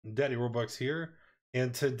Daddy Robux here,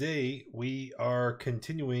 and today we are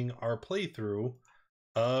continuing our playthrough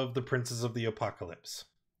of the Princes of the Apocalypse.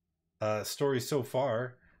 Story so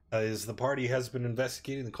far is the party has been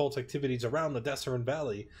investigating the cult activities around the Desserin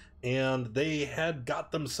Valley, and they had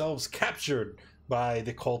got themselves captured by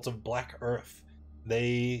the cult of Black Earth.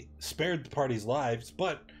 They spared the party's lives,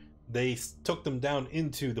 but they took them down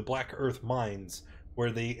into the Black Earth mines,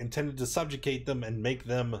 where they intended to subjugate them and make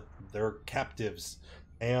them their captives.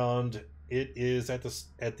 And it is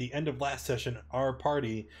at the end of last session, our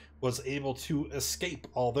party was able to escape,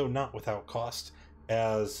 although not without cost,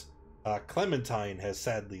 as Clementine has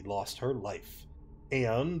sadly lost her life.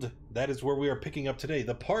 And that is where we are picking up today.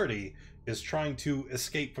 The party is trying to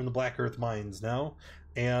escape from the Black Earth mines now,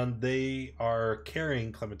 and they are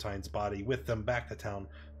carrying Clementine's body with them back to town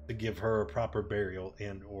to give her a proper burial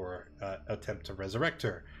and or attempt to resurrect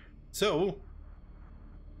her. So,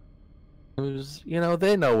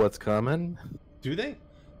 they know what's coming. do they?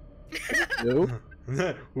 Nope.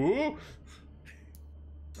 Ooh.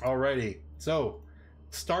 Alrighty, so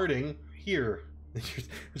starting here,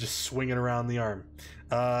 just swinging around the arm.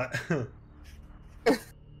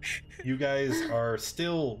 You guys are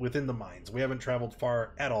still within the mines. We haven't traveled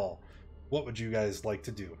far at all. What would you guys like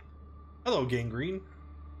to do? Hello, Gangrene.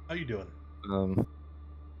 How you doing?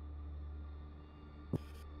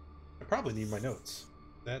 I probably need my notes.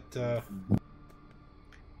 That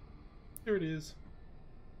here it is.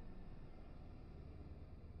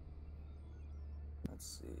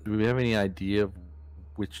 Let's see. Do we have any idea of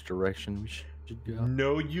which direction we should go?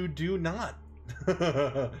 No, you do not.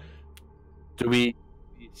 Do we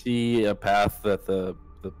see a path that the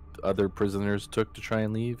other prisoners took to try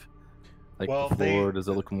and leave? Like, well, before, does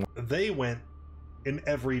it look more? They went in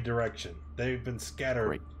every direction. They've been scattered.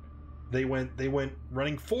 Great. They went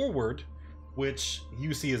running forward, which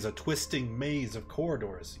you see as a twisting maze of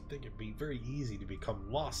corridors. You think it'd be very easy to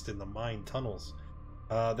become lost in the mine tunnels.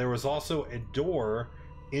 There was also a door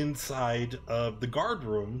inside of the guard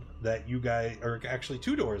room that you guys, or actually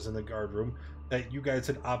two doors in the guard room that you guys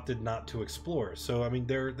had opted not to explore. So I mean,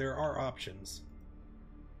 there are options.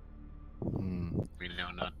 We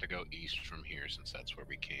know not to go east from here, since that's where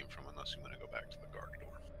we came from, unless we want to go back to the guard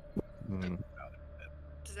door.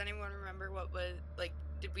 Does anyone remember what was, like,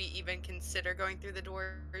 did we even consider going through the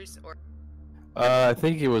doors, or? I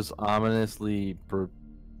think it was ominously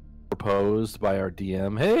proposed by our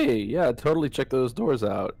DM. Hey, yeah, totally check those doors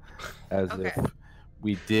out. As if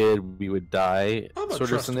we did, we would die. I'm a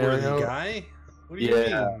sort of scenario. Guy. What do you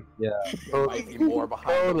mean? Yeah. Might be more behind.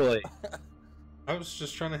 Totally. I was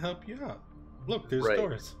just trying to help you out. Look, there's Right.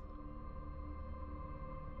 doors.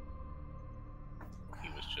 He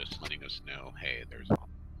was just letting us know, hey, there's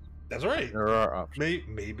That's right. There are options.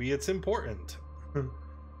 Maybe it's important.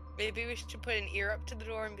 Maybe we should put an ear up to the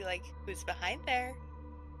door and be like, "Who's behind there?"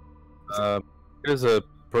 Here's a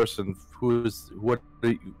person who's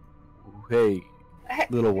Hey,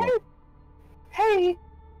 little one. Hey,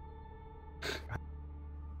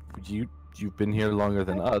 You've been here longer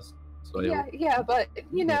than us. So yeah, but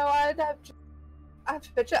you know, I'm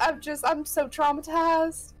so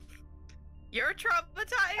traumatized. You're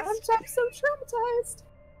traumatized. I'm so traumatized.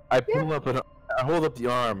 I hold up the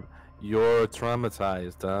arm. You're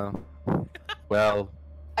traumatized, huh? Well,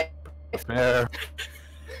 fair.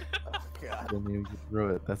 Oh, God. Didn't even get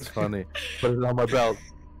through it. That's funny. Put it on my belt.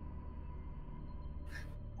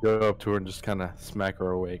 Go up to her and just kind of smack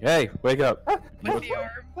her awake. Hey, wake up! With the arm.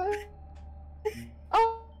 What?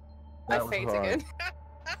 Oh, I That was faint hard. again.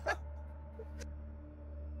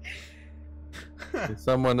 Can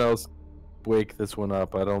someone else wake this one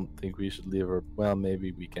up? I don't think we should leave her. Well,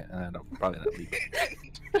 maybe we can. I don't. Probably not leave her.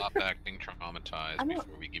 stop acting traumatized I'm before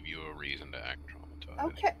not- we give you a reason to act traumatized.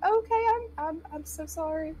 Okay, I'm so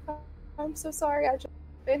sorry. I'm so sorry. I've just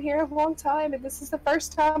been here a long time, and this is the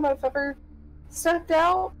first time I've ever stepped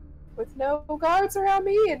out with no guards around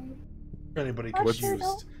me, and For anybody I confused, sure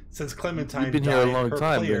don't. since Clementine You've been here a died, long her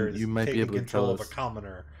time, then players you might be taking able to control tell of a us.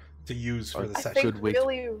 commoner to use for the I session. think Should wait.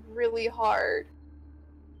 really hard.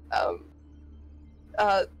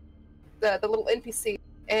 The little NPC,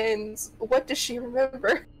 and what does she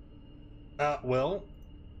remember? Well,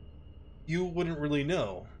 you wouldn't really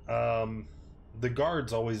know. The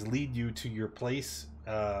guards always lead you to your place,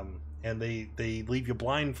 and they leave you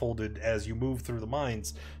blindfolded as you move through the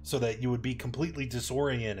mines, so that you would be completely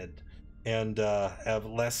disoriented and have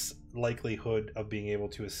less likelihood of being able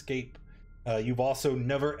to escape. You've also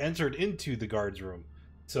never entered into the guards room,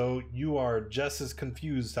 so you are just as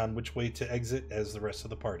confused on which way to exit as the rest of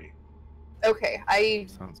the party. Okay, I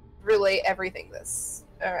Sounds... relay everything.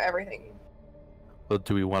 So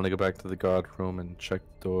do we want to go back to the guard room and check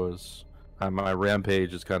the doors? My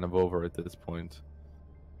rampage is kind of over at this point.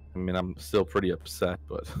 I mean, I'm still pretty upset,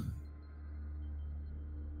 but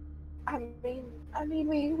I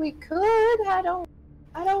mean, we could. I don't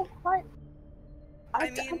quite. I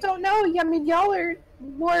don't know. I mean, y'all are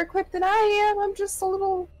more equipped than I am. I'm just a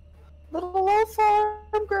little old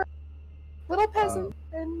farm girl, little peasant,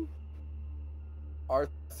 and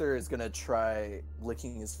Arthur is gonna try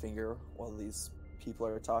licking his finger while these people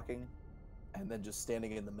are talking, and then just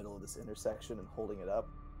standing in the middle of this intersection and holding it up,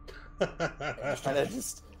 and trying to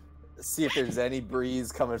just see if there's any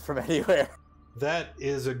breeze coming from anywhere. That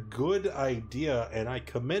is a good idea, and I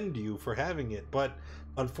commend you for having it, but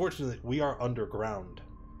unfortunately, we are underground.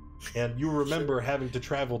 And you remember having to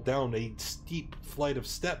travel down a steep flight of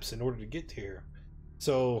steps in order to get here.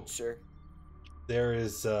 So, Sure. there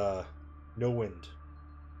is no wind,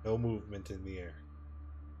 no movement in the air.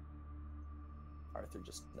 Arthur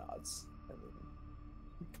just nods and then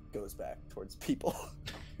goes back towards people.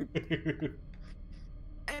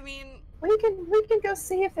 I mean, we can go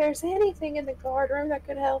see if there's anything in the guard room that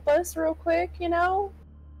could help us real quick. You know.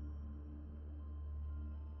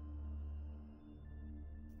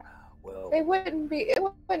 Well, It wouldn't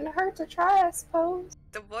hurt to try, I suppose.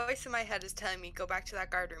 the voice in my head is telling me go back to that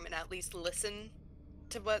guard room and at least listen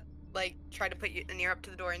to what, like, try to put an ear up to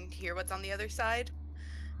the door and hear what's on the other side.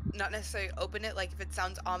 Not necessarily open it. Like, if it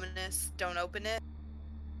sounds ominous, don't open it.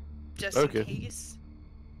 Just in case.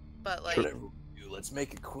 But like, whatever we do, let's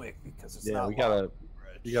make it quick because it's yeah, not we long.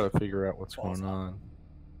 gotta figure out what's going on.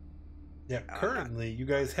 Yeah, currently, you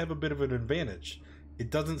guys have a bit of an advantage. It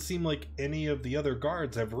doesn't seem like any of the other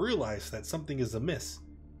guards have realized that something is amiss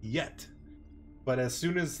yet. But as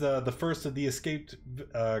soon as the first of the escaped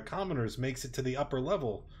commoners makes it to the upper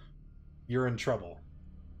level, you're in trouble.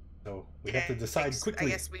 So we have to decide quickly. I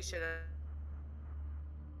guess we should.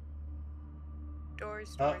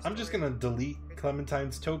 Doors. I'm just gonna delete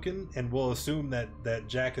Clementine's token, and we'll assume that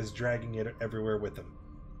Jack is dragging it everywhere with him.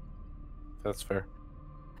 That's fair.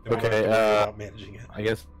 And we'll have Okay, to worry about managing it. I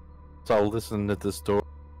guess I'll listen at this door.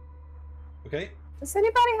 Okay. Does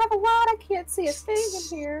anybody have a light? I can't see a thing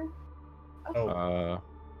in here. Oh.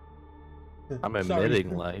 I'm Sorry.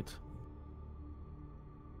 emitting light.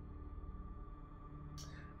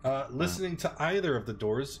 Listening to either of the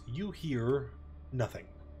doors, you hear nothing.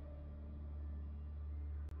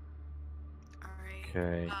 Alright.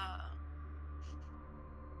 Okay.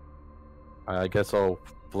 I guess I'll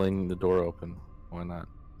fling the door open. Why not?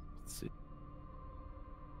 Let's see.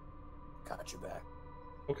 Got your back.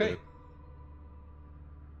 Okay. Good.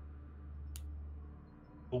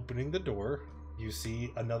 Opening the door, you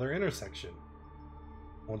see another intersection.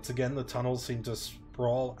 Once again, the tunnels seem to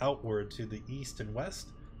sprawl outward to the east and west.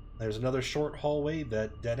 There's another short hallway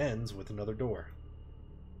that dead ends with another door.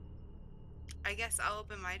 I guess I'll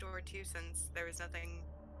open my door too, since there was nothing.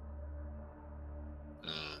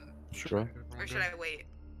 Sure. Or should I wait?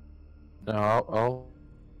 No, I'll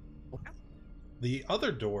The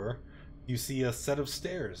other door, you see a set of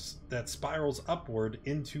stairs that spirals upward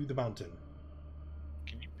into the mountain.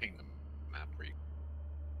 Can you ping the map where you...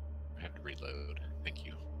 I have to reload. Thank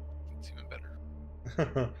you. It's even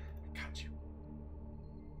better. Got you.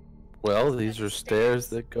 Well, these are stairs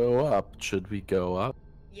that go up. Should we go up?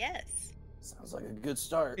 Yes. Sounds like a good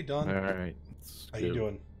start. Hey, Don. All right. How you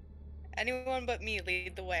doing? Anyone but me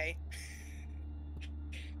lead the way.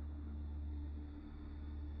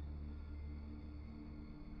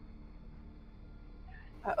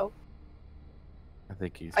 Uh-oh. I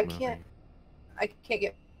think he's. I moving. can't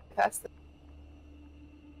get past the.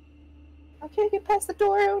 I can't get past the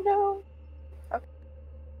door. Oh no.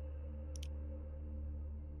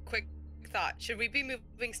 Quick thought: should we be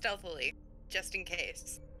moving stealthily, just in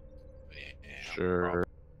case? Yeah, Sure.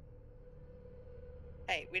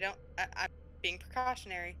 Hey, we don't. I'm being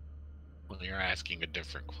precautionary. Well, you're asking a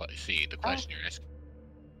different question. See, the question you're asking,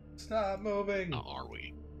 Stop moving. how are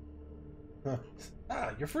we?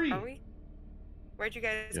 You're free. Are we? Where'd you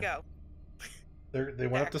guys Yeah. go? They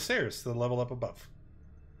went up the stairs to the level up above.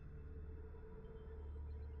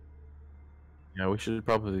 Yeah, we should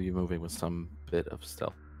probably be moving with some bit of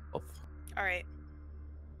stealth. All right.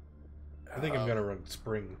 I think I'm gonna run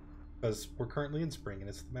spring because we're currently in spring and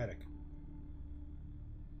it's thematic.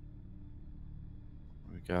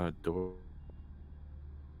 We got a door.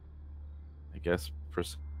 I guess.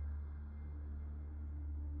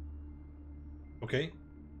 Okay,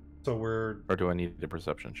 so we're Or do I need a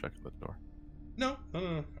perception check at the door? no.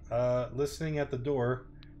 Listening at the door,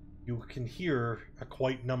 you can hear a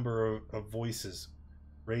quite number of voices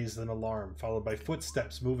raise an alarm, followed by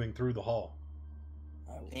footsteps moving through the hall.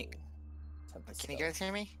 I will Think. Tempest Can you spell. guys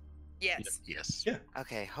hear me? Yes. Yes. Yeah.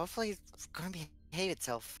 Okay, hopefully it's going to behave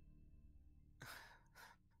itself.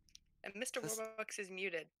 And Mr. This- Warbucks is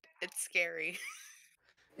muted. It's scary.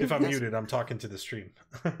 If I'm Yes. muted, I'm talking to the stream.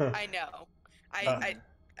 I know. I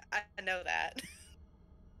know that.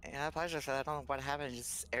 Yeah, I apologize for that. I don't know what happened.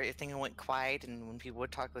 Just everything went quiet, and when people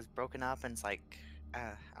would talk, it was broken up, and it's like,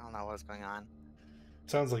 I don't know what was going on.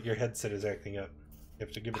 Sounds like your headset is acting up. You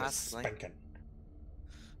have to give it Possibly. a spanking.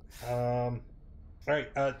 All right,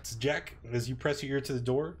 it's Jack. As you press your ear to the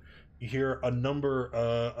door, you hear a number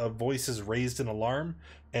of voices raised in alarm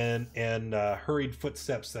and hurried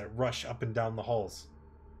footsteps that rush up and down the halls.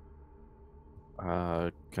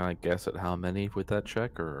 Can I guess at how many with that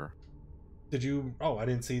check, or? Did you? Oh, I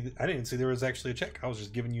didn't see there was actually a check. I was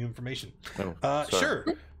just giving you information. Oh, sorry. Sure.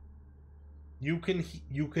 You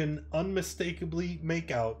can unmistakably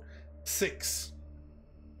make out 6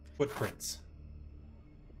 footprints.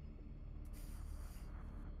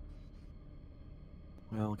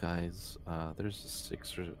 Well, guys, there's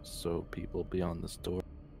 6 or so people beyond this door,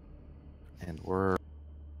 and we're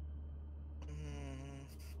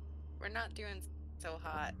We're not doing so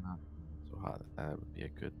hot. not so hot. That would be a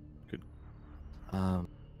good.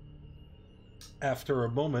 After a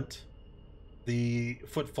moment, the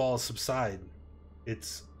footfalls subside.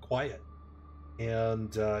 It's quiet,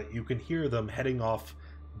 and you can hear them heading off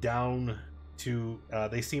down to.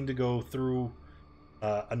 They seem to go through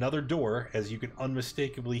another door, as you can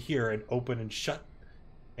unmistakably hear an open and shut,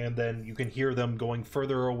 and then you can hear them going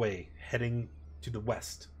further away, heading to the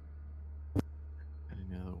west. Heading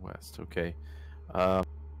to the west. Okay. I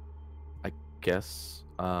guess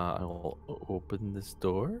I'll open this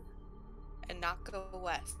door. And not go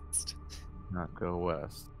west. Not go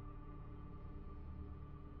west.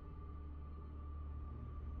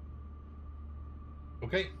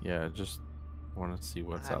 Okay. Yeah, just want to see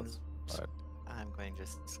what's I'm- outside. I'm going to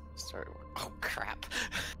just start. Oh crap!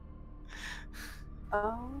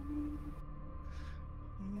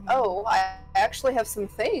 Oh, I actually have some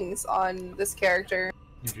things on this character.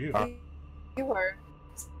 You do. You are.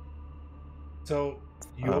 So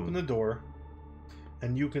you open the door,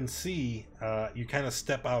 and you can see. You kind of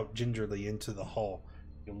step out gingerly into the hall.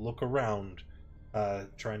 You look around,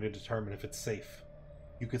 trying to determine if it's safe.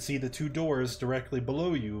 You can see the 2 doors directly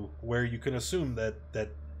below you, where you can assume that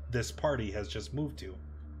this party has just moved to. You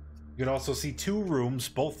can also see 2 rooms,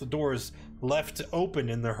 both the doors left open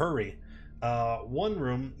in the hurry. One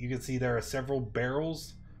room, you can see there are several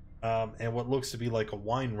barrels, and what looks to be like a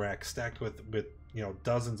wine rack stacked with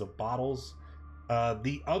dozens of bottles.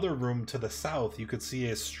 The other room to the south, you could see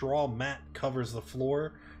a straw mat covers the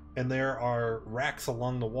floor, and there are racks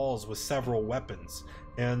along the walls with several weapons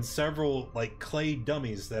and several like clay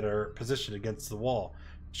dummies that are positioned against the wall,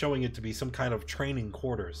 showing it to be some kind of training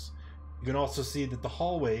quarters. You can also see that the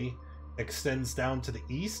hallway extends down to the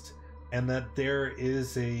east, and that there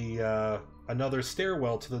is a another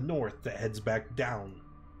stairwell to the north that heads back down.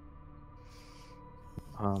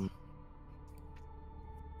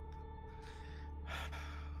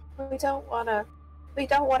 We don't want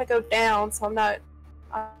to go down, so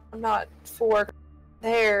I'm not for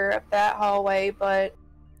there up that hallway, but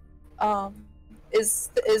is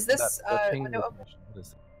this that window open what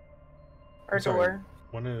is or Sorry. door?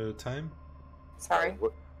 One at a time. Sorry.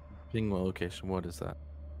 ping location? What is that?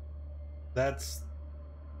 That's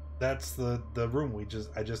the room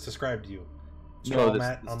I just described to you. No, Straw this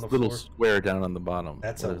mat on the little floor. square down on the bottom.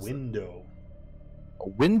 That's What a is that? window. A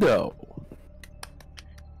window.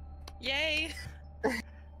 Yay!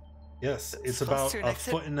 Yes, it's Supposed about to an a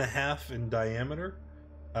exit? 1.5 feet in diameter.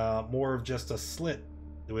 More of just a slit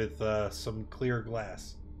with some clear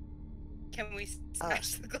glass. Can we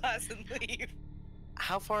smash the glass and leave?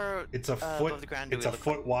 How far It's a above foot. the ground do It's we a look?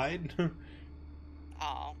 foot wide.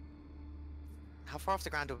 Oh, How far off the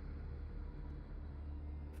ground do?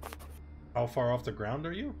 How far off the ground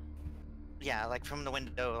are you? Yeah, like from the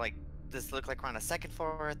window. Like, does it look like we're on a 2nd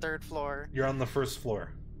floor or a 3rd floor? You're on the 1st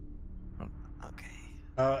floor. Okay.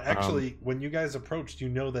 Actually, when you guys approached, you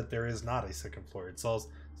know that there is not a 2nd floor. It's all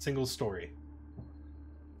single story.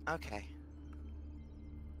 Okay.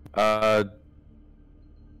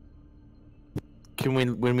 Can we,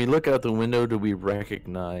 when we look out the window, do we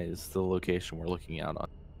recognize the location we're looking out on?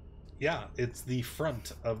 Yeah, it's the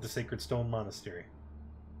front of the Sacred Stone Monastery.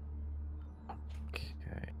 Okay.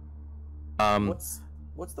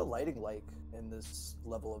 What's the lighting like in this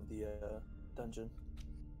level of the dungeon?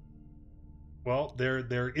 Well,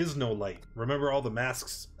 there is no light. Remember all the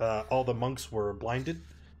masks, all the monks were blinded?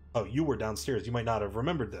 Oh, you were downstairs. You might not have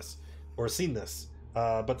remembered this or seen this.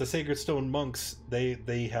 But the Sacred Stone monks,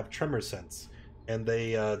 they have tremor sense. and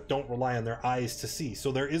they don't rely on their eyes to see.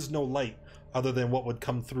 So there is no light other than what would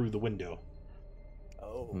come through the window.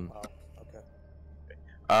 Oh, wow.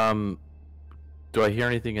 Okay. Do I hear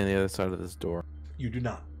anything on the other side of this door? You do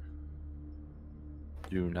not.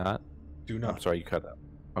 Do not? Do not. I'm sorry, you cut out.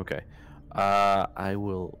 Okay. I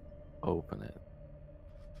will open it.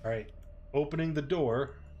 All right. Opening the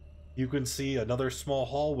door, you can see another small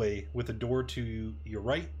hallway with a door to your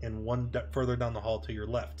right and one further down the hall to your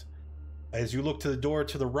left. As you look to the door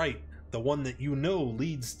to the right, the one that you know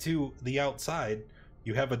leads to the outside,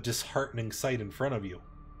 you have a disheartening sight in front of you.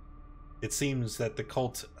 It seems that the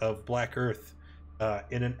cult of Black Earth,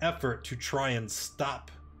 in an effort to try and stop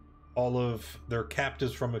all of their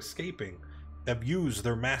captives from escaping, have used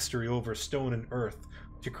their mastery over stone and earth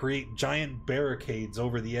to create giant barricades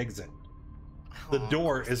over the exit. The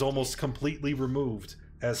door is almost completely removed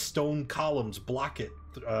as stone columns block it,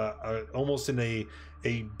 almost in a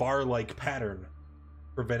bar-like pattern,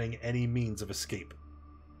 preventing any means of escape.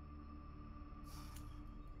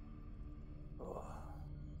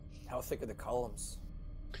 How thick are the columns?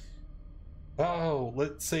 Oh,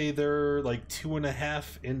 let's say they're like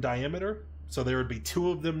 2.5 in diameter. So there would be two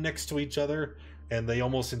of them next to each other, and they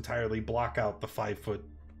almost entirely block out the 5-foot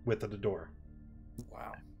width of the door.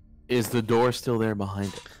 Wow. Is the door still there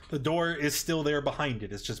behind it? The door is still there behind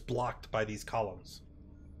it. It's just blocked by these columns.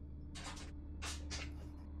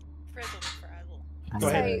 Frazzle. Go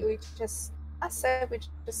ahead. I said we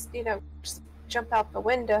just, just jump out the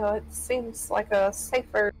window. It seems like a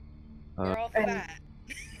safer. We're all fat.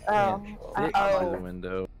 Fit through the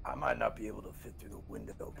window. I might not be able to fit through the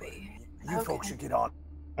window, but you folks should get on.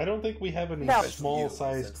 I don't think we have any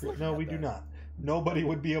small-sized... No, we do not. Nobody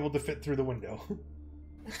would be able to fit through the window.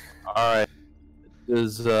 Alright.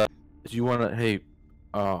 Do you want to... Hey,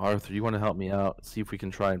 Arthur, you want to help me out? See if we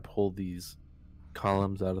can try and pull these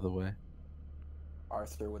columns out of the way?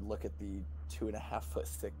 Arthur would look at the 2.5 foot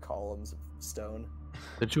thick columns of stone.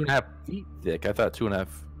 They're 2.5 feet thick. I thought 2.5...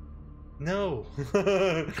 No.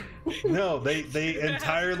 No, they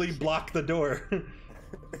entirely block the door.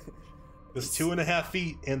 It's 2.5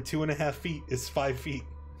 feet, and 2.5 feet is 5 feet.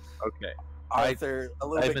 Okay. Arthur, a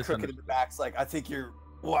little bit crooked in the back's like, I think you're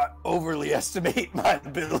overly estimate my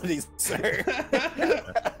abilities, sir.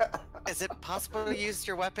 Is it possible to use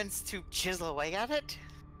your weapons to chisel away at it?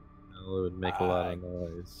 Well, it would make a lot of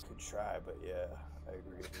noise. Could try, but yeah, I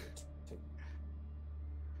agree.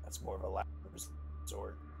 That's more of a last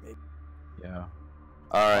resort, maybe. Yeah.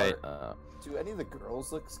 Alright. Do any of the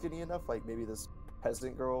girls look skinny enough? Like maybe this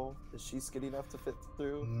peasant girl, is she skinny enough to fit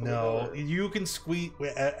through? No, you can squeeze,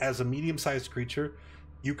 as a medium-sized creature,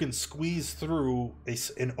 you can squeeze through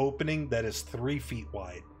an opening that is 3 feet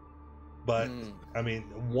wide. But, I mean,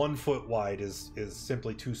 1 foot wide is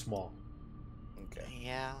simply too small. Okay.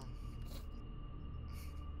 Yeah.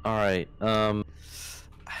 Alright, I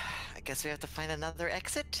guess we have to find another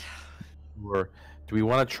exit? Or do we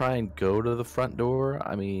want to try and go to the front door?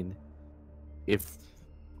 I mean, if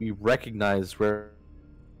we recognize where...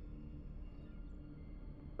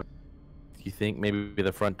 Do you think maybe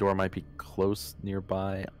the front door might be close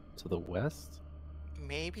nearby to the west?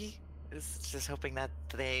 Maybe. Just hoping that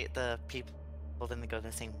the people didn't go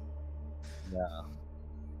the same. Yeah.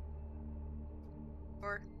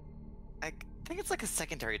 Or I think it's like a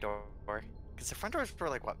secondary door, because the front doors were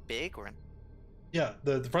like what, big or? Yeah,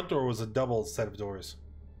 the front door was a double set of doors.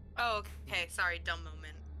 oh, okay. Sorry, dumb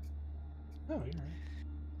moment. Oh, you're right.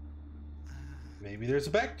 Maybe there's a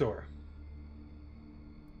back door.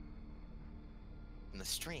 In the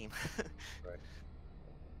stream.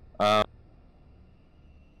 Right.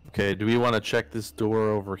 Okay, do we want to check this door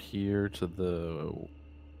over here to the...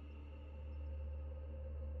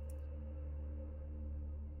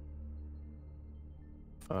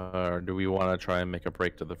 or do we want to try and make a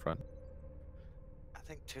break to the front? I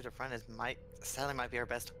think to the front sadly might be our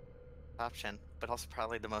best option, but also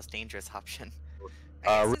probably the most dangerous option.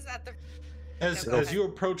 I guess is at the... As you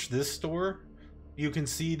approach this door, you can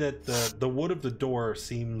see that the wood of the door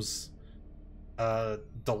seems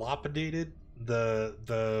dilapidated.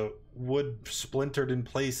 The wood splintered in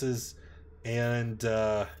places, and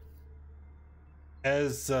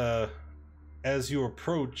as you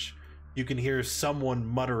approach, you can hear someone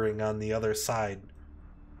muttering on the other side.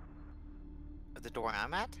 The door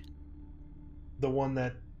I'm at? The one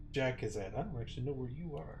that Jack is at. I don't actually know where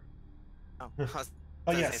you are. Oh,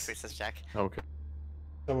 Oh yes, it says Jack. Okay.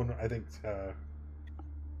 someone. I think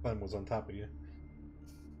Clem was on top of you.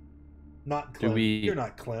 Not Clem. You're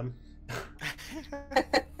not Clem.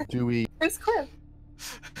 Do we... Who's Cliff?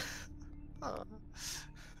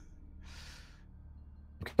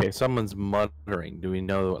 Okay, someone's muttering. Do we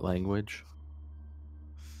know what language?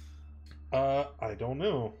 I don't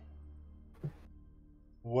know.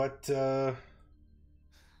 What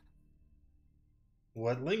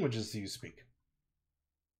languages do you speak?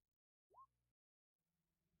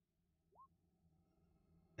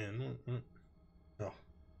 And oh,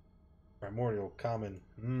 primordial, common.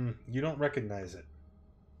 You don't recognize it.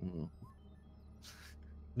 Mm.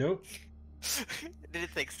 Nope. Didn't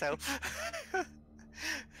think so.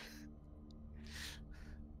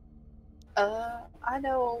 I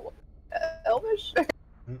know Elvish.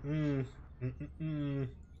 Mm-mm. Mm-mm.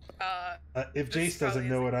 If This Jace doesn't probably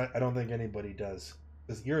know it, isn't- I don't think anybody does.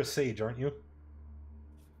 'Cause you're a sage, aren't you?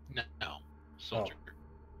 No, soldier.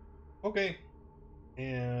 Okay.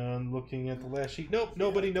 And looking at the last sheet, nope,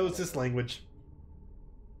 nobody knows this language.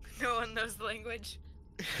 No one knows the language.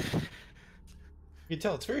 You can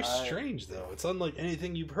tell it's very strange, though. It's unlike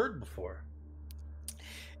anything you've heard before.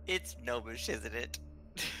 It's Gnomish, isn't it?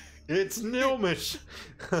 It's Gnomish.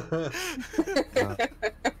 Does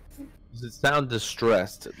it sound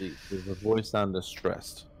distressed, at least? Does the voice sound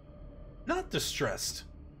distressed? Not distressed,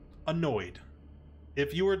 annoyed.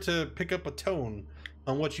 If you were to pick up a tone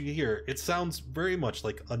on what you hear, it sounds very much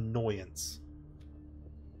like annoyance.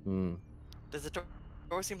 Hmm. Does the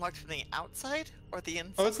door seem locked from the outside or the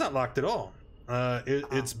inside? Oh, it's not locked at all.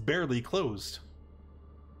 It's barely closed.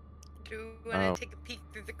 Do you want to take a peek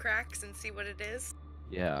through the cracks and see what it is?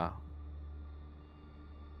 Yeah.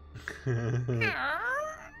 Because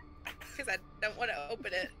I don't want to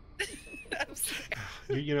open it. I'm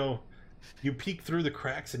scared. You peek through the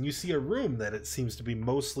cracks and you see a room that it seems to be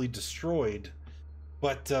mostly destroyed,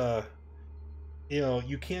 but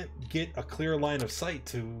you can't get a clear line of sight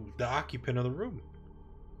to the occupant of the room.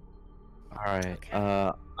 All right. Okay.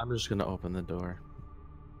 I'm just gonna open the door.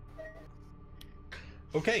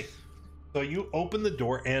 Okay, so you open the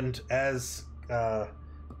door, and as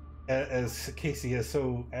Casey has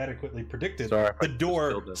so adequately predicted, Sorry if I the just door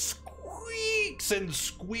spilled it. squeaks and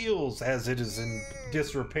squeals as it is in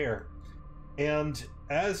disrepair. And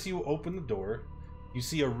as you open the door, you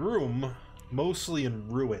see a room mostly in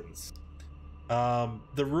ruins.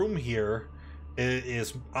 The room here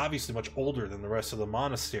is obviously much older than the rest of the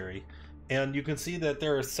monastery, and you can see that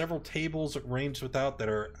there are several tables arranged without that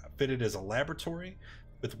are fitted as a laboratory,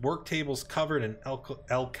 with work tables covered in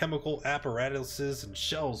alchemical apparatuses and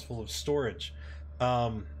shelves full of storage.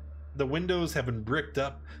 The windows have been bricked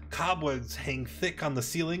up, cobwebs hang thick on the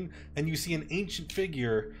ceiling, and you see an ancient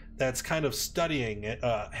figure that's kind of studying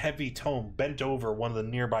a heavy tome bent over one of the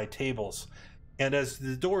nearby tables. And as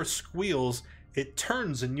the door squeals, it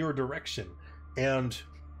turns in your direction, and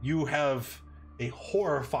you have a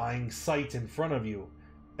horrifying sight in front of you.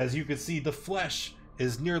 As you can see, the flesh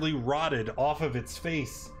is nearly rotted off of its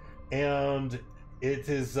face, and it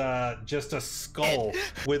is just a skull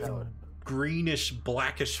with greenish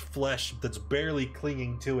blackish flesh that's barely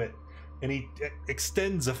clinging to it, and he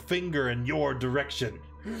extends a finger in your direction.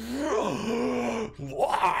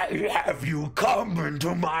 Why have you come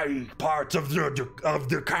into my part of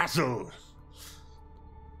the castle?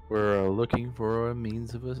 We're looking for a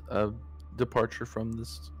means of a departure from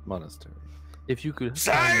this monastery. If you could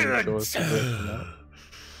Silence!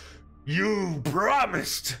 You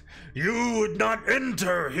promised you would not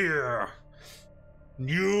enter here.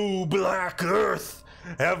 You, Black Earth,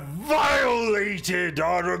 have violated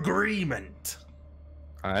our agreement.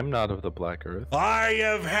 I'm not of the Black Earth. I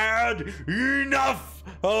have had enough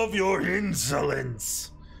of your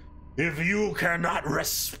insolence. If you cannot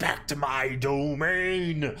respect my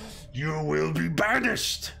domain, you will be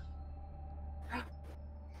banished.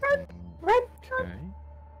 Red,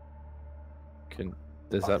 Okay.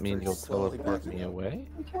 Does that mean you'll Slowly teleport back me in. away?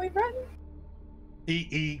 can we run?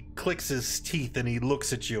 He clicks his teeth and he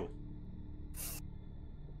looks at you.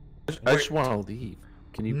 I just want to leave.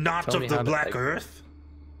 Can you Not tell of me the how to Black exit? Earth?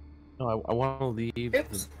 No, I want to leave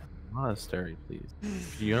Oops. the monastery, please.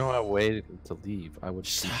 If you know a way to leave, I would be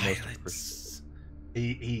most appreciative. Silence.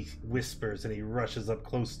 He whispers and he rushes up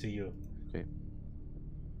close to you.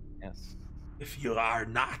 Yes. If you are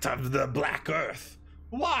not of the Black Earth,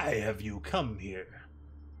 why have you come here?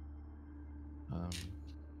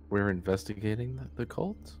 We're investigating the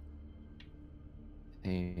cult.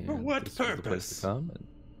 And For what this is the place purpose? to come, and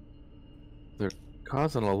they're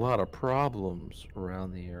causing a lot of problems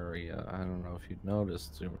around the area. I don't know if you've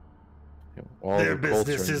noticed. All Their the cults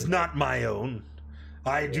business are is not my own.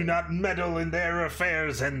 I do not meddle in their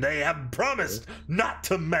affairs, and they have promised not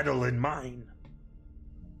to meddle in mine.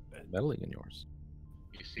 meddling in yours.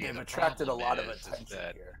 You see, They've the attracted a problem lot of is attention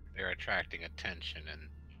that here. they're attracting attention, and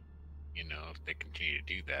if they continue to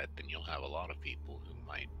do that, then you'll have a lot of people who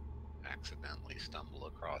might accidentally stumble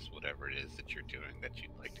across whatever it is that you're doing that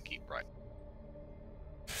you'd like to keep right.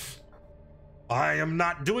 I am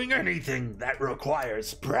not doing anything that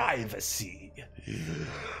requires privacy.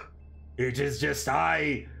 It is just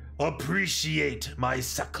I appreciate my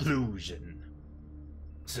seclusion.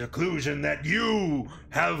 Seclusion that you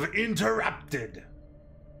have interrupted.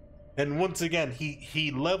 And once again,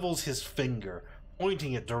 he levels his finger,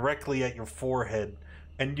 pointing it directly at your forehead,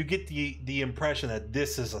 and you get the impression that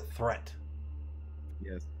this is a threat.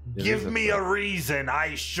 Yes. Give me a reason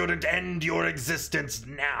I shouldn't end your existence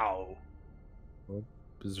now. Well,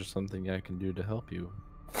 is there something I can do to help you?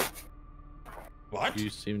 What? You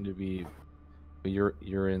seem to be.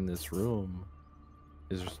 You're in this room.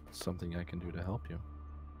 Is there something I can do to help you?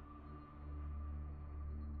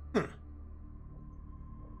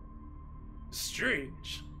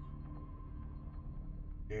 Strange.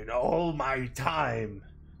 In all my time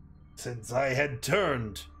since I had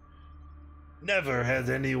turned, never had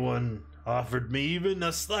anyone offered me even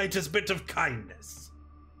the slightest bit of kindness.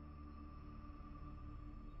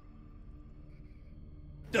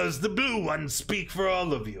 Does the blue one speak for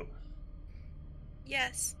all of you?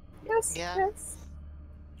 Yes. Yes, Yeah. yes.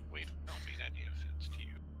 We don't mean any offense to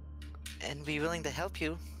you. And be willing to help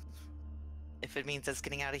you if it means us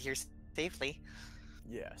getting out of here safely.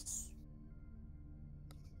 Yes.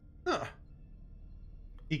 Huh.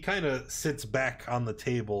 He kind of sits back on the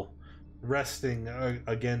table, resting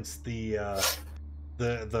against the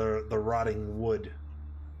rotting wood.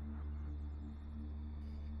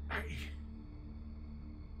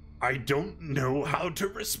 I don't know how to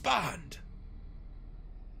respond.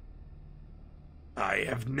 I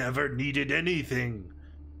have never needed anything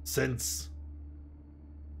since.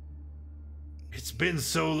 It's been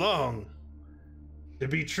so long to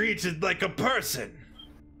be treated like a person.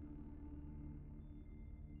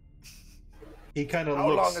 He kind of How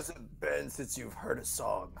looks. long has it been since you've heard a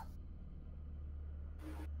song?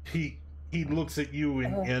 He looks at you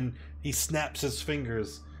and he snaps his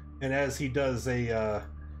fingers, and as he does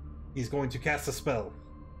he's going to cast a spell.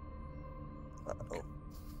 Uh-oh.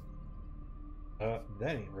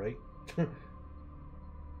 That ain't right.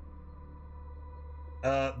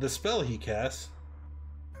 The spell he casts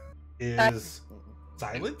is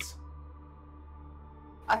silence.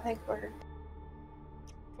 I think we're.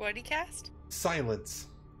 What did he cast? Silence.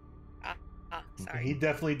 Sorry. He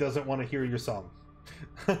definitely doesn't want to hear your song.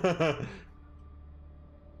 Okay.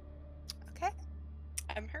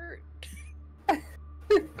 I'm hurt.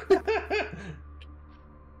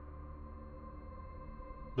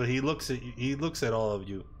 But he looks at you, he looks at all of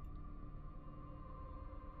you.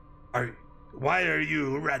 Why are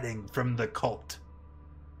you running from the cult?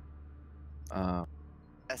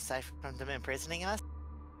 Aside from them imprisoning us,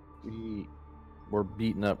 We were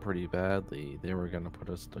beaten up pretty badly. They were going to put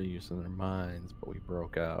us to use in their minds, but we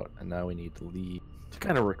broke out, and now we need to leave to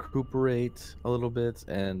kind of recuperate a little bit.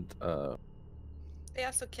 And They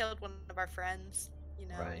also killed one of our friends, you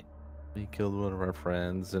know. right, we killed one of our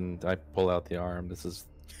friends, and I pull out the arm. This is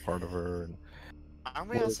part of her, and aren't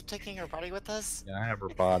we also taking her body with us? I have her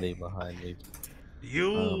body behind me.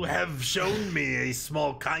 You have shown me a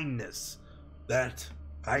small kindness that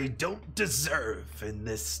I don't deserve in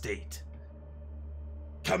this state.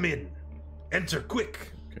 Come in. Enter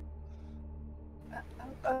quick.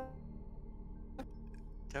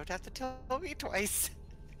 Don't have to tell me twice.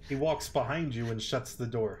 He walks behind you and shuts the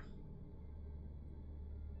door.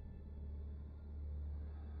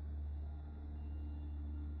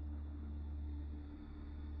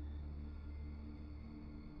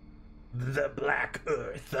 The Black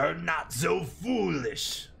Earth are not so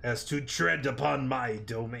foolish as to tread upon my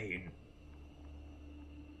domain.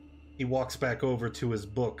 He walks back over to his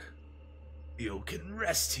book. You can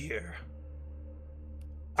rest here.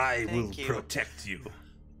 I will Thank you. protect you.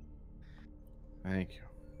 Thank you.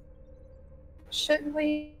 Shouldn't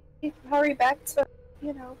we hurry back to,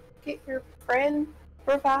 get your friend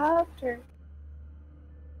revived? Or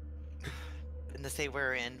In the state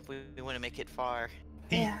we're in, we want to make it far.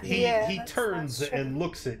 He that's turns true. and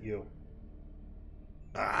looks at you.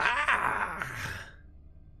 Ah!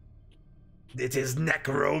 It is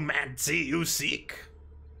necromancy you seek.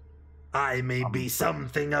 I may be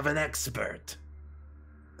something of an expert.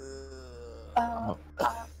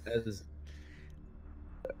 As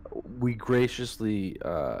we graciously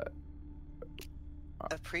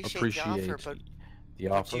Appreciate the offer, but the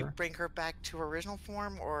would offer. you bring her back to her original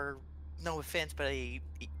form, or no offense, but a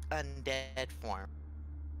undead form?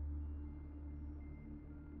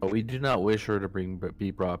 We do not wish her to be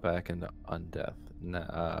brought back into undeath.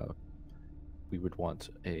 We would want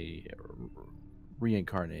a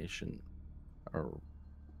reincarnation or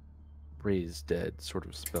raised dead sort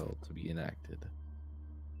of spell to be enacted.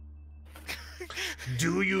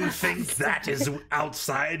 Do you think that is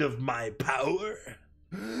outside of my power?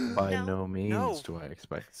 By No, no means no. do I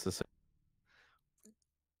expect to say.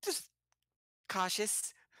 Just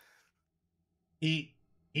cautious. He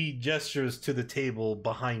gestures to the table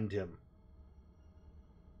behind him.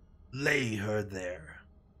 Lay her there.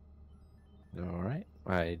 All right,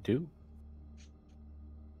 I do.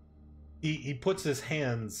 He puts his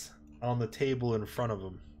hands on the table in front of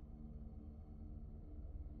him.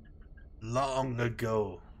 Long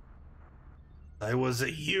ago, I was a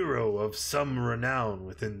hero of some renown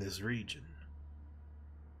within this region.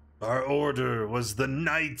 Our order was the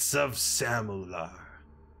Knights of Samular.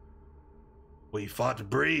 We fought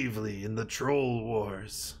bravely in the Troll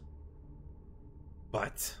Wars.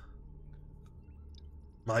 But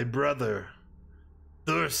my brother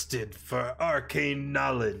thirsted for arcane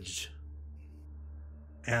knowledge.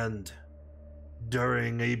 And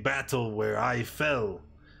during a battle where I fell,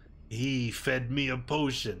 he fed me a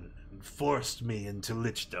potion and forced me into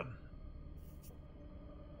lichdom.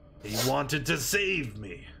 He wanted to save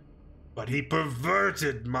me, but he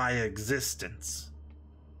perverted my existence.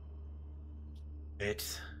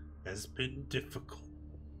 It has been difficult.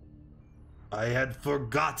 I had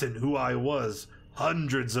forgotten who I was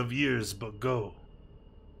hundreds of years ago.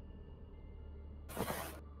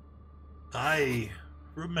 I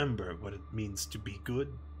remember what it means to be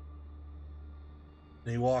good.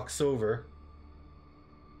 And he walks over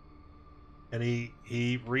and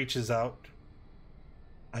he reaches out.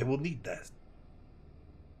 I will need that.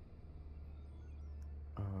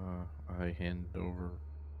 I hand over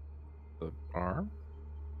the arm.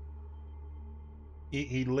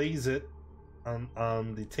 He lays it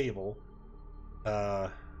on the table,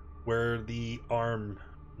 where the arm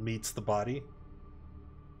meets the body,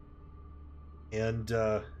 and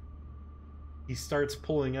he starts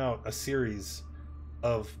pulling out a series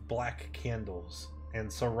of black candles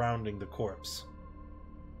and surrounding the corpse.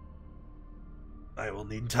 I will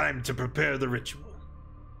need time to prepare the ritual.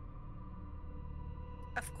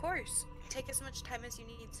 Of course. Take as much time as you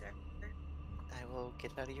need, sir. I will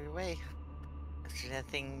get out of your way. If there's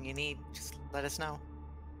anything you need, just let us know.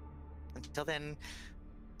 Until then,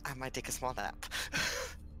 I might take a small nap.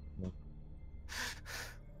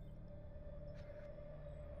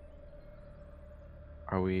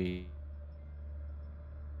 Are we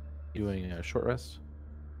doing a short rest?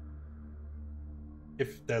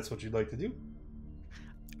 If that's what you'd like to do.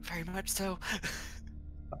 Very much so.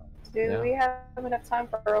 Do we have enough time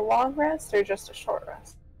for a long rest or just a short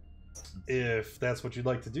rest? If that's what you'd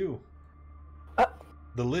like to do.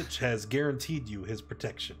 The Lich has guaranteed you his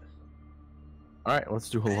protection. All right, let's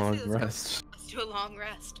do a long rest. Let's do a long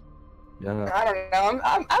rest. Yeah. I don't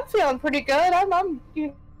know. I'm feeling pretty good. I'm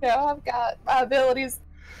you know, I've got my abilities.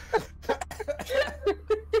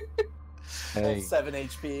 Hey. 7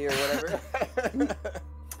 HP or whatever.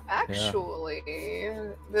 Actually,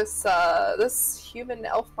 this human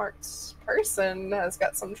elf marked person has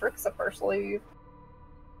got some tricks up her sleeve.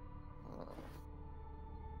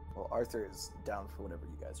 Well, Arthur is down for whatever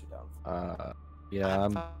you guys are down for. Yeah,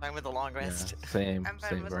 I'm fine with a long rest. Yeah, same, I'm fine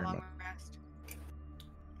same with a very long much. rest.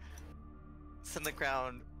 Sit on the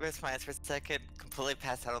ground, rest my eyes for a second, completely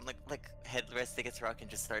pass out on like head rest against a rock and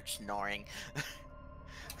just start snoring.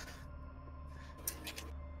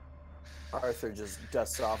 Arthur just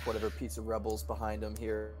dusts off whatever piece of rebels behind him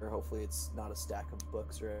here. Hopefully it's not a stack of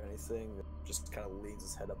books or anything. Just kind of leans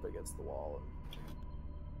his head up against the wall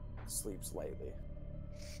and sleeps lightly.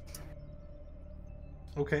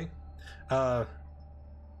 Okay. So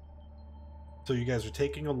you guys are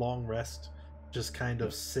taking a long rest, just kind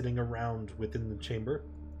of sitting around within the chamber.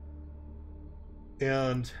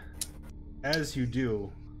 And as you do,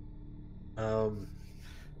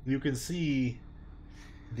 you can see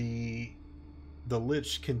the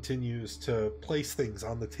Lich continues to place things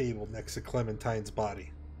on the table next to Clementine's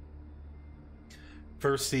body.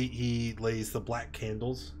 First he lays the black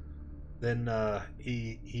candles. Then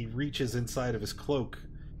he reaches inside of his cloak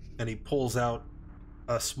and he pulls out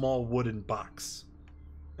a small wooden box.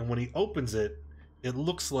 And when he opens it, it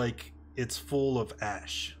looks like it's full of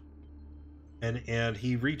ash. And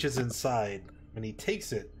he reaches inside and he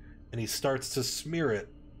takes it and he starts to smear it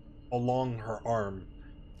along her arm,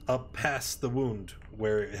 up past the wound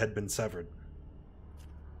where it had been severed.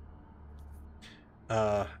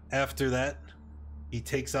 After that, he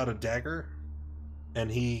takes out a dagger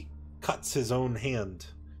and he cuts his own hand,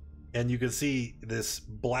 and you can see this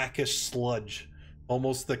blackish sludge,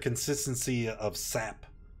 almost the consistency of sap,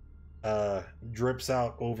 drips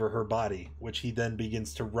out over her body, which he then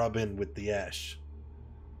begins to rub in with the ash.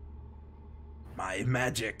 My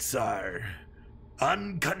magics are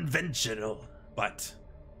unconventional. but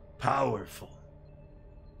powerful.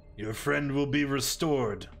 Your friend will be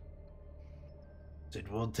restored.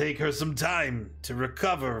 It will take her some time to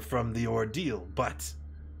recover from the ordeal, but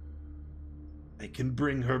I can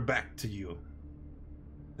bring her back to you.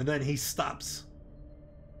 And then he stops.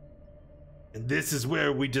 And this is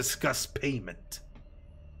where we discuss payment.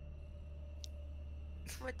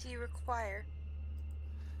 What do you require?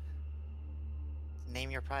 Name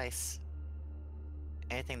your price.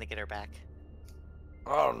 Anything to get her back.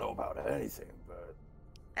 I don't know about anything, but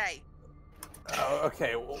Hey,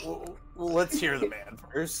 okay. Well, let's hear the man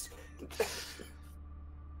first.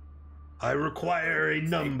 I require a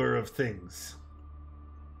number of things.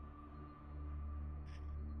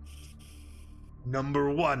 Number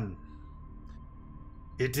 1.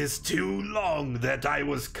 It is too long that I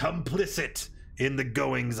was complicit in the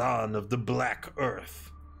goings-on of the Black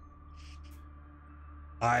Earth.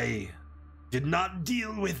 I did not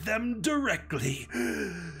deal with them directly,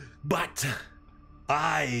 but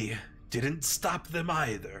I didn't stop them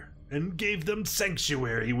either, and gave them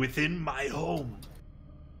sanctuary within my home.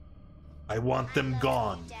 I want them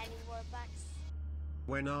gone.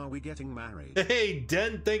 When are we getting married? Hey,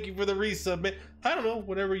 Den, thank you for the resub. I don't know,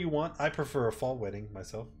 whatever you want. I prefer a fall wedding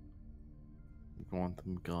myself. I want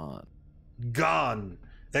them gone. Gone.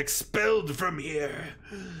 Expelled from here.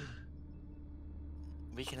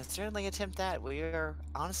 We can certainly attempt that.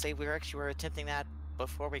 Honestly, we were attempting that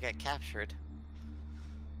before we got captured.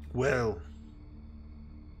 Well,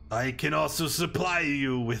 I can also supply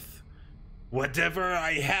you with whatever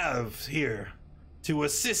I have here to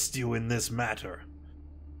assist you in this matter.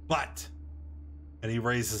 But, and he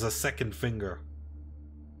raises a second finger,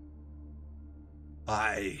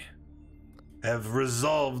 I have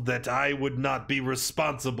resolved that I would not be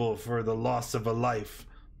responsible for the loss of a life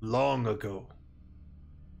long ago.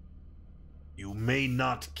 You may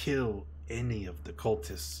not kill any of the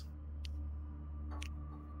cultists.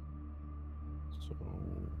 So,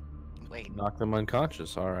 Wait. knock them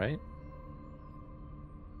unconscious, alright?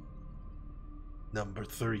 Number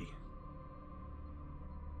 3.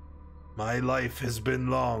 My life has been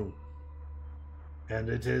long, and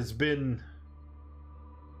it has been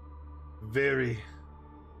very,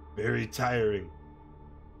 very tiring.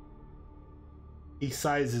 He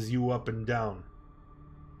sizes you up and down.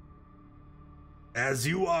 As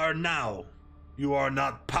you are now, you are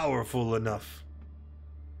not powerful enough.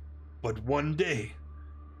 But one day,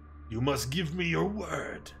 you must give me your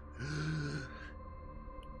word.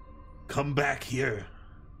 Come back here,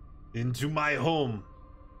 into my home.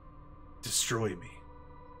 Destroy me.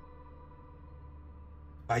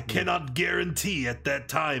 I cannot guarantee at that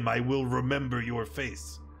time I will remember your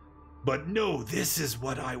face. But no, this is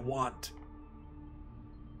what I want.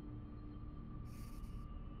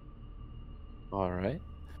 Alright.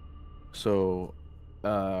 So,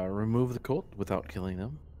 remove the cult without killing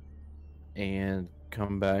them. And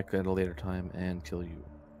come back at a later time and kill you.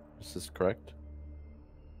 Is this correct?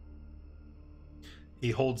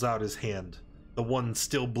 He holds out his hand, the one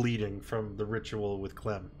still bleeding from the ritual with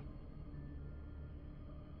Clem.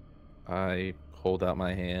 I hold out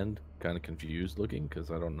my hand, kind of confused looking, because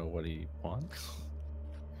I don't know what he wants.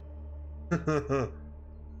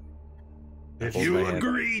 If Hold you my hand.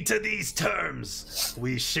 agree to these terms,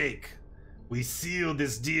 we shake. We seal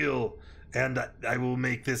this deal, and I will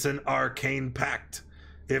make this an arcane pact.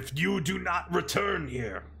 If you do not return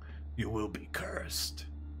here, you will be cursed.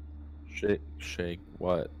 Shake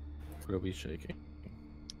what? What are we shaking?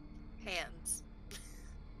 hands.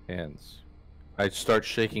 Hands. I start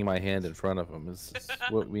shaking my hand in front of him. Is this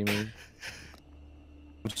what we mean?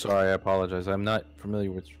 I'm sorry, I apologize. I'm not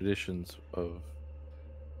familiar with traditions of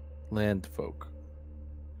land folk.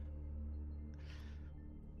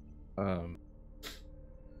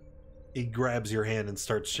 He grabs your hand and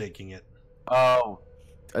starts shaking it. Oh,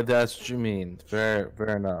 that's what you mean. Fair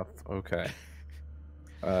enough. Okay.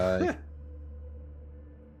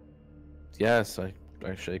 Yes, I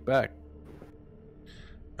shake back.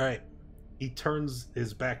 Alright. He turns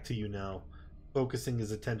his back to you now, focusing his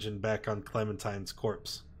attention back on Clementine's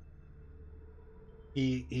corpse.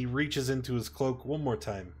 He reaches into his cloak one more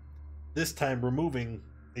time, this time removing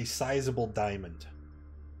a sizable diamond.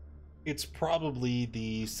 It's probably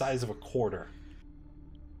the size of a quarter.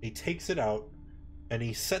 He takes it out and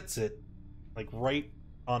he sets it like right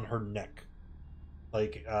on her neck,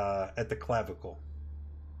 like at the clavicle.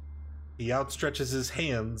 He outstretches his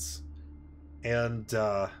hands, and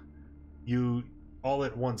you all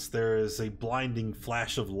at once there is a blinding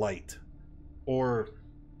flash of light, or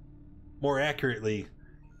more accurately,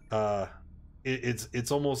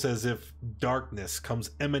 it's almost as if darkness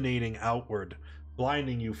comes emanating outward,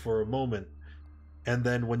 blinding you for a moment, And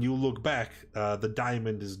then when you look back, the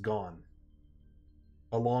diamond is gone,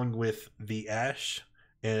 along with the ash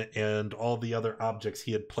and all the other objects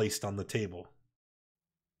he had placed on the table.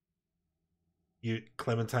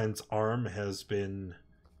 Clementine's arm has been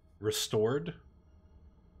restored,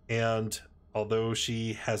 and although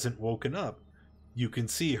she hasn't woken up, you can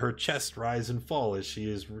see her chest rise and fall as she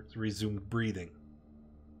has resumed breathing.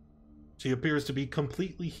 She appears to be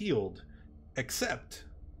completely healed, except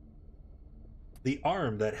the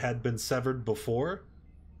arm that had been severed before,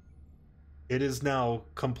 it is now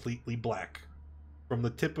completely black, from the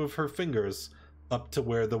tip of her fingers up to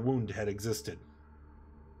where the wound had existed.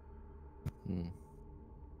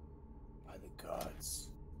 By the gods.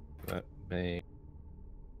 That may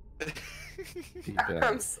be I'm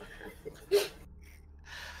bad. sorry.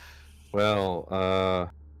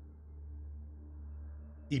 Well,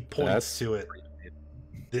 He points to it.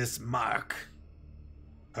 This mark,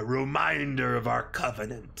 a reminder of our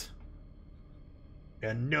covenant.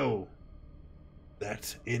 And know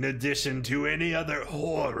that in addition to any other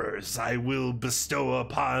horrors I will bestow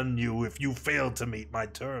upon you if you fail to meet my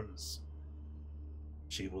terms,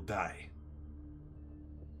 she will die.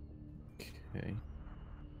 okay.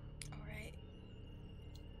 Alright.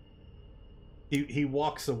 He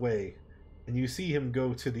walks away, and you see him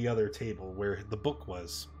go to the other table where the book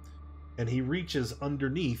was, and he reaches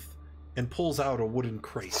underneath and pulls out a wooden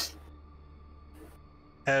crate.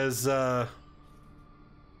 As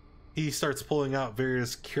he starts pulling out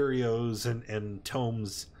various curios and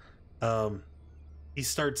tomes, he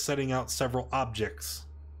starts setting out several objects.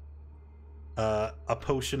 A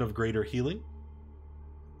potion of greater healing.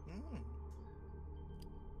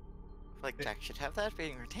 Like Jack should have that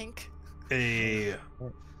being her tank. A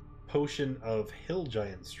potion of hill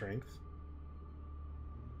giant strength.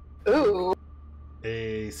 Ooh.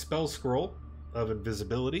 A spell scroll of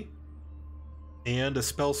invisibility. And a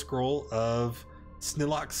spell scroll of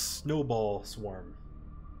Snillock's Snowball Swarm.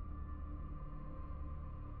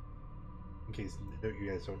 In case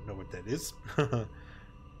you guys don't know what that is.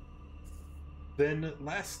 Then,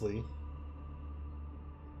 lastly,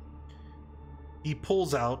 he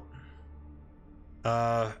pulls out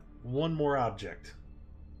one more object.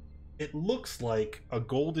 It looks like a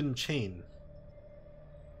golden chain,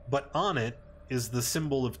 but on it is the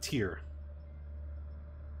symbol of Tyr.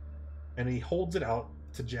 And he holds it out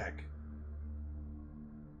to Jack.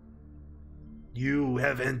 You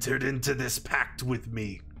have entered into this pact with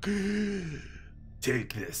me.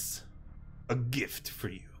 Take this. A gift for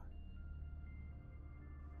you.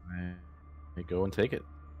 I go and take it.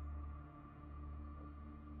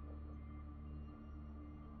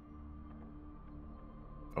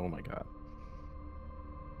 Oh my god.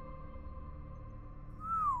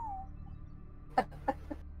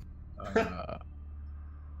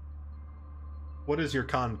 What is your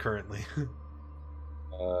con currently?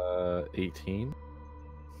 18.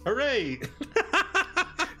 Hooray!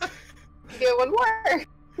 Get one more.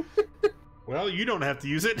 Well, you don't have to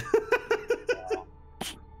use it.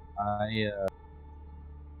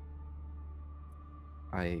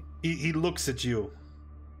 He looks at you.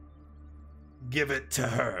 Give it to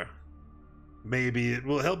her. Maybe it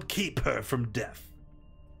will help keep her from death.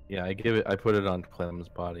 Yeah, I put it on Clem's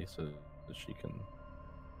body so that she can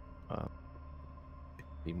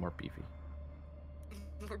be more beefy.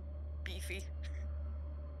 More beefy.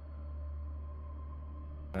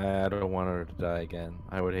 I don't want her to die again.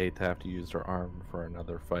 I would hate to have to use her arm for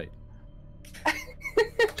another fight.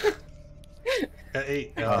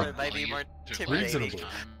 Hey, It might be more intimidating. reasonably.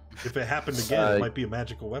 If it happened again, it might be a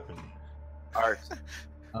magical weapon. Art.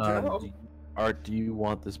 Joe? Art, do you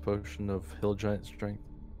want this potion of hill giant strength?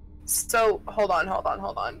 So, hold on.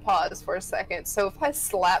 Pause for a second. So, if I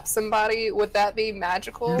slap somebody, would that be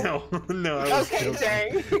magical? No, no. I was Okay, joking.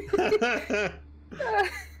 dang.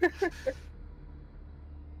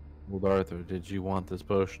 Well, Arthur, did you want this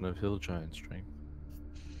potion of hill giant strength?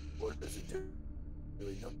 What does it do?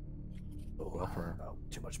 Really know. Well, for-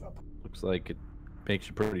 Too much about. Looks like it makes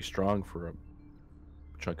you pretty strong for a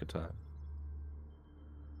chunk of time.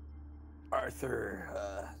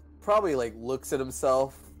 Arthur probably like looks at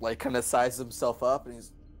himself, like kind of sizes himself up, and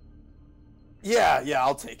he's, yeah,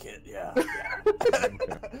 I'll take it. Yeah.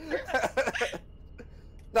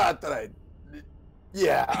 Not that I.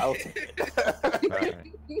 Yeah, I'll take it. Alright.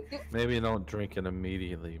 Maybe don't drink it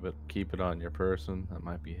immediately, but keep it on your person. That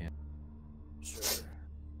might be handy. Sure.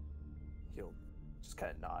 He'll just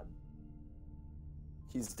kind of nod.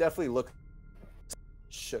 He's definitely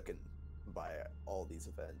shooken by all these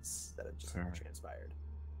events that have just Fair. transpired.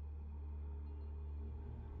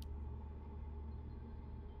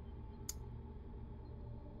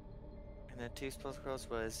 And The 2 spell scrolls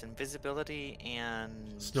was invisibility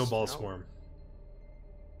and Snowball snow? Swarm.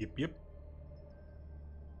 Yep.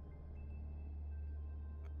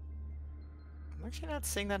 I'm actually not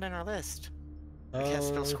seeing that in our list. I cast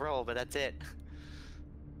spell scroll, but that's it.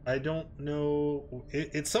 I don't know.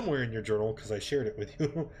 It's somewhere in your journal because I shared it with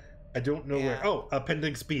you. I don't know where. Yeah. Oh,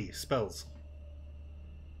 Appendix B, spells.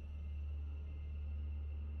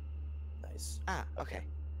 Nice. Ah, okay.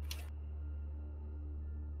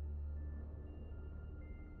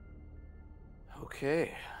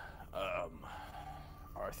 Okay.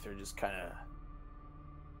 Arthur just kind of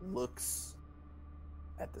looks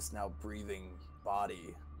at this now breathing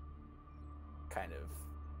body, kind of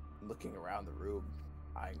looking around the room,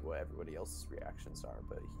 eyeing what everybody else's reactions are,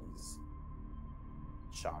 but he's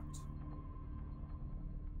shocked.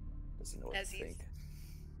 Doesn't know what As to he's think.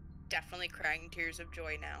 definitely crying tears of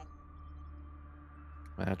joy now.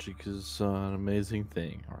 Magic is an amazing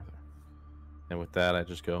thing, Arthur. And with that, I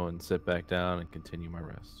just go and sit back down and continue my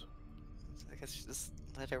rest. So I guess just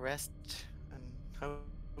let her rest and hope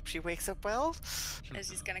she wakes up well. As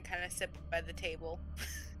he's gonna kind of sit by the table.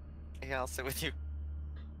 Yeah, I'll sit with you.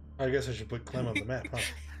 I guess I should put Clem on the map, huh?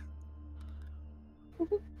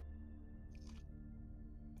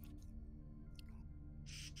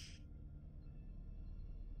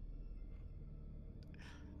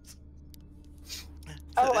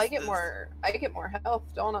 Oh, this I get is- more health,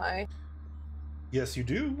 don't I? Yes, you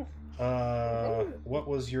do. What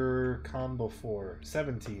was your con before?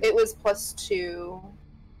 17. It was +2.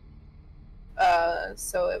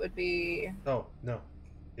 So it would be Oh, no.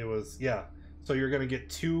 It was, yeah. So you're going to get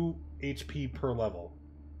 2 HP per level.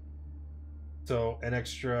 So an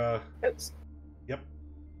extra. oops. Yep.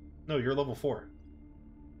 No, you're level 4.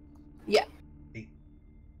 Yeah. 8.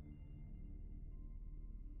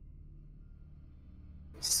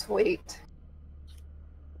 Sweet.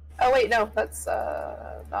 Oh wait, no, that's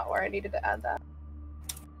not where I needed to add that.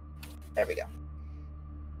 There we go.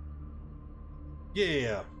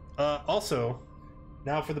 Yeah. Also,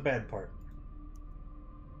 now for the bad part.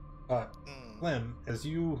 Clem, as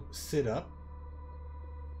you sit up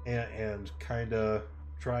and kind of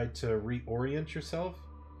try to reorient yourself,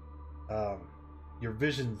 your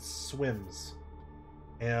vision swims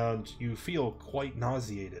and you feel quite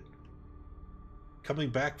nauseated.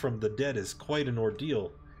 Coming back from the dead is quite an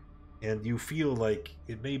ordeal, and you feel like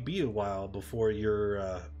it may be a while before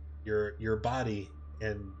your body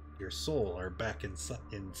and your soul are back in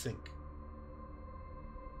sync.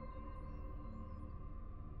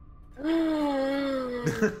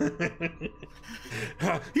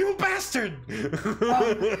 You bastard!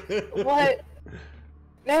 What?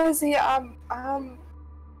 Nancy,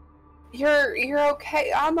 you're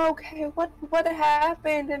okay. I'm okay. What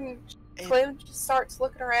happened? And Clem just starts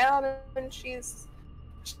looking around, and she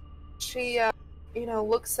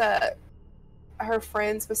looks at her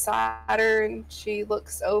friends beside her, and she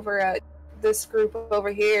looks over at this group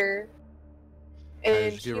over here, Can I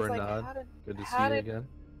and just she's give her a like, nod? Good to see how you did- again.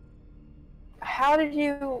 "How did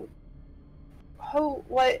you? Who?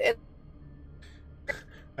 What?"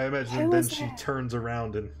 I imagine Who then was she that? turns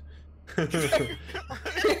around and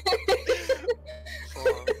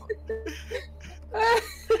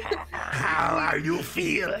how are you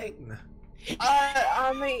feeling?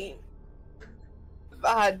 I mean,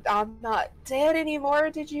 I'm not dead anymore.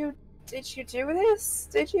 Did you do this?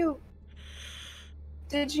 Did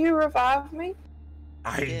you revive me?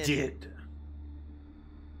 I did. did.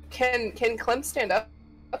 Can Clem stand up?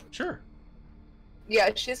 Sure. Yeah,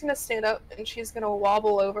 she's gonna stand up and she's gonna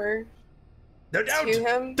wobble over No, to don't!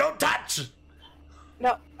 him. Don't touch!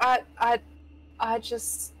 No, I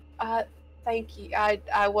just thank you.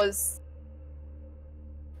 I was.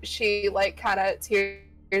 She like kind of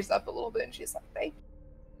tears up a little bit and she's like, thank you.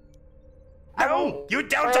 I No! won't You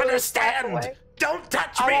don't throw this stuff understand! away. Don't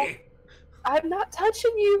touch I me! I'm not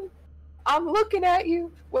touching you. I'm looking at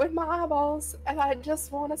you with my eyeballs, and I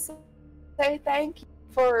just want to say thank you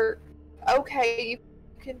for. Okay, you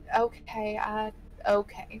can. Okay,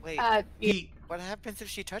 okay. Wait. He What happens if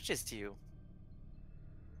she touches you?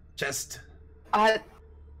 just I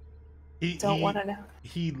he don't he- want to know.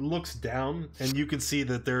 He looks down, and you can see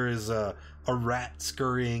that there is a rat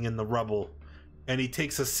scurrying in the rubble. And he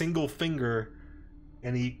takes a single finger,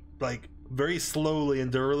 and he, like, very slowly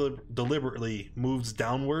and deliberately moves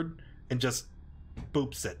downward and just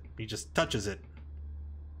boops it. He just touches it.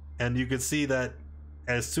 And you can see that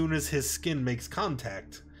as soon as his skin makes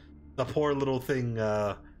contact, the poor little thing,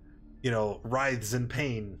 writhes in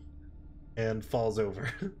pain and falls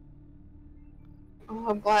over. Oh,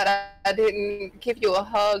 I'm glad I didn't give you a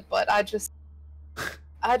hug, but I just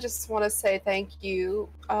I just want to say thank you,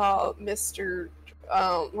 Mr.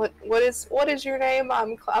 What is your name?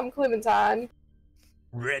 I'm Clementine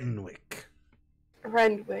Renwick.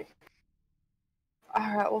 Renwick.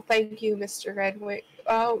 All right. Well, thank you, Mr. Renwick.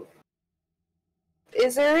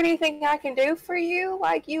 Is there anything I can do for you?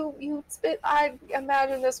 Like you spit. I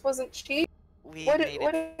imagine this wasn't cheap. We What made are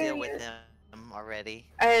a deal you- with him already.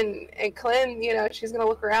 And Clem, you know, she's gonna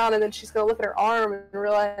look around and then she's gonna look at her arm and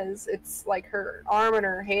realize it's like her arm and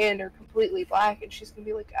her hand are completely black, and she's gonna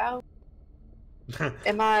be like, "Oh,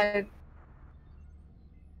 am I?"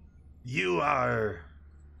 You are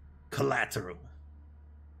collateral.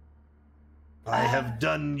 I have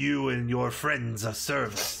done you and your friends a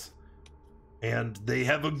service, and they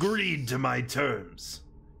have agreed to my terms.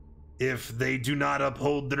 If they do not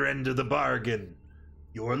uphold their end of the bargain,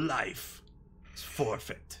 your life is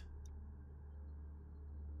forfeit.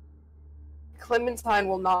 Clementine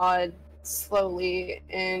will nod slowly,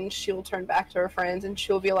 and she'll turn back to her friends, and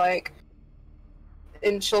she'll be like,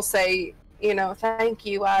 and she'll say, you know, thank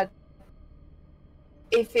you.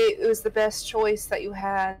 If it was the best choice that you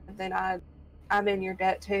had, then I'm in your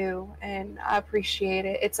debt too, and I appreciate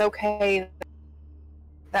it. It's okay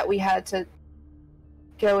that we had to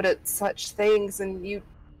go to such things, and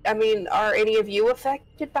I mean, are any of you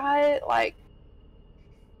affected by it? Like,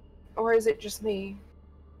 or is it just me?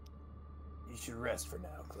 You should rest for now,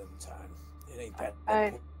 Clementine. It ain't that I-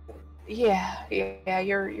 important. Yeah,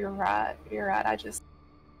 you're right. You're right.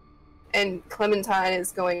 And Clementine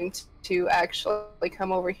is going to actually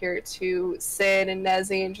come over here to Sid and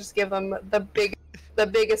Nezzy and just give them the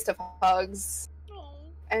biggest of hugs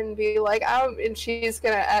and be like, and she's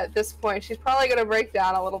gonna, at this point, she's probably gonna break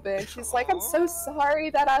down a little bit. And she's like, I'm so sorry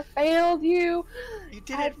that I failed you. You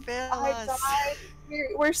didn't fail I us. died.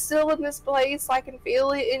 We're still in this place. I can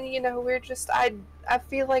feel it, and you know, we're just, I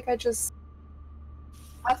feel like I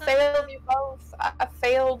failed you both. I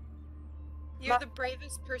failed. You're the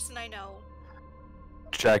bravest person I know.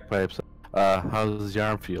 Jack pipes. How does your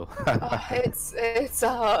arm feel? It's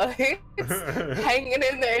hanging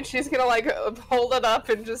in there, and she's gonna like hold it up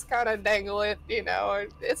and just kind of dangle it. You know,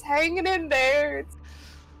 it's hanging in there.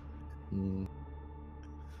 Mm,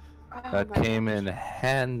 Oh that my came gosh. in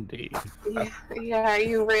handy. Yeah,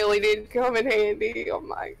 you really did come in handy. Oh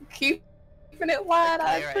my, keeping it light.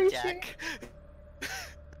 I Clara, appreciate. Jack.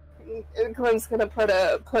 And Clem's gonna put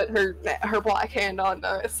her black hand on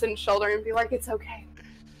Sin's shoulder and be like, "It's okay.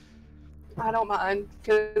 I don't mind,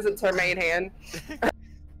 because it's her main hand."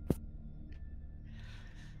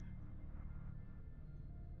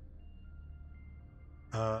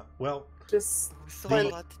 Well, Just Still a The-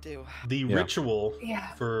 lot to do. the Yeah. ritual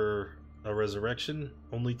yeah. for a resurrection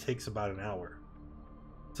only takes about an hour.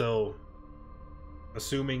 So,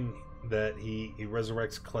 assuming that he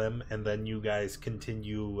resurrects Clem and then you guys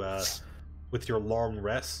continue with your long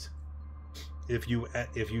rest, if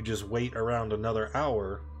you just wait around another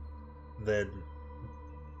hour, then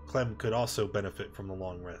Clem could also benefit from the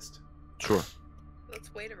long rest. Sure.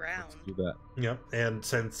 Let's wait around. Let's do that. Yep, and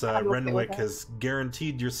since I'm okay with Renwick that. has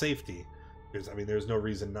guaranteed your safety, there's no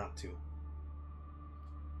reason not to.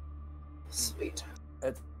 Sweet.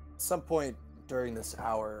 At some point during this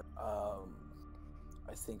hour,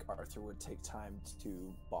 I think Arthur would take time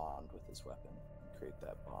to bond with his weapon and create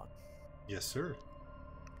that bond. Yes, sir.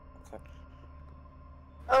 Okay.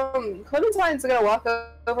 Clementine's gonna walk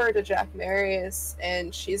over to Jack Marius,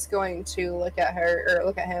 and she's going to look at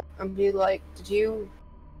him and be like,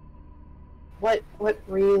 what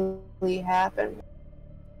really happened?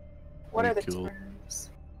 What We are the killed- terms?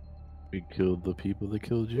 We killed the people that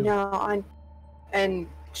killed you. No, and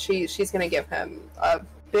she's gonna give him a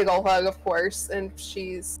big old hug, of course, and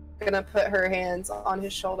she's gonna put her hands on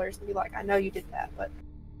his shoulders and be like, I know you did that, but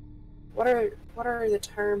what are the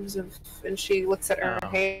terms of? And she looks at her Oh.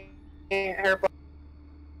 hand,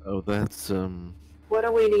 Oh, that's what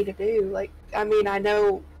do we need to do? Like, I mean, I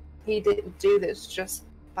know he didn't do this just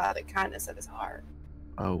by the kindness of his heart.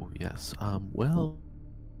 Oh yes. Well,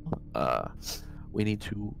 we need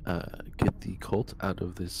to get the cult out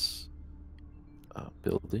of this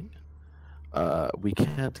building. We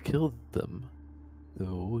can't kill them,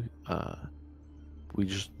 though. We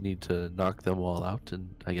just need to knock them all out,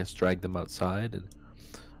 and I guess drag them outside, and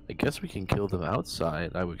I guess we can kill them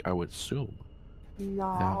outside. I would assume.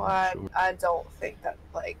 No, Yeah, sure. I don't think that.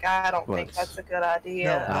 Like, I don't think But- that's a good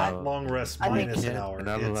idea. No, not Uh, long rest I think- minus an Can't- hour. We're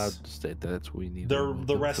not It's- allowed to stay. That's what we need. to They're move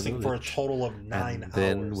the them to resting for a village. total of 9 And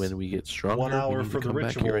then hours. when we get stronger, 1 hour we need for to the come back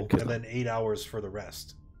ritual, here and kill and them. then 8 hours for the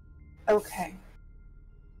rest. Okay.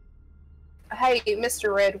 Hey,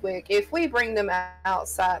 Mr. Redwick, if we bring them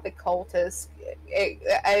outside, the cultists.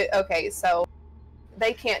 Okay, so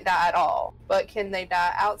they can't die at all, but can they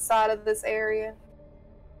die outside of this area?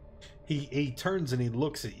 He turns and he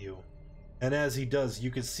looks at you, and as he does,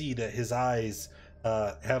 you can see that his eyes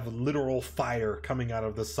have literal fire coming out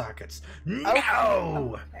of the sockets.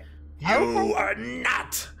 No! Okay. You are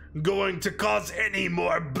not going to cause any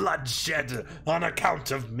more bloodshed on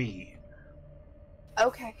account of me.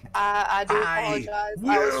 Okay, I do apologize.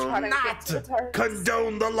 I was Will trying to get not to the terms.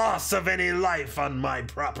 condone the loss of any life on my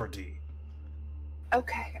property.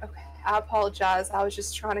 Okay. I apologize. I was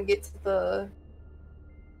just trying to get to the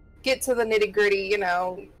nitty gritty, you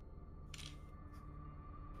know.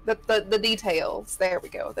 The details. There we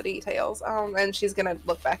go, the details. And she's gonna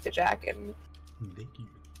look back to Jack and, Thank you.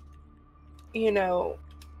 you know,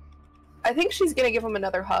 I think she's gonna give him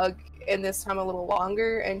another hug, and this time a little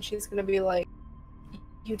longer, and she's gonna be like,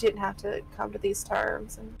 you didn't have to come to these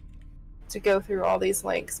terms and to go through all these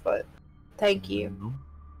lengths, but thank you. No,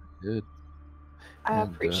 good. I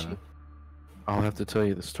And, appreciate I'll have to tell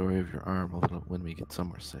you the story of your arm a little when we get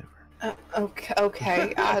somewhere safer.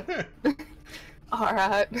 Okay. All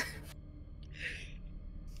right.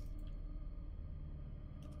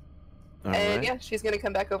 All And right. yeah, she's gonna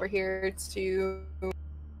come back over here to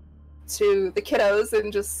the kiddos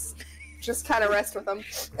and just kind of rest with them.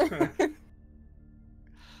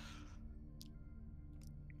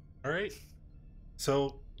 All right.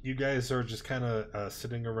 So you guys are just kind of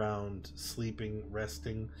sitting around, sleeping,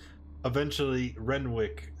 resting. Eventually,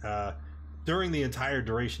 Renwick, during the entire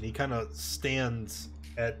duration, he kind of stands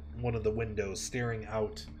at one of the windows, staring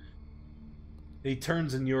out. He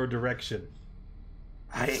turns in your direction.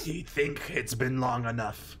 I think it's been long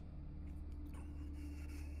enough.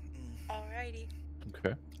 Alrighty.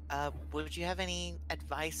 Okay. Would you have any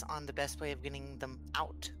advice on the best way of getting them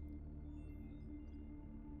out?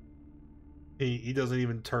 He doesn't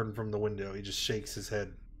even turn from the window. He just shakes his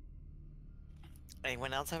head.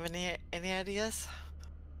 Anyone else have any ideas?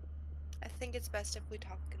 I think it's best if we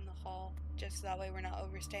talk in the hall, just that way we're not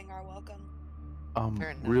overstaying our welcome.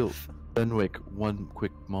 Fair Real enough. Renwick, one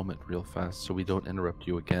quick moment, real fast, so we don't interrupt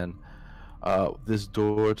you again. This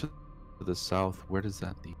door to the south, where does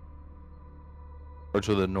that lead? Or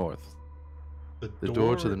to the north? The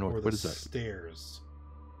door to the north, or what is that? Stairs.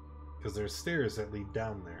 Because there's stairs that lead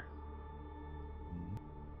down there.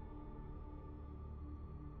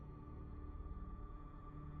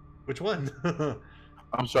 Which one?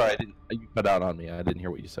 I'm sorry, you cut out on me. I didn't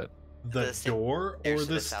hear what you said. The The door stairs or to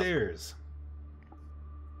the the south. stairs?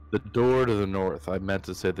 The door to the north. I meant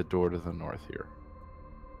to say the door to the north here.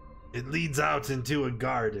 It leads out into a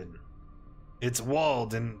garden. It's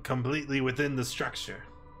walled and completely within the structure.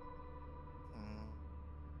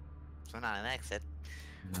 So not an exit.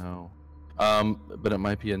 No. But it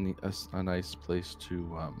might be a nice place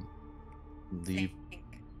to leave. Think.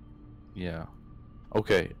 Yeah.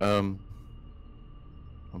 Okay. I'll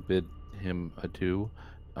bid him adieu.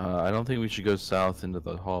 I don't think we should go south into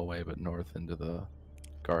the hallway, but north into the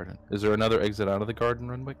garden. Is there another exit out of the garden,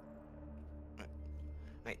 Renwick?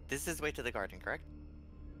 Wait, this is the way to the garden, correct?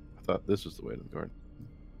 I thought this was the way to the garden.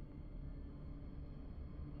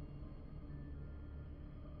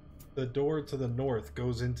 The door to the north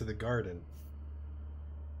goes into the garden.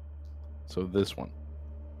 So this one.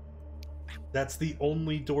 That's the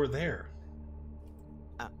only door there.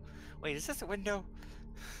 Wait, is this a window?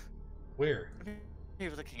 Where?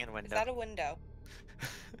 You're looking at a window. Is that a window?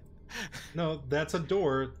 No, that's a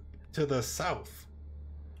door to the south.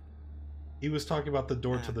 He was talking about the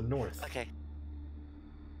door to the north. Okay.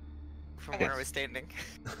 From Okay. where I was standing.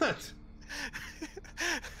 What?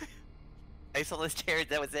 I saw those chairs,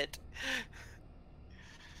 that was it.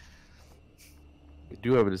 We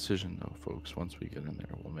do have a decision, though, folks. Once we get in there,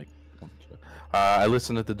 we'll make. I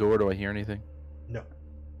listen at the door. Do I hear anything? No.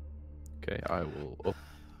 Okay, I will.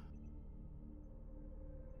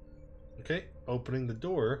 Okay, opening the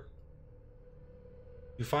door,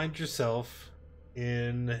 you find yourself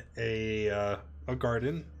in a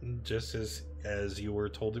garden, just as you were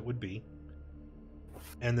told it would be.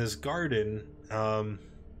 And this garden,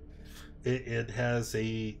 it has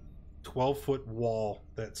a 12-foot wall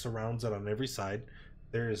that surrounds it on every side.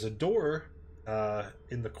 There is a door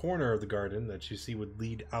in the corner of the garden that you see would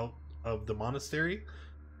lead out of the monastery.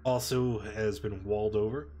 Also has been walled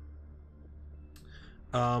over.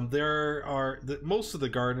 Most of the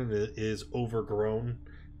garden is overgrown.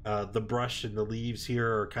 The brush and the leaves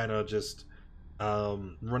here are kind of just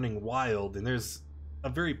running wild, and there's a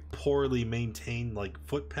very poorly maintained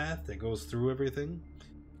footpath that goes through everything.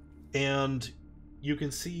 And you can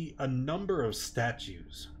see a number of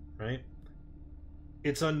statues, right?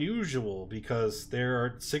 It's unusual because there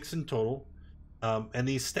are 6 in total, and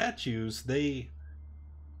these statues, they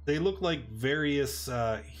they look like various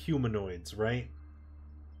humanoids, right?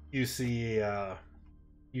 You see a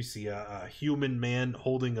human man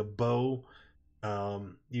holding a bow.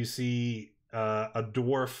 You see a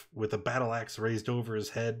dwarf with a battle axe raised over his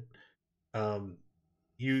head.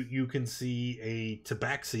 You can see a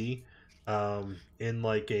tabaxi in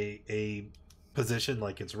like a position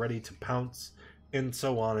like it's ready to pounce, and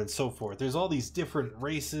so on and so forth. There's all these different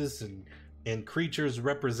races and creatures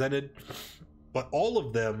represented, but all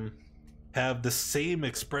of them have the same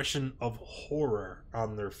expression of horror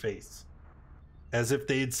on their face, as if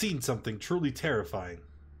they had seen something truly terrifying.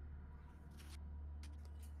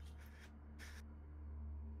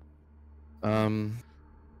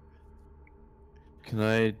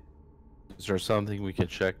 Is there something we could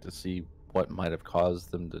check to see what might have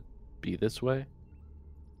caused them to be this way?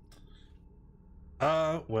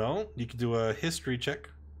 Well, you could do a history check.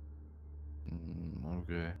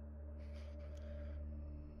 Okay.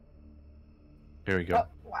 Here we go. Oh,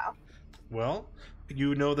 wow. Well,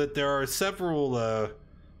 you know that there are several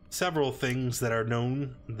things that are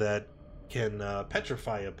known that can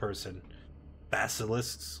petrify a person.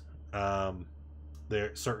 Basilisks, there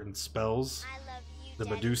are certain spells, the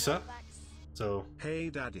Medusa. So Hey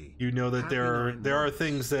Daddy. you know that Happy there 9 are months.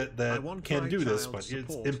 things that I want can my do this, child but it's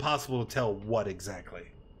support. impossible to tell what exactly.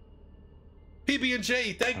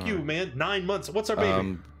 PB&J, thank you, Alright. man. 9 months. What's our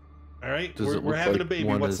baby? All right, Does it we're look having like a baby.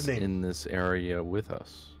 one What's is the name? in this area with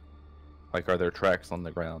us? Like, are there tracks on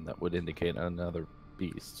the ground that would indicate another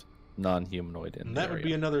beast, non-humanoid in And the that would area?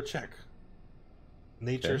 be another check.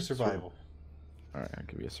 Nature Okay, so- survival. All right, I'll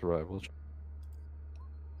give you a survival check.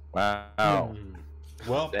 Wow.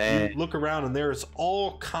 Well, Dang. you look around and there's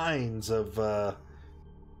all kinds of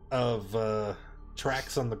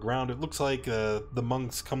tracks on the ground. It looks like the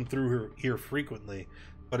monks come through here frequently,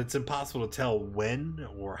 but it's impossible to tell when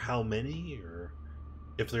or how many, or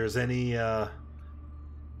if there's any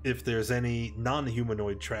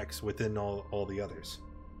non-humanoid tracks within all the others.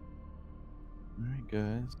 All right,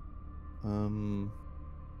 guys.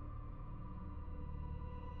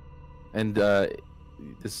 And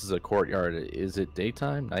this is a courtyard. Is it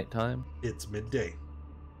daytime, nighttime? It's midday.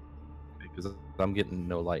 Because I'm getting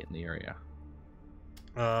no light in the area.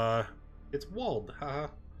 It's walled. Haha.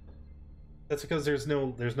 That's because there's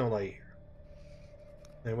no light here.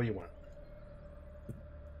 And what do you want?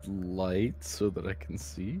 Light so that I can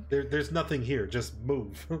see? There's nothing here. Just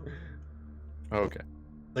move. Okay.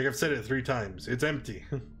 Like I've said it 3 times. It's empty.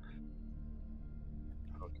 Okay.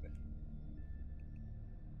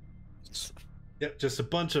 Yep, just a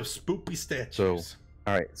bunch of spoopy statues.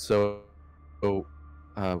 All right. So,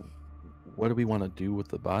 what do we want to do with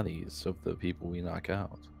the bodies of the people we knock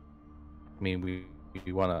out? I mean, we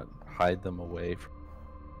want to hide them away from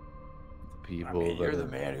the people. I mean, that you're are... the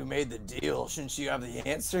man who made the deal. Shouldn't you have the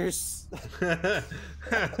answers? I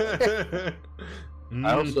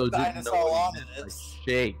also Sign didn't us know all what on you to meant by this.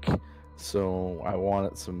 shake, so I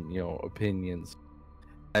wanted some, opinions.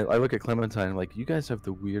 I look at Clementine, I'm like, you guys have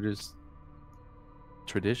the weirdest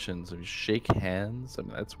traditions of shake hands. I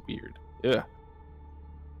mean, that's weird. Yeah.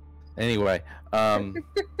 Anyway,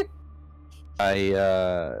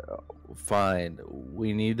 fine.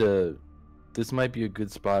 We need to. This might be a good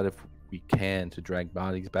spot if we can to drag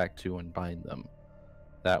bodies back to and bind them.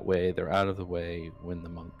 That way, they're out of the way when the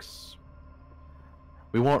monks.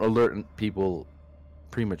 We won't alert people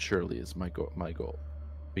prematurely. Is my goal.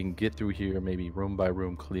 We can get through here, maybe room by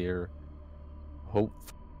room clear. Hope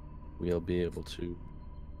we'll be able to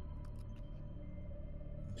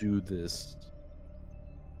do this.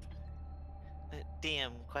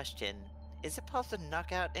 DM question: is it possible to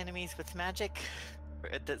knock out enemies with magic, or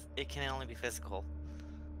it can only be physical?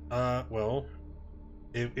 Well,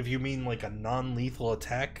 if you mean like a non-lethal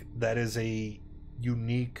attack, that is a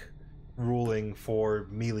unique ruling for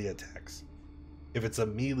melee attacks. If it's a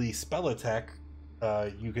melee spell attack,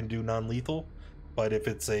 you can do non-lethal, but if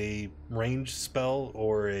it's a ranged spell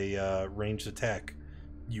or a ranged attack,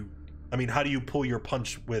 how do you pull your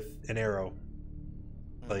punch with an arrow?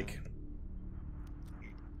 Like,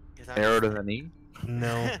 Arrow to the knee?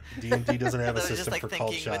 no, D&D doesn't have a I was just, system like, for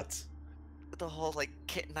called thinking with- shots. The whole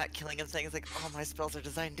not killing him thing is like, all my spells are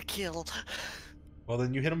designed to kill. Well,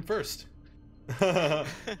 then you hit them first.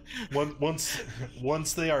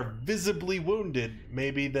 Once they are visibly wounded,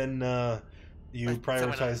 maybe then you Like,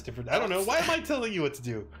 prioritize different. I don't know. Why am I telling you what to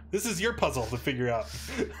do? This is your puzzle to figure out.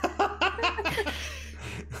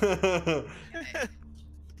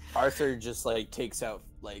 Arthur just takes out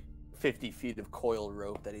 50 feet of coiled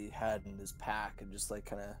rope that he had in his pack and just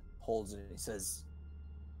kind of holds it and he says,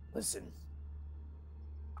 "Listen,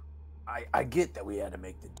 I get that we had to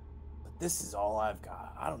make the deal, but this is all I've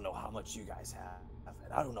got. I don't know how much you guys have,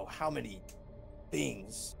 and I don't know how many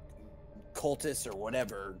things, cultists or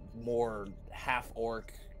whatever, more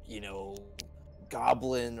half-orc,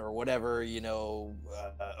 goblin or whatever,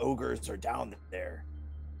 ogres are down there.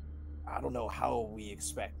 I don't know how we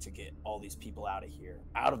expect to get all these people out of here,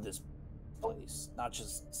 out of this place, not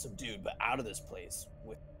just subdued, but out of this place.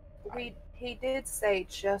 He did say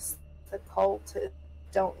just the cultists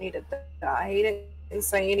don't need to die. He didn't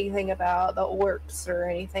say anything about the orcs or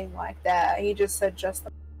anything like that. He just said just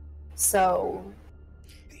the... So...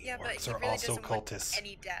 Yeah, but Orcs he are really also doesn't want cultists.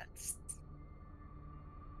 any deaths.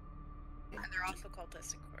 And they're also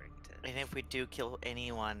cultists according to... And if we do kill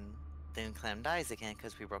anyone, then Clem dies again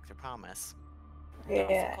because we broke the promise. They're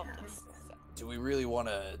also Yeah. cultists, so. Do we really want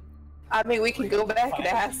to? I mean, we can go back and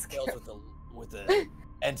ask. With an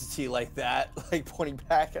entity like that, like pointing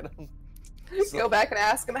back at him. Go back and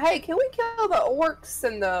ask him, hey, can we kill the orcs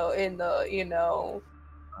in the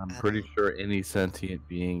I'm pretty sure any sentient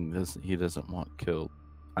being doesn't want killed.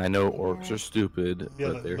 I know orcs Yeah. are stupid, Yeah,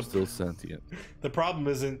 but they're still sentient. The problem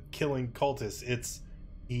isn't killing cultists, it's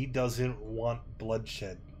he doesn't want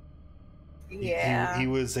bloodshed. Yeah. He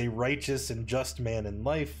was a righteous and just man in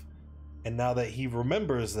life, and now that he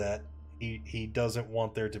remembers that, he doesn't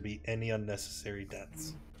want there to be any unnecessary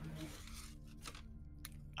deaths.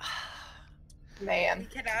 Man. We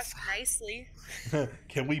can ask nicely.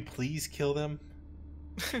 Can we please kill them?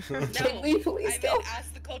 No, Can we please I go? meant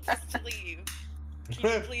ask the cultists to leave.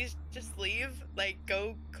 Can you please just leave? Like,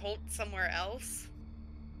 go cult somewhere else?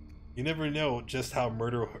 You never know just how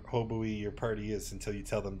murder hobo-y your party is until you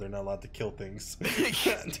tell them they're not allowed to kill things.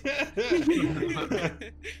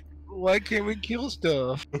 Why can't we kill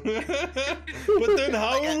stuff? But then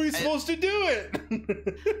how are we supposed to do it?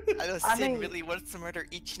 I know I Sid mean- really wants to murder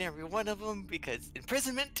each and every one of them because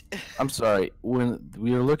imprisonment. I'm sorry. When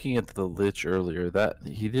we were looking at the Lich earlier, that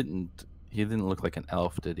he didn't look like an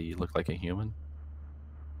elf, did he? He looked like a human.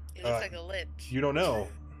 It looks like a lich. You don't know.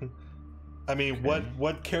 I mean,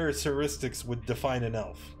 what characteristics would define an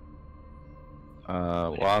elf?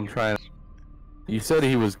 Well, I'm trying. You said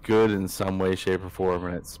he was good in some way, shape, or form,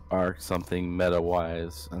 and it sparked something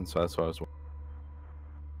meta-wise, and so that's what I was.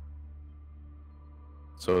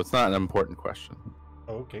 So it's not an important question.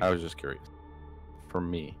 Oh, okay. I was just curious. For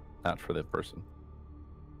me, not for the person.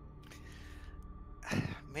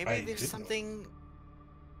 Maybe I there's didn't know. something.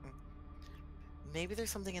 Maybe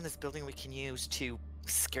there's something in this building we can use to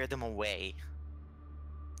scare them away.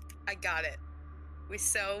 I got it. We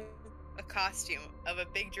sew a costume of a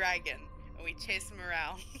big dragon and we chase him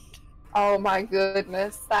around. Oh my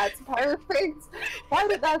goodness, that's perfect. Why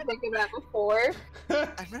did I think of that before?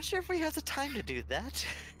 I'm not sure if we have the time to do that.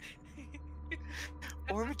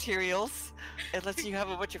 Or materials, unless you have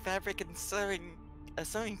a bunch of fabric and a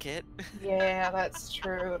sewing kit. Yeah, that's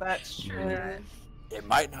true. That's true. It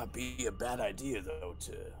might not be a bad idea though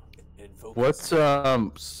to invoke. What's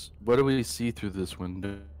what do we see through this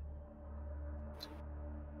window?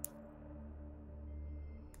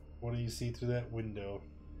 What do you see through that window?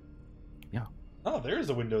 Yeah. Oh, there is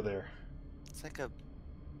a window there. It's like a.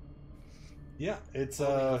 Yeah, it's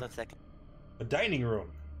Hold on a second. a dining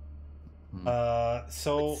room. Hmm.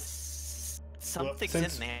 So Something's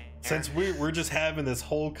since- in there. since we're just having this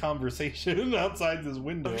whole conversation outside this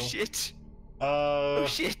window. Oh shit! Uh, Oh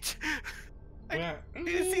shit! I yeah,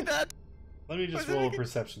 didn't see that. Let me just Was it roll a like a-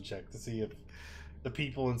 perception check to see if the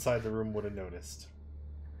people inside the room would have noticed.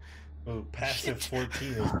 Oh, passive Shit.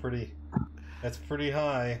 14 is pretty. That's pretty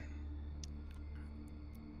high.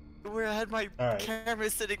 Where I had my All right. camera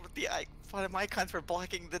sitting with the one of my icons for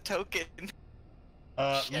blocking the token.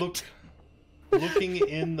 Shit. Looking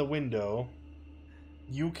in the window,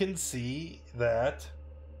 you can see that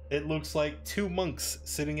it looks like two monks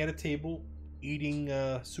sitting at a table eating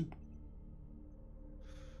soup.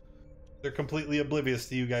 They're completely oblivious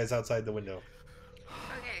to you guys outside the window.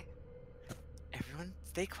 Okay. Everyone,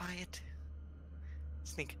 stay quiet.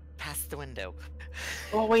 Sneak past the window.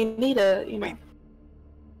 Well, we need a, Wait.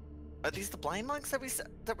 Are these the blind monks that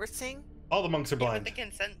we're seeing? All the monks are Yeah, but blind.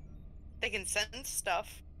 they can sense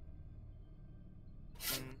stuff.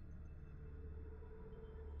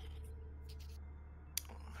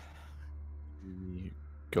 We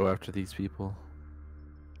go after these people.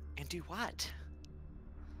 And do what?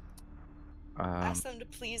 Ask them to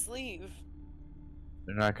please leave.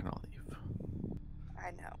 They're not gonna leave.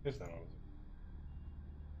 I know. There's no one.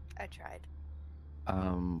 I tried.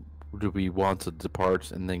 Do we want to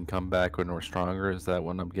depart and then come back when we're stronger? Is that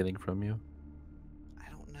what I'm getting from you? I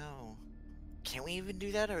don't know. Can we even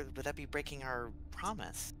do that, or would that be breaking our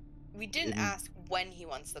promise? We didn't Didn't- ask when he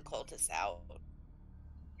wants the cultists out.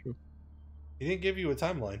 He didn't give you a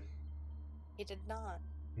timeline. He did not.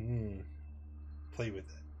 Play with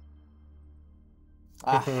it.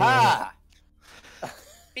 Aha!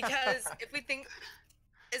 Because if we think,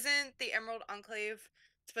 isn't the Emerald Enclave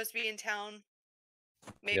supposed to be in town?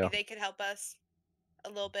 Maybe Yeah. they could help us a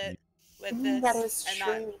little bit with this That is and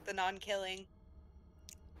true. not the non-killing.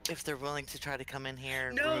 If they're willing to try to come in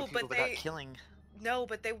here, No, remove people but without they- killing. No,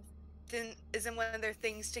 but they didn't. Isn't one of their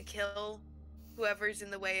things to kill whoever's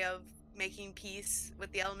in the way of making peace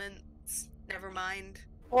with the elements? Never mind.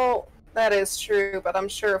 Well, that is true, but I'm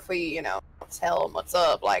sure if we, tell them what's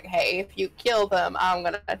up, like, hey, if you kill them, I'm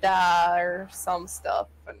gonna die, or some stuff,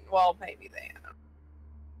 and, well, maybe then.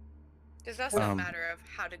 There's also a matter of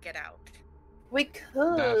how to get out. We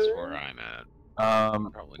could. That's where I'm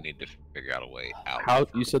at. Probably need to figure out a way out. How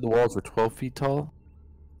you said the walls were 12 feet tall?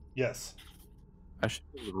 Yes. I should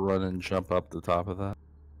be able to run and jump up the top of that.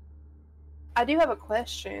 I do have a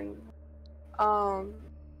question.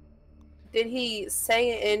 Did he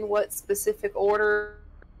say in what specific order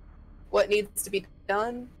what needs to be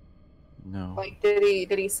done? No. Like, did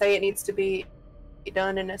he say it needs to be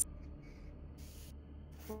done in a?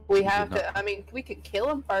 We have did to. not. I mean, we could kill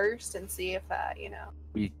him first and see if that,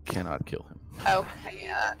 We cannot kill him. Okay,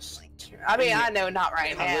 yeah, that's true. I mean, I know not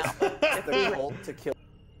right now. The cult to kill.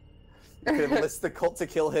 You could enlist the cult to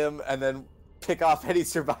kill him, and then pick off any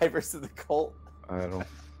survivors of the cult. I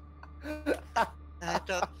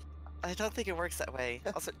don't. I don't think it works that way.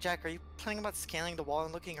 Also, Jack, are you planning about scaling the wall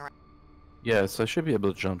and looking around? Yes, I should be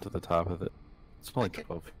able to jump to the top of it. It's only Okay.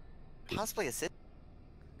 12 feet. Possibly assist.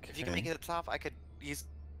 If you can make it to the top, I could use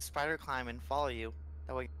spider climb and follow you.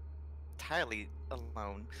 That way, entirely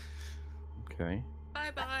alone. Okay. Bye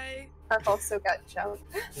bye. I've also got jumped.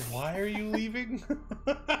 Why are you leaving?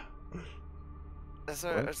 So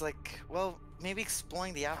I What? was like, well, maybe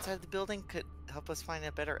exploring the outside of the building could help us find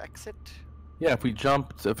a better exit. Yeah, if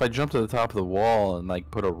I jump to the top of the wall and like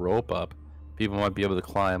put a rope up, people might be able to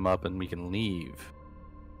climb up and we can leave.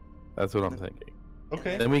 That's what I'm thinking.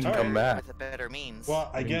 Okay. Then we can all come back. With a better means. Well,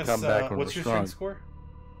 I We can guess. come back when What's we're your strong. strength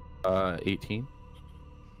score? 18.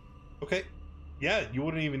 Okay. Yeah, you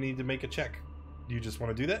wouldn't even need to make a check. You just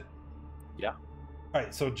want to do that? Yeah. All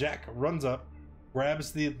right. So Jack runs up,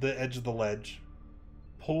 grabs the edge of the ledge,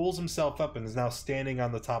 pulls himself up, and is now standing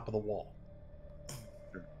on the top of the wall.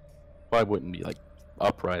 Well, I wouldn't be like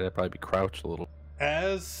upright. I'd probably be crouched a little.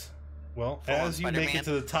 As Full on you make Spider-Man. it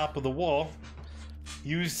to the top of the wall,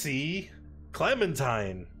 you see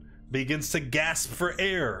Clementine begins to gasp for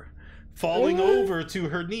air, falling over to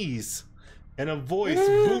her knees, and a voice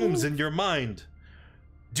booms in your mind.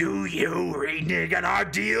 Do you renege on our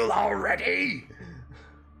deal already?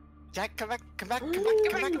 Jack, come back, come back, come Come back,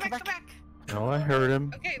 back, come come back, back, come come back. back. No, I heard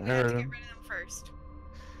him. Okay, I we have heard to get him. rid of them first.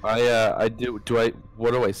 I do.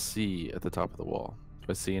 What do I see at the top of the wall? Do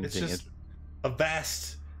I see It's anything? just a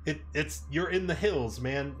vast. It's you're in the hills,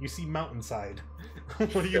 man. You see mountainside.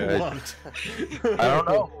 What do you Okay. want?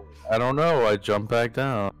 I don't know. I jump back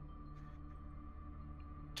down.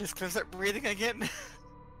 Just gonna start breathing again.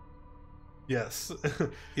 Yes.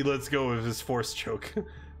 He lets go of his force choke.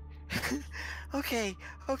 Okay.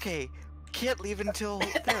 Can't leave until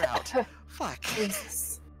they're out. Fuck.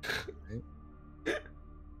 Jesus.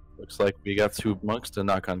 Looks like we got two monks to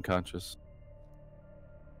knock unconscious.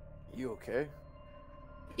 You okay?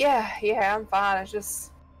 Yeah, I'm fine.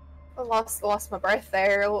 I lost my breath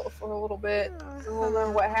there for a little bit. I don't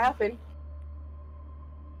know what happened.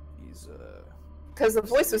 He's Because the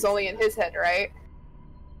voice was only in his head, right?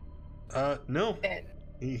 No. And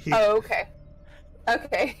He- oh, okay.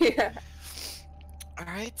 Okay, yeah.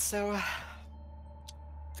 Alright, so.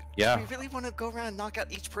 Yeah. Do we really want to go around and knock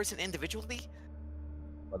out each person individually?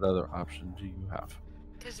 What other option do you have?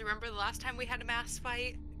 Because remember the last time we had a mass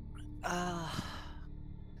fight?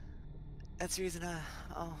 That's the reason,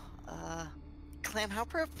 Clam, how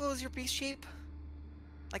powerful is your beast shape?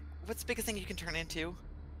 Like, what's the biggest thing you can turn into?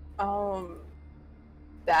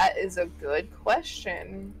 That is a good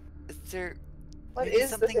question. Is there What maybe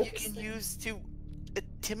is the something you biggest can thing? use to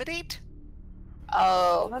intimidate?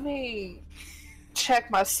 Oh, let me check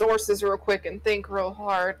my sources real quick and think real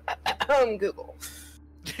hard. Google.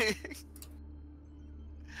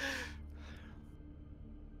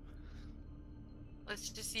 Let's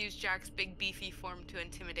just use Jack's big beefy form to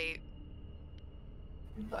intimidate.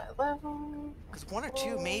 What level? Because one or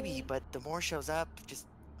two, maybe, but the more shows up, just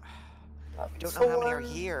Level don't know how many are 4.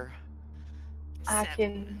 here. I 7.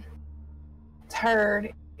 can turn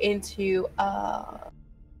into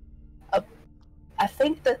I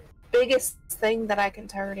think the biggest thing that I can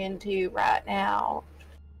turn into right now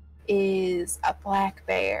is a black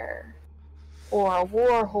bear or a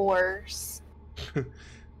war horse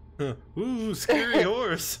Ooh, scary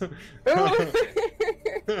horse.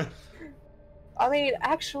 I mean,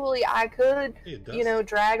 actually, I could, Hey, it does. you know,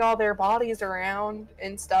 drag all their bodies around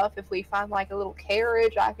and stuff. If we find like a little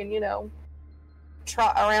carriage, I can, you know,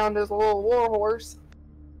 trot around as a little war horse.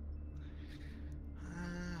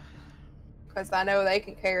 Because I know they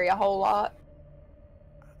can carry a whole lot.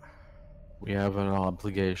 We have an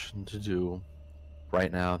obligation to do.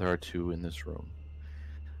 Right now, there are 2 in this room.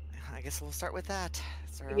 I guess we'll start with that.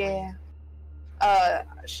 It's early. Yeah.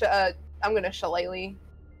 I'm gonna shillelagh.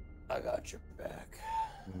 I got your back.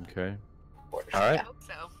 Okay. All All I right. hope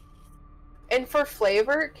so. And for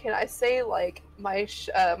flavor, can I say like my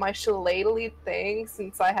shillelagh thing?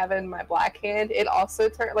 Since I have it in my black hand, it also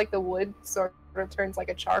turns like the wood sort of turns like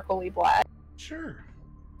a charcoaly black. Sure.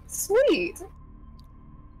 Sweet.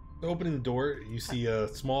 Opening the door, you see a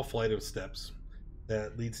small flight of steps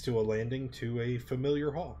that leads to a landing to a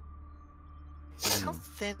familiar hall. How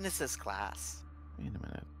thin is this glass? Wait a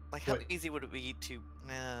minute. Like, how Wait. easy would it be to?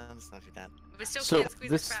 Nah, let's not do that. We still So, can't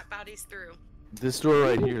squeeze this- the fat bodies through. This door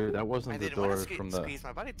right here, that I wasn't the didn't want door to from the squeeze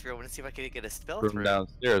my body through. I want to see if I could get a spell from through.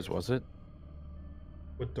 downstairs, was it?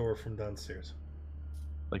 What door from downstairs?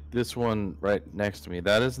 Like this one right next to me.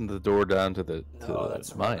 That isn't the door down to the No,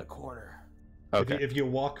 that's around mine. the corner. Okay. If you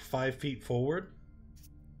walk 5 feet forward,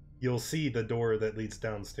 you'll see the door that leads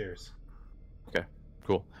downstairs.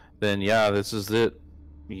 Cool. Then yeah, this is it.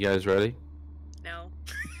 You guys ready? No.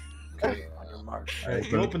 Okay, on your mark. All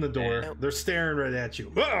right, you open the door. Nope. They're staring right at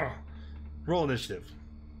you. Ah! Roll initiative.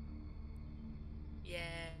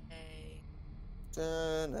 Yay.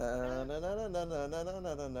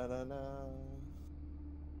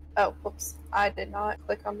 Oh, whoops. I did not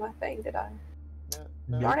click on my thing, did I?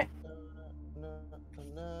 Darn it.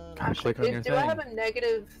 Gosh, Click on your do I thing. have a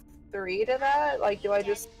 -3 to that? Like, do I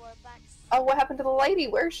just... Oh, what happened to the lady?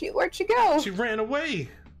 Where'd she go? She ran away.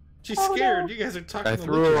 She's Oh, scared. no. You guys are talking I to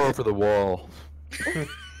threw her Liches. over the wall.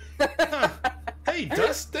 Hey,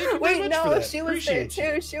 Dust, thank you very Wait, much for no, that. she was there Appreciate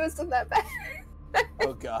you. too. She was in that bag.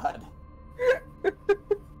 Oh god.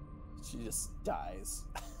 She just dies.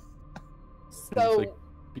 So, like,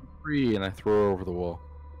 be free, and I throw her over the wall.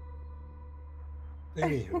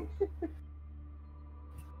 Anywho.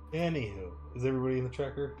 Is everybody in the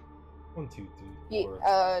tracker? 1, 2, 3,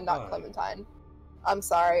 4. not 5. Clementine. I'm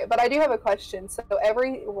sorry, but I do have a question. So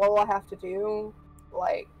every roll I have to do,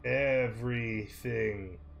 like,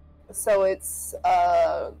 Everything. so it's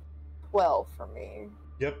 12 for me.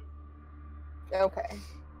 Yep. Okay.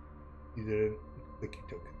 You did it. Click your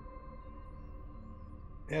token.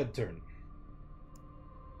 Add turn.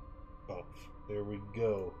 Off. There we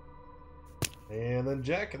go. And then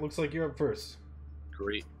Jack, it looks like you're up first.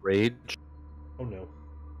 Great rage. Oh no.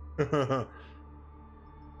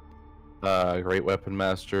 Great weapon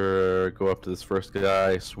master. Go up to this first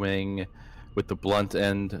guy. Swing with the blunt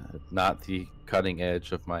end, not the cutting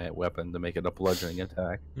edge of my weapon, to make it a bludgeoning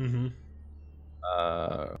attack. Mm-hmm.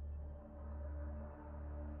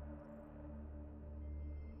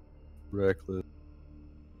 Reckless.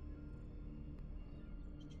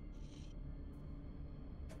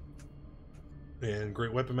 And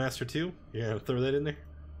Great Weapon Master 2. You gonna throw that in there?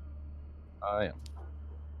 I am.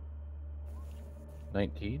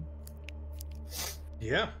 19.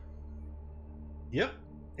 Yeah. Yep.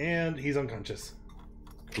 And he's unconscious.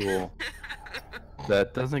 Cool.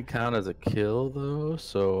 That doesn't count as a kill though,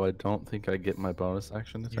 so I don't think I get my bonus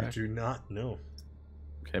action You attack. do not know.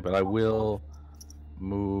 Okay, but I will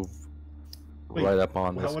move Wait, right up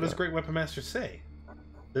on this. What does guy. Great Weapon Master say?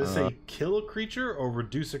 Does it say kill a creature or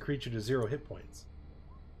reduce a creature to 0 hit points?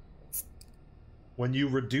 When you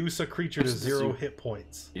reduce a creature to Reduces 0 you- hit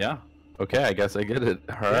points. Yeah. Okay, I guess I get it.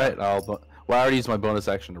 All Yeah. right, well, I already used my bonus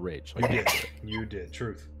action to rage. So You I did. can't. You did.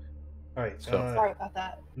 Truth. All right. So- Sorry about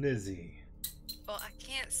that. Nizzy. Well, I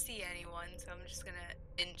can't see anyone, so I'm just gonna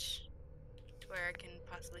inch to where I can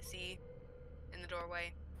possibly see in the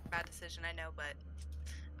doorway. Bad decision, I know, but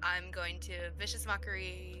I'm going to Vicious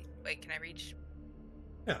Mockery. Wait, can I reach?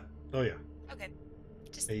 Yeah. Oh yeah. Okay.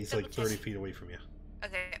 Just He's double like 30 check. feet away from you.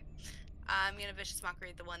 Okay. I'm gonna Vicious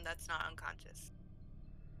Mockery the one that's not unconscious.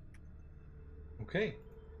 Okay.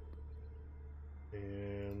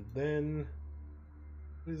 And then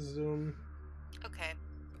wisdom. Okay.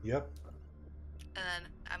 Yep. And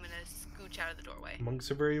then I'm gonna scooch out of the doorway.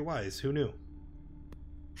 Monks are very wise. Who knew?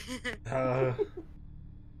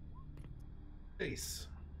 Face.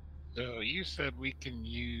 So you said we can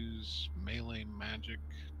use melee magic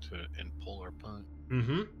and pull our punch.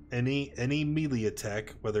 Mm-hmm. Any melee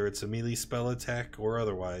attack, whether it's a melee spell attack or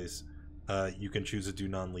otherwise, you can choose to do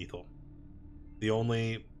non-lethal. The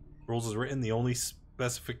only rules is written. The only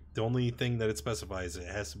the only thing that it specifies, it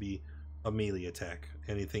has to be a melee attack.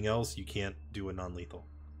 Anything else, you can't do a non-lethal.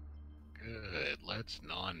 Good. Let's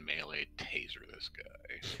non-melee taser this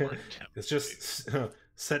guy. Or attempt It's just to.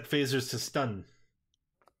 set phasers to stun.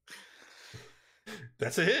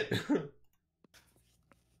 That's a hit.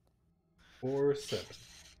 4, 7.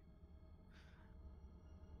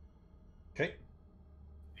 Okay.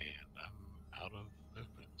 And I'm out of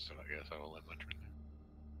movement, so I guess I will let my turn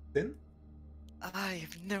there. Then I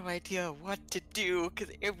have no idea what to do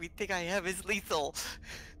because everything I have is lethal.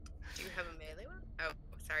 Do you have a melee one? Oh,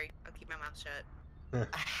 sorry. I'll keep my mouth shut.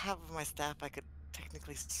 I have my staff. I could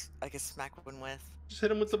technically, I could smack one with. just hit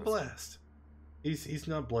him with the blast. He's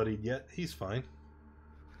not bloodied yet. He's fine.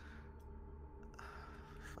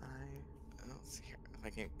 5. Let's see here. If I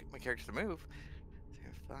can get my character to move.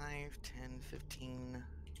 So 5, 10, 15,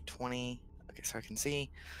 20. Okay, so I can see.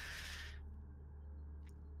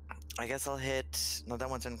 I guess I'll hit. No, that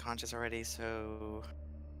one's unconscious already, so.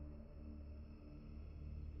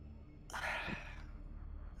 I'll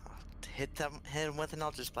hit him with an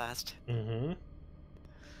Eldritch Blast. Mm-hmm.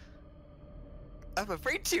 I'm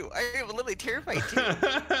afraid to. I am literally terrified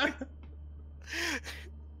to.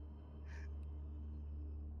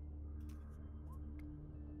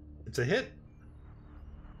 It's a hit.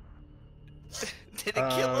 Did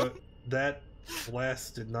it kill him? That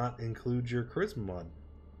blast did not include your charisma mod,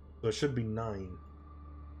 so it should be 9.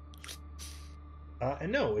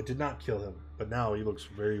 And no, it did not kill him, but now he looks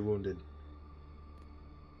very wounded.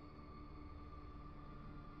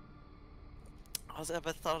 I also have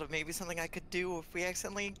a thought of maybe something I could do if we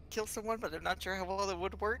accidentally kill someone, but I'm not sure how well it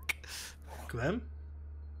would work. Clem?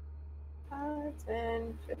 5,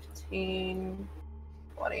 10, 15,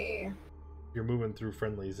 20. You're moving through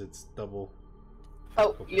friendlies, it's double.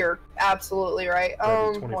 Oh, Okay. you're absolutely right.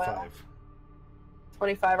 That'd be 25. Well,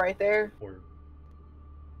 25 right there. Or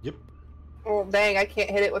yep. Well, dang, I can't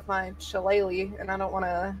hit it with my shillelagh, and I don't want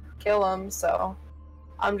to kill him, so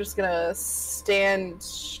I'm just gonna stand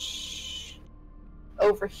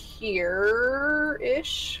over here-ish,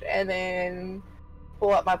 and then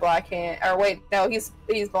pull up my black hand. Or wait, no, he's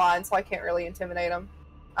blind, so I can't really intimidate him.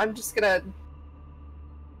 I'm just gonna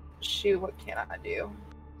shoot. What can I do?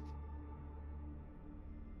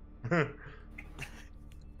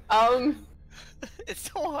 It's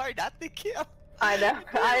so hard not to kill. I know.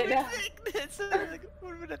 It's like,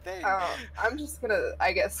 what would a thing? I'm just gonna,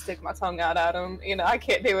 I guess, stick my tongue out at him. You know, I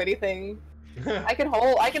can't do anything. I can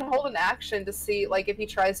hold an action to see, like, if he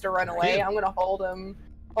tries to run away. Yeah. I'm gonna hold an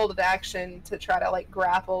action to try to, like,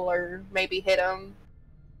 grapple or maybe hit him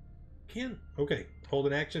Can. Okay. Hold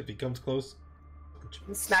an action if he comes close.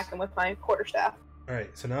 and smack him with my quarterstaff.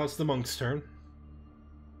 Alright, so now it's the monk's turn.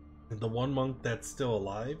 And the one monk that's still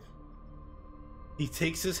alive, he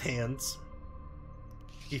takes his hands,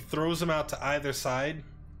 he throws them out to either side,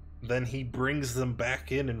 then he brings them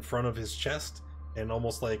back in front of his chest, in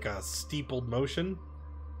almost like a steepled motion,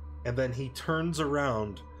 and then he turns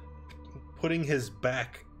around, putting his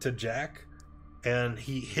back to Jack, and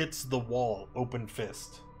he hits the wall, open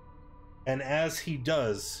fist. And as he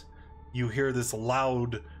does, you hear this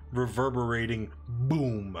loud, reverberating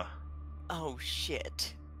boom. Oh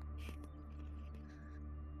shit.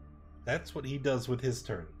 That's what he does with his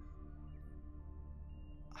turn.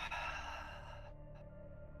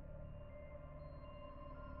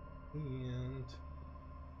 And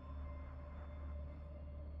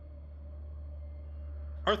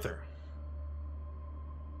Arthur.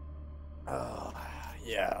 Oh,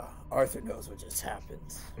 yeah. Arthur knows what just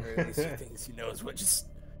happened. Or at least he thinks he knows what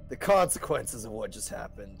the consequences of what just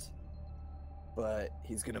happened. But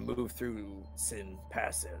he's gonna move through Sin,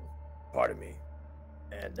 past Sin. Pardon me.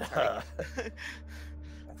 And I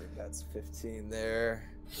think that's 15 there.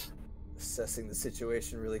 Assessing the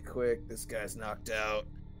situation really quick. This guy's knocked out.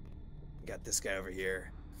 Got this guy over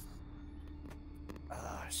here.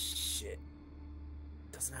 Ah, shit.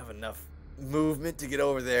 Doesn't have enough movement to get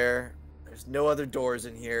over there. There's no other doors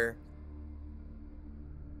in here.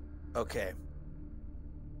 Okay.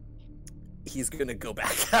 He's gonna go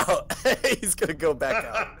back out. He's gonna go back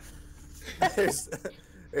out.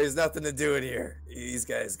 There's nothing to do in here. These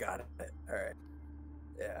guys got it. Alright.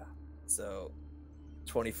 Yeah. So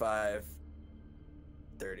 25,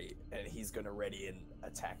 30, and he's gonna ready an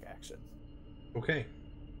attack action Okay.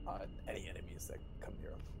 on any enemies that come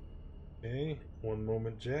near him. Okay. One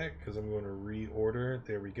moment, Jack, because I'm going to reorder.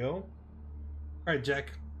 There we go. Alright,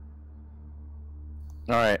 Jack.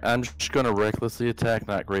 Alright, I'm just gonna recklessly attack,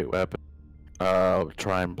 not great weapon.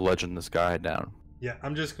 Try and bludgeon this guy down. Yeah,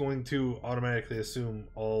 I'm just going to automatically assume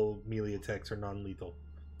all melee attacks are non-lethal.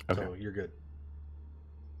 Okay. So you're good.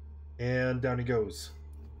 And down he goes.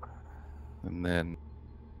 And then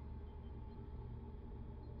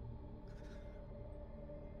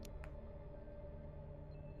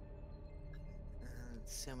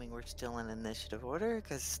Assuming we're still in initiative order,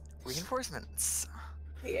 because reinforcements.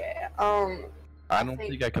 Yeah. I don't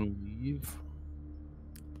think I can leave.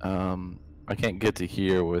 I can't get to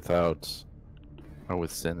here without or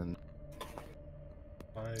with Sin. And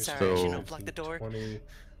Sorry, So- should not block the door. 20.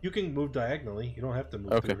 You can move diagonally. You don't have to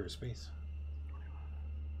move Okay. through her space.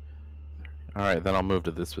 all right, then I'll move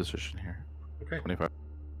to this position here. Okay. 25.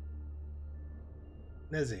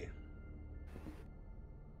 Nezzy.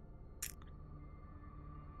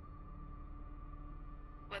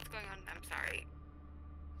 What's going on? I'm sorry.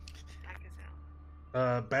 Back is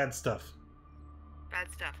out. Bad stuff. Bad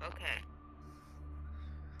stuff. Okay.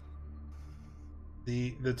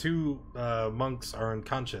 The two monks are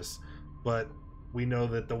unconscious, but we know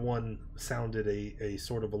that the one sounded a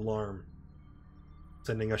sort of alarm,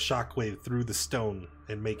 sending a shockwave through the stone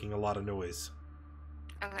and making a lot of noise.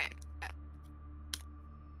 Okay.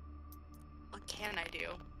 What can I do?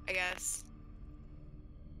 I guess.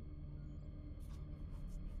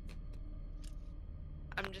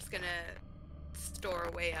 I'm just gonna store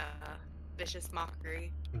away a vicious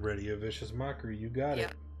mockery. Ready a vicious mockery. You got Yeah.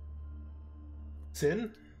 it.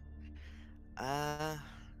 Sin? I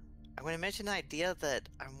want to mention the idea that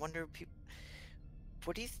I wonder,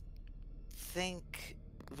 what do you think?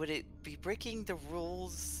 Would it be breaking the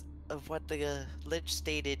rules of what the Lich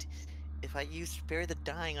stated if I use Spare the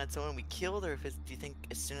Dying on someone we killed, or do you think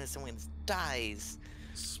as soon as someone dies?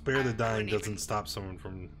 Spare the I dying wouldn't doesn't even- stop someone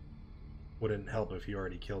from... Wouldn't help if you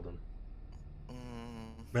already killed them.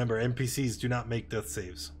 Mm, Remember, NPCs do not make death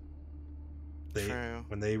saves. True.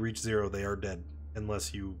 When they reach 0, they are dead,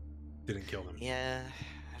 unless you didn't kill them. Yeah,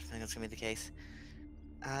 I think that's gonna be the case.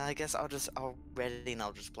 I guess I'll ready and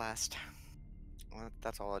I'll just blast. Well,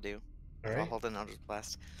 that's all I'll do. All I'll right, hold it and I'll just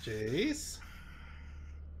blast. Jace.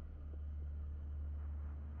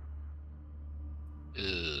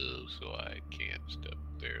 Ew, so I can't step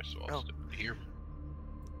there, so I'll Oh. step here.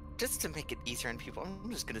 Just to make it easier on people,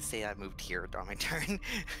 I'm just gonna say I moved here on my turn.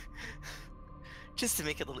 Just to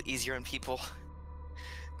make it a little easier on people.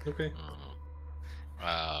 Okay.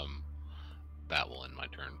 That will end my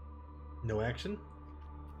turn. No action.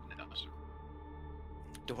 No, sir.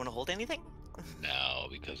 Do you want to hold anything? No,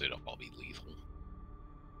 because it'll all be lethal.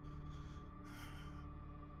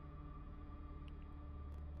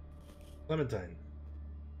 Clementine.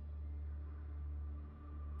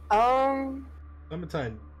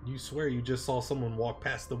 Clementine, you swear you just saw someone walk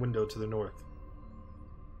past the window to the north.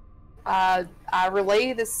 I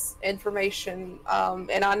relay this information,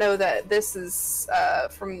 and I know that this is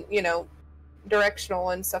from,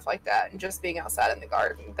 directional and stuff like that, and just being outside in the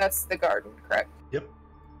garden. That's the garden, correct? Yep.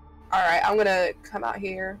 Alright, I'm gonna come out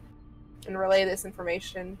here and relay this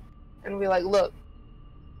information, and be like, look,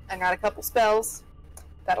 I got a couple spells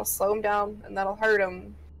that'll slow them down, and that'll hurt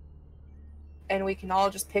them, and we can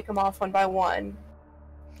all just pick them off one by one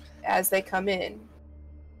as they come in.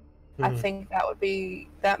 I Mhm. think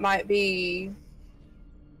that might be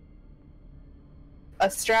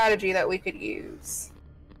a strategy that we could use.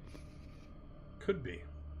 Could be.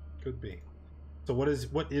 So what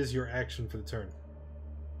is your action for the turn?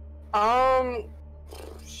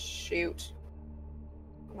 Shoot.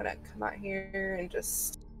 I'm gonna come out here and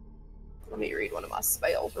just let me read one of my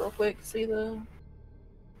spells real quick. See the.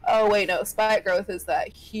 Oh wait, no. Spike growth is that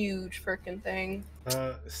huge freaking thing.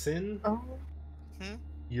 Sin, Oh.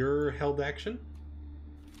 your held action.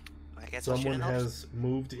 I guess I'll shoot Someone an elf. has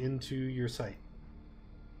moved into your sight.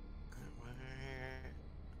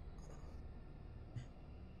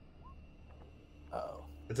 Oh.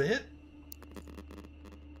 It's a hit.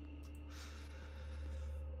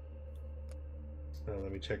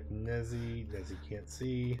 Let me check Nezzy. Nezzy can't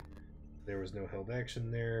see. There was no held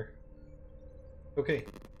action there. Okay.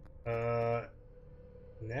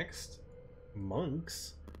 Next.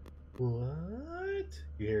 Monks. What?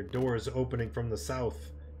 You hear doors opening from the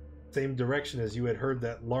south. Same direction as you had heard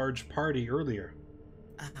that large party earlier.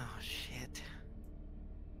 Oh, shit.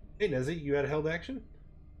 Hey, Nezzy, you had held action?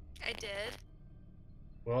 I did.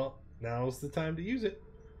 Well, now's the time to use it.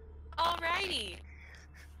 Alrighty.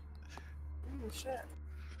 Oh shit.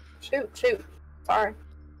 Shoot. Sorry.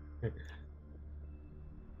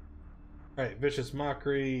 Alright, Vicious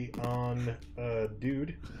Mockery on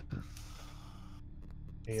dude.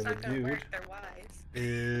 It's And the not gonna dude work. They're wise.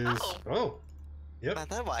 is... Oh. Yep, Not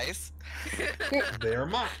that wise. they are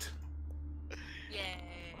mocked. Yay.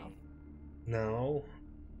 Now,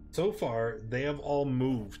 so far, they have all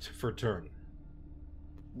moved for turn.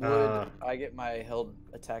 Would I get my held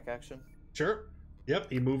attack action? Sure.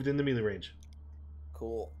 Yep, he moved into melee range.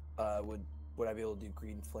 Cool. Would I be able to do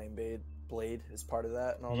green flame blade as part of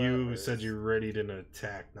that and all that? You said you readied an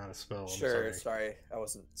attack, not a spell. Sure. I'm sorry. I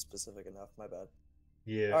wasn't specific enough. My bad.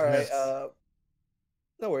 Yeah. All right.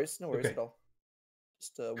 No worries. No worries Okay. at all.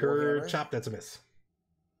 Just Cur chop. That's a miss.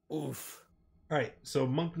 Oof. All right. So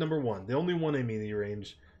monk number 1, the only one in melee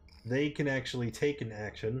range, they can actually take an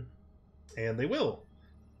action, and they will,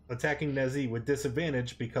 attacking Nezzy with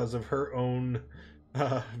disadvantage because of her own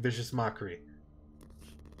vicious mockery.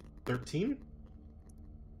 13.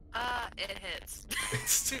 It hits.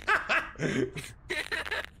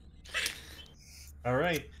 All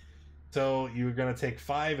right. So you're gonna take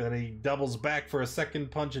 5, and then he doubles back for a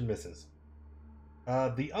second punch and misses.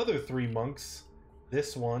 The other 3 monks,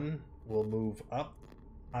 this one will move up,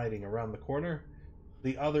 hiding around the corner.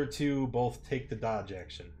 The other 2 both take the dodge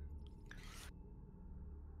action.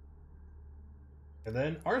 And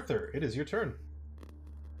then Arthur, it is your turn.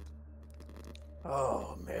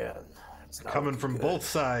 Oh man, it's not Coming looking from good. both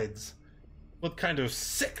sides. What kind of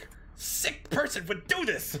sick person would do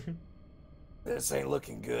this? This ain't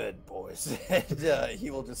looking good, boys. And he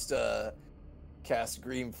will just cast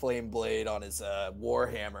Green Flame Blade on his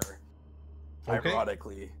Warhammer, Okay.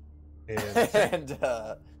 ironically, And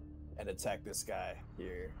and attack this guy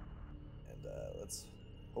here. And let's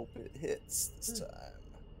hope it hits this time.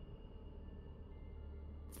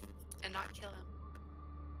 And not kill him.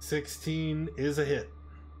 16 is a hit,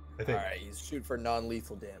 I think. All right, he's shooting for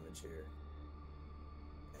non-lethal damage here,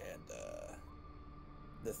 and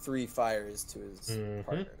the 3 fires to his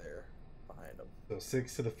partner there behind him. So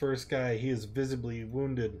 6 to the first guy. He is visibly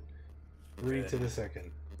wounded. 3 Good. to the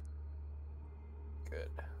second. Good.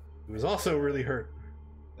 He was also really hurt.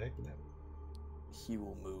 He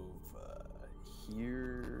will move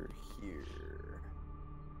here,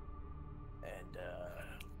 and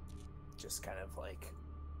just kind of like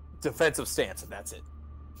defensive stance, and that's it.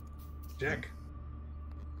 Jack.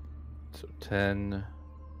 So 10,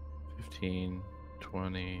 15,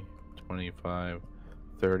 20, 25,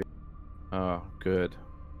 30. Oh, good.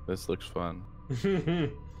 This looks fun.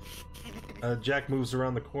 Jack moves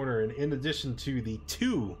around the corner, and in addition to the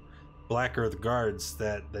 2 Black Earth guards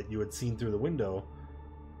that you had seen through the window,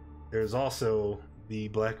 there's also the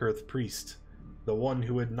Black Earth priest, the one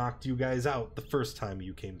who had knocked you guys out the first time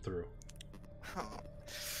you came through.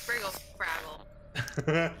 Briggle Fraggle.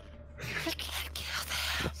 I can't kill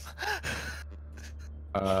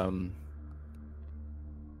them.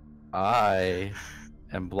 I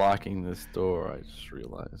am blocking this door. I just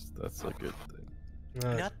realized that's a good thing.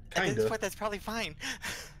 Not, at Kinda. this point, that's probably fine.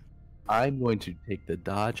 I'm going to take the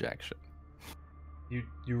dodge action. You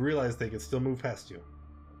realize they can still move past you.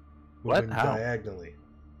 What? Moving How? diagonally.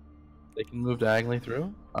 They can move diagonally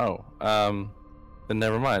through? Oh, then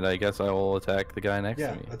never mind. I guess I will attack the guy next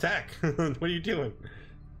Yeah, to me. attack. What are you doing?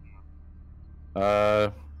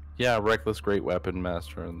 Yeah, reckless great weapon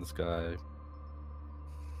master in the sky.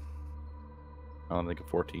 I don't think a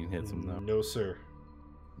 14 hits him though. No, sir.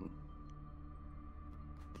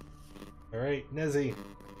 All right, Nezzy.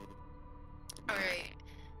 Alright.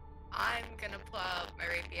 I'm gonna pull out my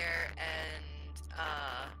rapier and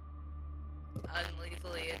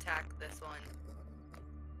unlethally attack this one.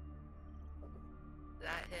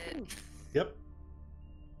 That hit. Yep.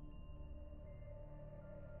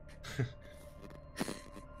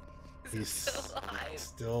 Is He's still alive.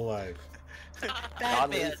 Still alive. Bad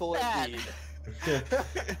man, Non-lethal bad.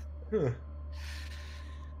 indeed.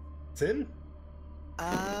 Sin?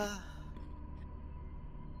 I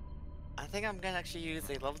think I'm gonna actually use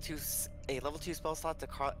a level 2 spell slot to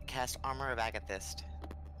cast Armor of Agathist.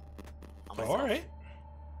 on All myself. right.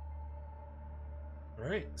 All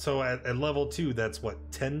right. So at level 2, that's what,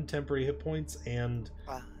 10 temporary hit points and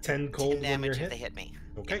 10 cold 10 when damage you're if they hit. hit me.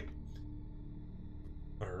 Okay.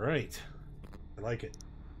 All right. I like it.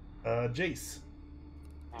 Jace.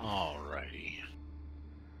 Alrighty.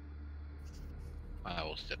 I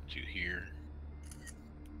will step to here.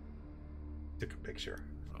 Took a picture.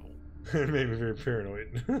 Oh, It made me very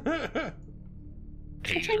paranoid.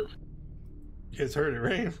 taser. You guys heard it,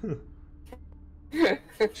 right?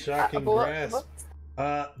 Shocking brass.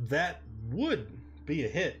 That would be a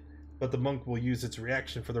hit, but the monk will use its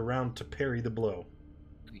reaction for the round to parry the blow.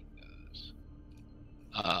 He does.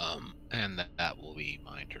 And that will be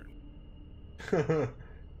my turn.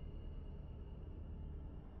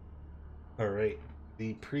 All right,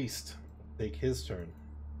 the priest take his turn.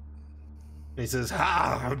 He says,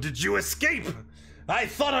 "How did you escape? I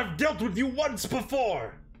thought I've dealt with you once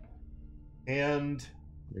before." And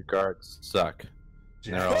Your guards suck.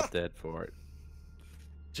 They're all dead for it.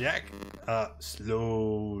 Jack,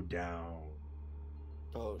 slow down.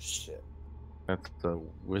 Oh shit. That's the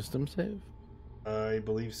wisdom save? I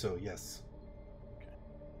believe so, yes.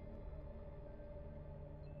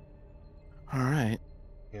 Alright.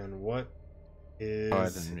 And what is... Oh, I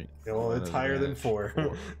didn't read. Well, it's higher than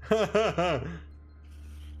 4.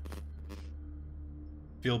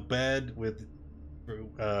 Feel bad with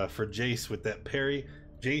for Jace with that parry.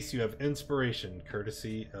 Jace, you have inspiration,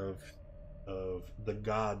 courtesy of the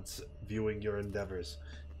gods viewing your endeavors.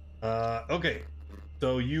 Okay,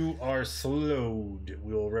 so you are slowed.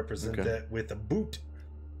 We'll represent that with a boot.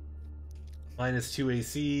 -2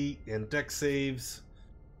 AC and dex saves.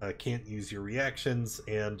 Can't use your reactions,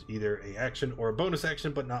 and either a action or a bonus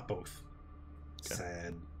action, but not both. Okay.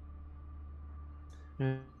 Sad.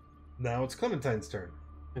 Now it's Clementine's turn.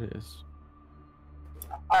 It is.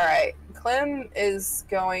 Alright, Clem is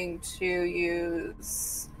going to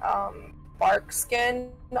use bark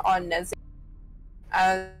skin on Nezzy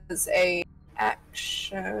as a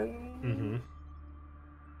action. Mm-hmm.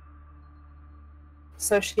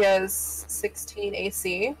 So she has 16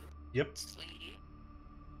 AC. Yep.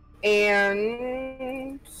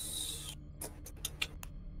 And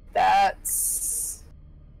that's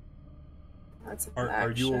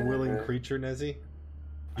Are you a willing creature, Nezzy?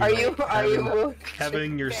 Are you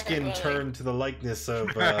having your skin turn to the likeness of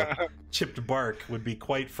chipped bark would be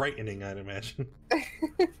quite frightening, I'd imagine.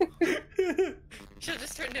 She'll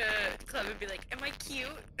just turn to Clem and be like, "Am I cute?"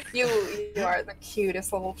 You are the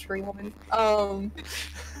cutest little tree woman.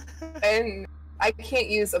 And I can't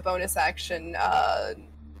use a bonus action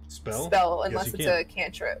spell unless it's a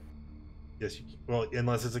cantrip. Yes, you can. Well,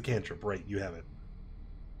 unless it's a cantrip, right? You have it.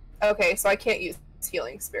 Okay, so I can't use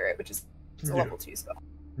Healing Spirit, which is a level 2 spell.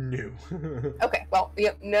 No. Okay, well,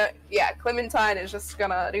 Clementine is just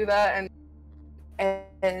gonna do that, and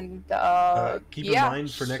keep in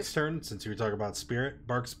mind for next turn, since you were talking about spirit,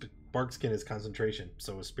 bark skin is concentration,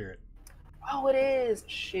 so is spirit. Oh, it is.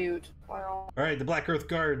 Shoot. Well. All right, the Black Earth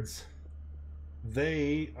Guards.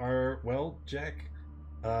 They are, well, Jack.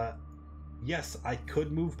 Yes, I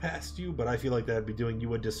could move past you, but I feel like that'd be doing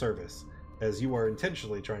you a disservice, as you are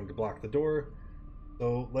intentionally trying to block the door.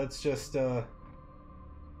 So let's just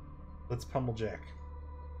let's pummel Jack.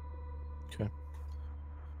 Okay.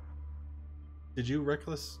 Did you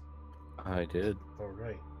reckless? I did. All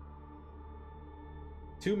right.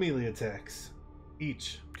 2 melee attacks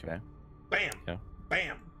each. Okay. Bam. Yeah.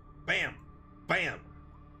 Bam. Bam. Bam.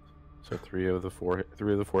 So 3 of the 4 hit.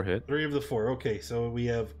 3 of the 4 hit. 3 of the 4. Okay, so we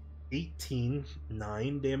have 18,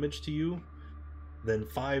 9 damage to you, then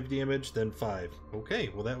 5 damage, then 5. Okay,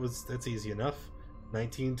 well that's easy enough.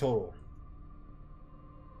 19 total.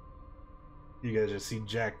 You guys just see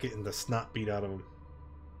Jack getting the snot beat out of him.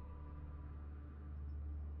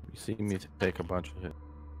 You see me take a bunch of hit.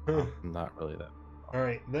 Not really that.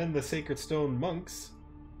 Alright, then the Sacred Stone Monks.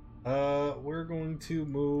 We're going to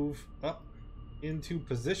move up into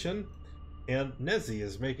position, and Nezzy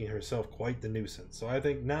is making herself quite the nuisance. So I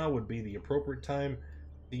think now would be the appropriate time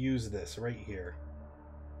to use this right here.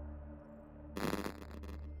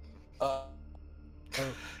 What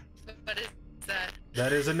is that?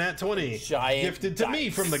 That is a nat 20, Giant gifted to me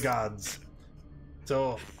dice. from the gods.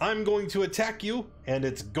 So I'm going to attack you, and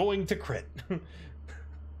it's going to crit.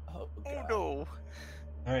 Oh no.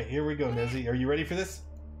 Alright, here we go, Nezzy. Are you ready for this?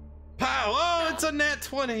 Pow! Oh, it's a nat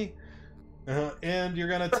 20! And you're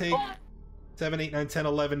gonna take 7, 8, 9, 10,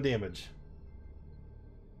 11 damage.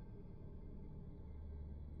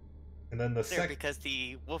 And then the There, second... because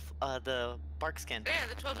the wolf, the bark skin. Yeah,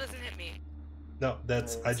 the 12 doesn't hit me. No,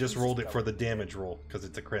 that's... I just rolled it for the damage roll, because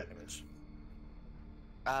it's a crit.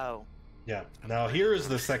 Oh. Yeah. Now here is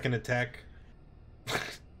the second attack.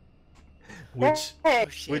 which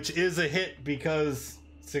is a hit because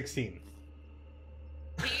 16.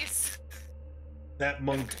 Please. That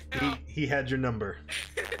monk, he had your number.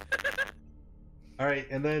 Alright,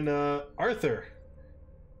 and then Arthur.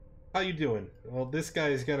 How you doing? Well, this guy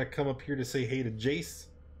is gonna come up here to say hey to Jace.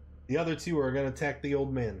 The other two are gonna attack the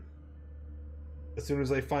old man. As soon as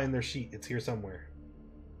they find their sheet, it's here somewhere.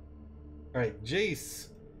 Alright, Jace.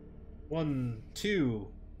 1, 2,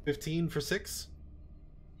 15 for 6.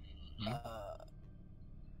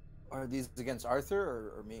 Are these against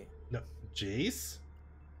Arthur or me? No, Jace.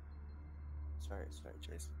 Sorry,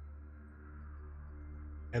 Jason.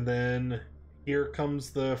 And then here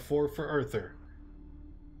comes the 4 for Arthur.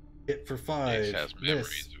 Hit for 5. Jace has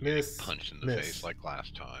memories of getting miss, punched in the miss. face like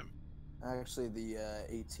last time. Actually, the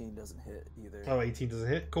 18 doesn't hit either. Oh, 18 doesn't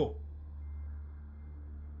hit? Cool.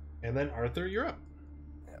 And then Arthur, you're up.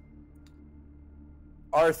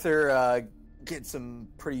 Arthur gets some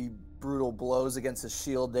pretty brutal blows against his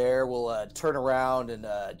shield there, will turn around and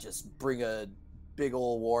just bring a big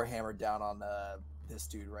old warhammer down on this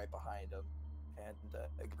dude right behind him, and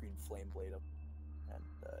a green flame blade him. And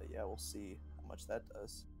yeah, we'll see how much that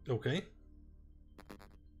does. Okay.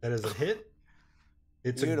 That is a hit.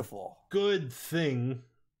 It's beautiful. A good thing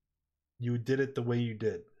you did it the way you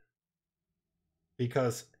did.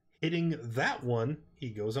 Because hitting that one, he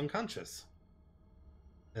goes unconscious.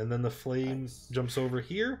 And then the flame jumps over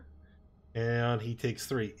here, and he takes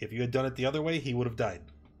 3. If you had done it the other way, he would have died.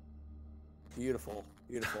 Beautiful.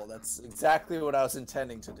 Beautiful. That's exactly what I was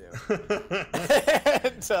intending to do.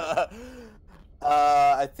 And,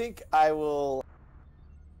 I think I will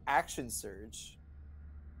action surge.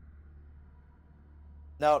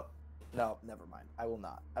 No, never mind. I will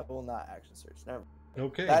not. I will not action surge. Never.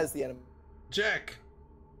 Okay. That is the enemy. Jack.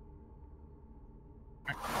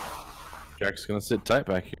 Jack's gonna sit tight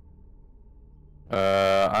back here.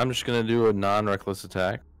 I'm just gonna do a non-reckless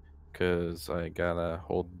attack because I gotta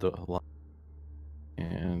hold the line,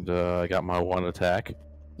 and I got my 1 attack.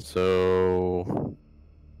 So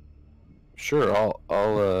sure,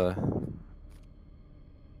 I'll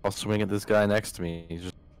swing at this guy next to me. He's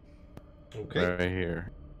just right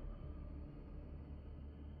here,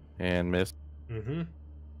 and miss. Mm-hmm.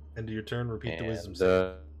 End of your turn. Repeat the wisdom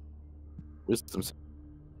save. Wisdom save.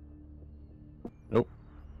 Nope.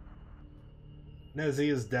 Nezzy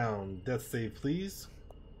is down. Death save, please.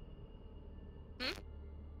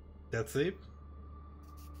 Death save.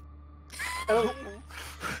 Oh,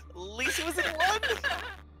 Lisa was at 1.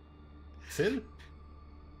 Sin.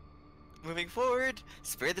 Moving forward,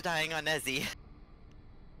 spare the dying on Nezzy.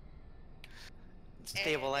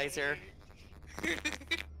 Stabilizer.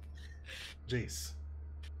 Jace.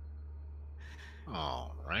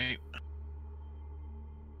 All right.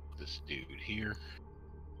 This dude here.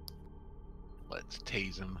 Let's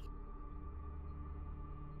tase him.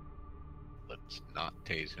 Let's not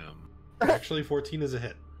tase him. Actually, 14 is a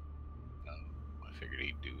hit. I figured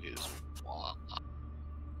he'd do his blah.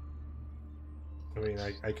 I mean,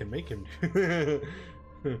 I can make him.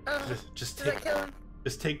 just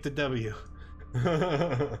take the W.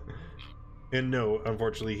 And no,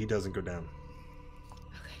 unfortunately, he doesn't go down.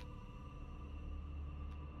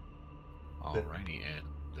 Alrighty, and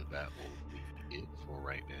that will be it for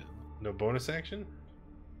right now. No bonus action?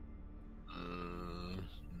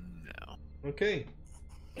 No. Okay.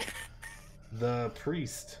 The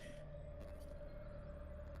priest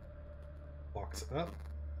walks up.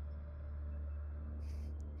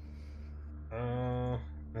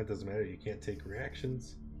 That doesn't matter. You can't take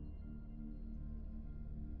reactions.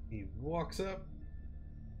 He walks up.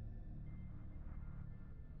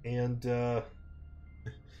 And,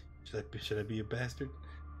 should I be a bastard?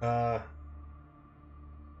 We're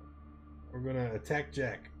gonna attack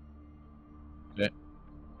Jack. Yeah.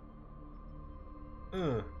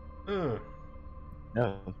 Yeah,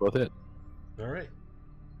 that's both it. Alright.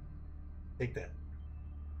 Take that.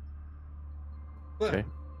 Okay.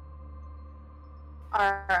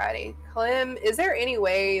 Alrighty. Clem, is there any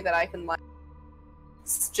way that I can, like,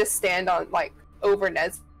 just stand on, like, over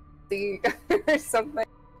Nessie or something?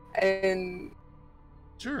 And...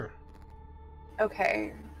 Sure.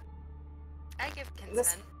 Okay. I give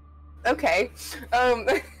consent. Okay.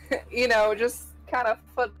 You know, just kind of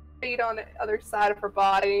feet on the other side of her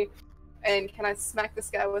body. And can I smack this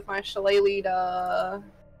guy with my shillelagh?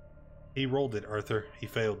 He rolled it, Arthur. He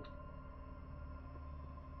failed.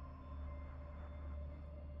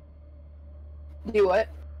 Do what?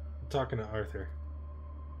 I'm talking to Arthur.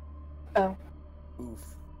 Oh. Oof.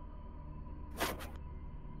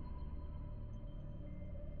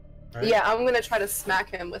 Right. Yeah, I'm gonna try to smack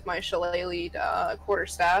him with my shillelagh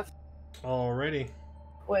quarterstaff. Alrighty.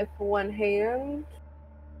 With one hand.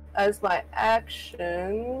 As my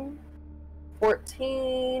action.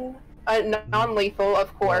 14. Non-lethal,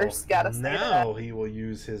 of course. Well, gotta say now that. he will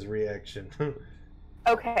use his reaction.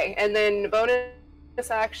 Okay, and then bonus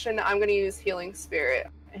action, I'm gonna use Healing Spirit.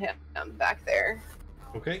 Hit him back there.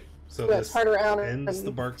 Okay, so Let's this turn around ends and...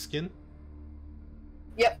 the bark skin.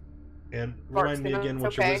 Yep. And remind me again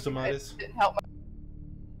what your wisdom mod is. It helped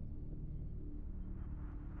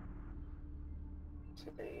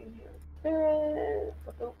Spirit.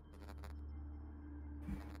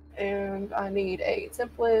 And I need a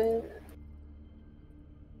template.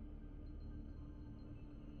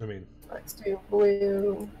 I mean, let's do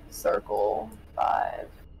blue circle 5.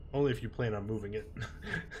 Only if you plan on moving it.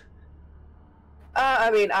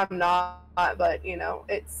 I mean, I'm not, but you know,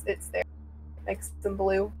 it's there. Makes them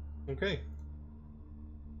blue. Okay.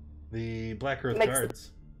 The Black Earth Makes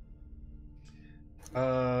guards.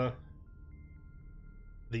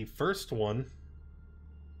 the first one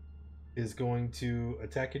is going to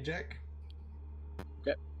attack you, Jack.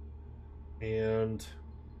 Okay. And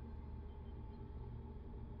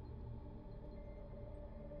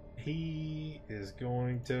he is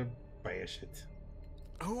going to bash it.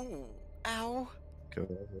 Oh, ow. Go.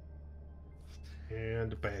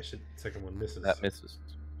 And bash it. Second one misses. That misses.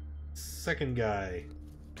 Second guy.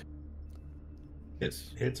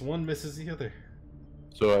 Hits one, misses the other.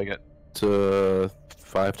 So I get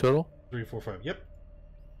 5 total. 3, 4, 5. Yep.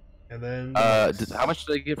 And then how much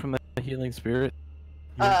did I get from the healing spirit?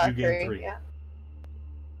 you gain 3. Yeah.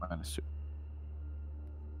 -2.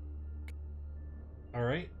 All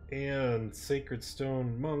right. And Sacred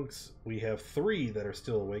Stone monks, we have 3 that are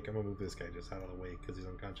still awake. I'm gonna move this guy just out of the way because he's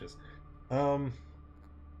unconscious. Did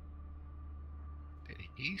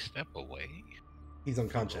he step away? He's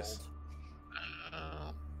unconscious.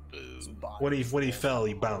 Boo. His body When he still fell,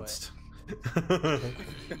 he away. bounced.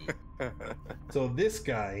 So this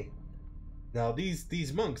guy, now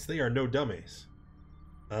these monks, they are no dummies,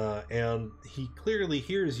 and he clearly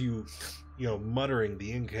hears you, muttering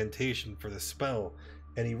the incantation for the spell,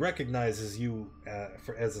 and he recognizes you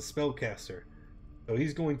as a spellcaster. So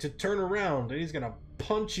he's going to turn around and he's going to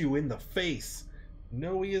punch you in the face.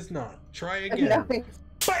 No, he is not. Try again. No,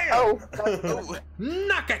 Bam! oh,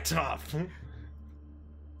 Knock it off.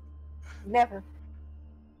 never.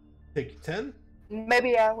 Take 10.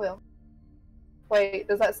 Maybe I will. Wait,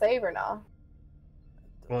 does that save or not?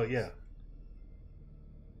 Well, yeah.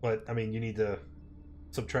 But, I mean, you need to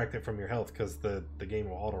subtract it from your health because the game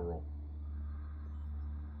will auto-roll.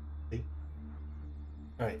 See?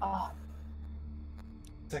 Alright, Oh,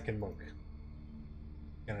 second monk.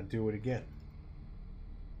 Gonna do it again.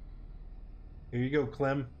 Here you go,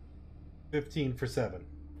 Clem. 15 for 7.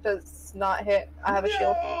 does not hit. I have a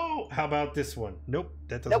shield. No! How about this one? Nope,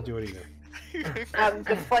 that doesn't Nope. do it either.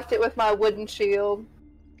 Deflect it with my wooden shield.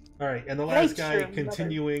 Alright, and the last Nature, guy mother.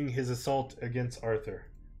 continuing his assault against Arthur.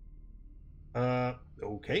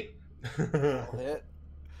 Okay. That'll hit.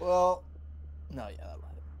 Well, no, yeah, that'll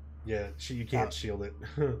hit. Yeah, you can't shield it.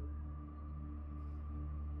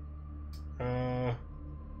 And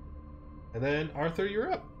then Arthur,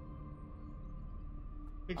 you're up.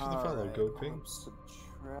 Thanks for the follow, Alright, Goat Ping.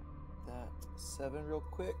 subtract that 7 real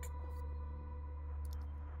quick.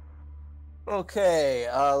 Okay,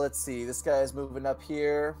 let's see. This guy's moving up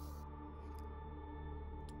here.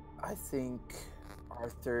 I think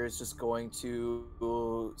Arthur is just going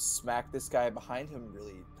to smack this guy behind him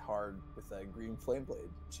really hard with a green flame blade.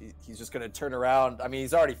 He's just going to turn around. I mean,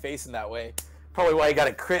 he's already facing that way. Probably why he got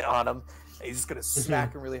a crit on him. He's just going to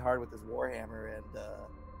smack him really hard with his warhammer, and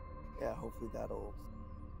yeah, hopefully that'll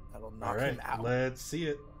knock him out. Let's see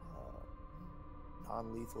it.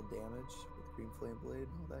 Non-lethal damage with green flame blade.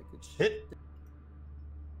 All that good shit. Hit.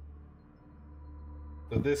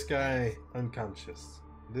 So this guy unconscious.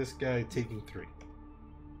 This guy taking 3.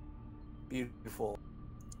 Beautiful.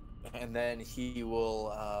 And then he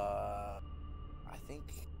will, I think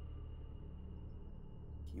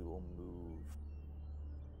he will move.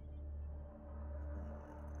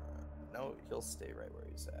 No, he'll stay right where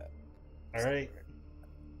he's at. All right,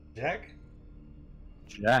 Jack.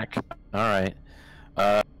 Jack. All right.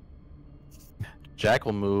 Jack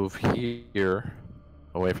will move here,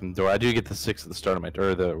 away from the door. I do get the 6 at the start of my turn,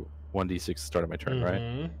 or the 1d6 at the start of my turn,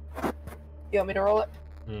 right? You want me to roll it?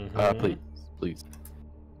 Please.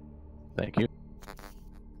 Thank you.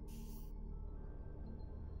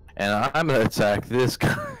 And I'm gonna attack this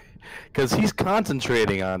guy because he's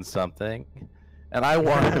concentrating on something, and I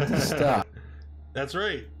want him to stop. That's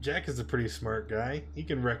right. Jack is a pretty smart guy. He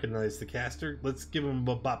can recognize the caster. Let's give him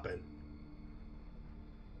a boppin'.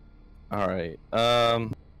 All right.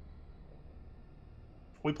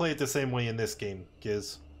 We play it the same way in this game,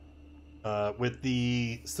 Giz. With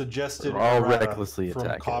the suggested I'll errata recklessly from,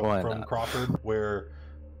 attack it. Why from not? Crawford, where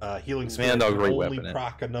healing spirit Man, dog, can great only weapon.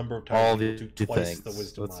 proc a number of All times the equal to twice things. the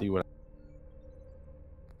wisdom. Let's mod. see what.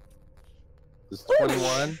 This is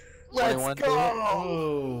 21. Let's 21 go!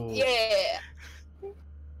 Oh. Yeah.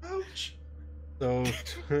 Ouch. So,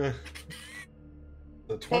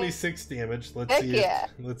 so 26 damage. Let's Heck see. yeah.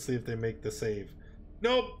 Let's see if they make the save.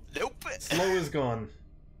 Nope. Nope. Slow is gone,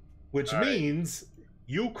 which All right. means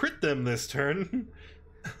you crit them this turn.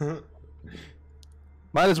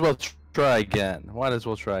 Might as well try again. Might as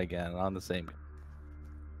well try again on the same.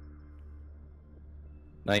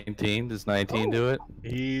 19. Does 19 do it?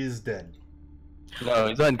 He's dead. No,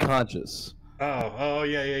 he's unconscious. Oh,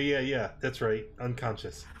 yeah. That's right.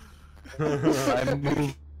 Unconscious. I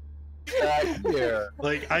moved back here.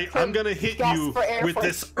 Like I'm gonna hit Gasp you for air with for-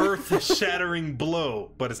 this earth-shattering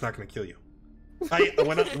blow, but it's not gonna kill you.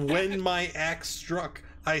 When my axe struck,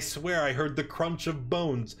 I swear I heard the crunch of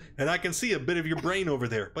bones, and I can see a bit of your brain over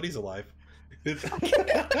there. But he's alive. He'll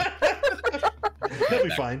be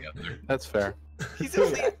fine. That's fair. He's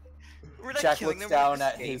only. We're not Jack killing looks them, we're down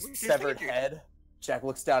just at getting- his we're just severed figured. head. Jack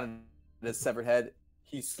looks down at his severed head.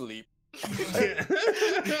 He's asleep. All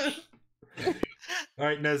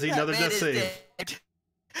right, Nezzy, That another man death is save. dead.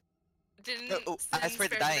 Didn't I Sin swear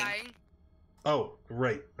to spare me dying. Oh,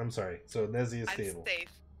 right. I'm sorry. So Nezzy is I'm stable. safe.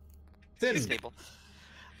 Sin. He's stable.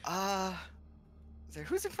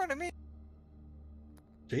 Who's in front of me?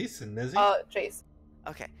 Jason, Nezzy, Jace.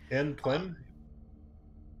 Okay. and Clem.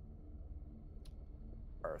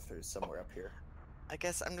 Arthur's somewhere up here. I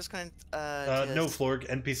guess I'm just gonna No, just Florg.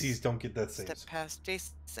 NPCs don't get that step saves. past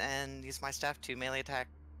Jace and use my staff to melee attack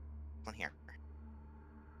one here.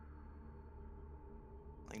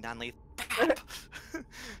 Like non-lethal.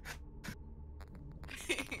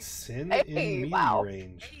 Sin Hey, in melee wow.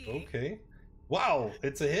 range. Hey. Okay. Wow,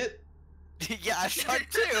 it's a hit. Yeah, I shot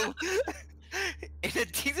two. And a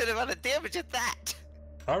decent amount of damage at that.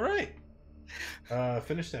 All right.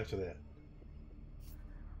 Finished after that.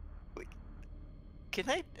 Can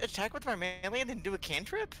I attack with my melee and then do a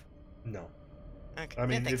cantrip? No. Okay. I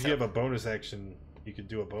mean, didn't think if so. you have a bonus action, you could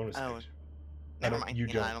do a bonus Oh, action. Never mind. You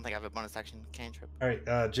I don't. don't think I have a bonus action cantrip. All right,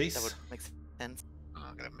 That Jace. would make sense.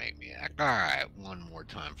 Not gonna make me act. Alright, one more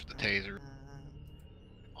time for the taser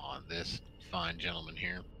on this fine gentleman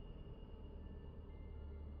here.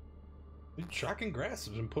 Dude, Shocking Grass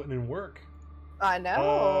has been putting in work. I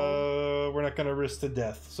know. We're not gonna risk to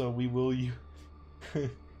death, so we will.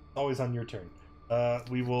 Always on your turn.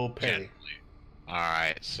 We will pay. Gently.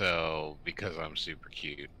 Alright, so because I'm super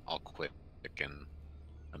cute, I'll quit picking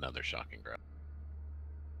another shocking grab,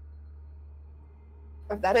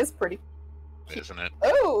 That is pretty. isn't it?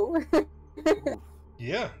 Oh.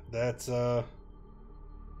 Yeah, that's a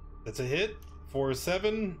hit.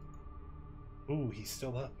 4-7. Ooh, he's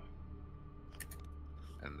still up.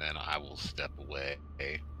 And then I will step away.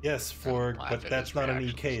 Yes, Florg, laugh but at that's his not an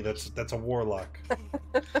reactions. EK. That's a warlock.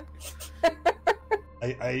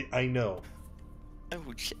 I know. Oh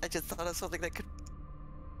shit! I just thought of something that could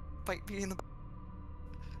bite me in the.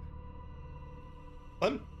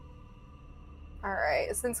 Clem?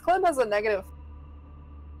 Alright, since Clem has a -3.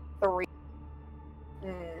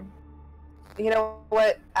 You know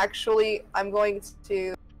what? Actually, I'm going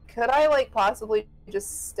to. Could I, like, possibly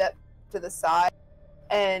just step to the side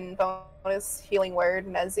and bonus healing word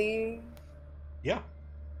Nezzy? Yeah.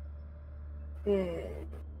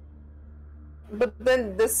 But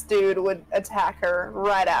then this dude would attack her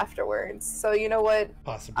right afterwards. So you know what?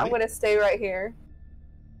 Possibly. I'm going to stay right here.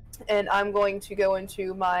 And I'm going to go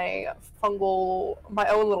into my own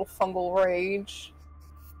little fungal rage.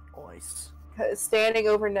 Nice. 'Cause standing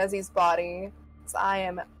over Nezzy's body, 'cause I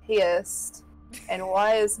am pissed. And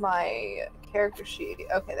why is my character sheet?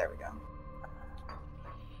 Okay, there we go.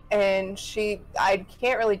 And I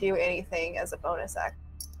can't really do anything as a bonus act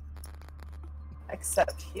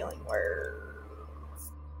except healing word.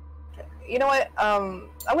 Okay. You know what? I'm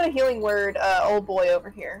gonna healing word old boy over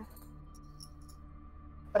here.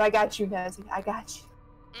 But I got you, Nezzy. I got you.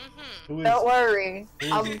 Mm-hmm. Who is, Don't worry. who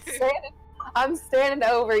I'm standing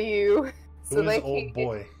over you. who So is they old can't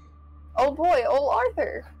boy? Old boy, old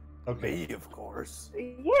Arthur. Okay. Me, of course.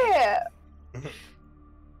 Yeah.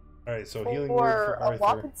 Alright, so healing word For for a Arthur.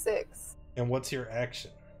 whopping 6. And what's your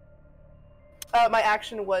action? My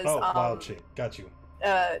action was Oh, wild shape. Got you.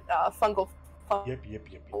 fungal. Yep.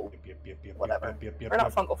 Whatever. Yep. Or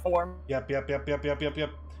not fungal form. Yep. Yep.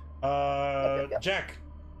 Jack.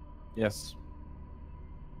 Yes.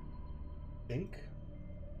 Think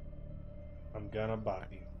I'm gonna bop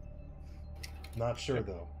you. Not sure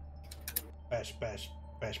though. Bash.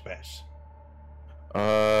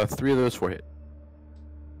 3 of those 4 hit.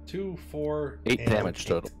 2, 4, 8 and damage 8.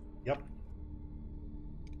 total. Yep.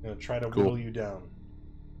 I'm gonna try to Cool. whittle you down.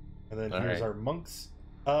 And then here's Alright. our monks.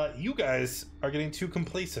 You guys are getting too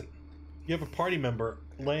complacent. You have a party member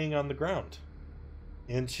laying on the ground.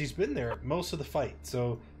 And she's been there most of the fight.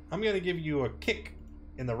 So I'm gonna give you a kick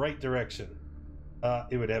in the right direction.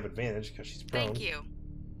 It would have advantage because she's prone. Thank you.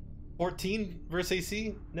 14 versus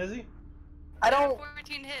AC, Nezzy? I don't.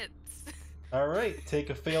 14 hits. Alright, take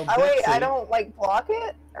a failed Oh death wait, I save. don't like block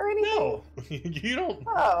it or anything. No! you don't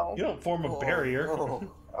Oh. you don't form a barrier. Oh.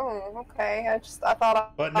 Oh, okay. I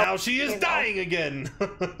thought. But now she is you know. dying again!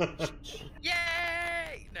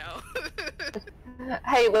 Yay! No.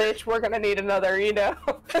 Hey, Lich, we're gonna need another. You know.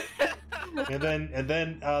 and then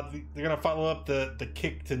they're gonna follow up the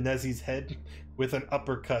kick to Nezzy's head with an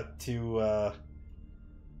uppercut to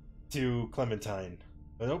Clementine.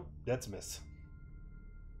 But nope, that's a miss.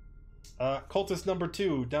 Cultist number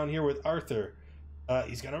 2 down here with Arthur.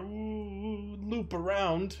 He's gonna loop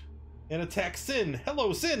around and attack Sin.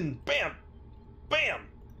 Hello, Sin! Bam! Bam!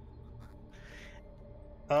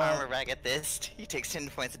 Armor back at this. He takes 10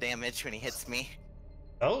 points of damage when he hits me.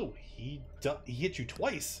 Oh, he hit you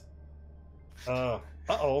twice.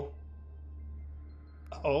 Uh-oh.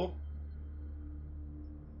 Uh-oh.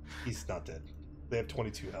 He's not dead. They have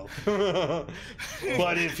 22 health.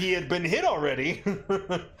 But if he had been hit already...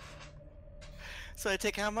 So I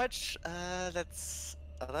take how much? That's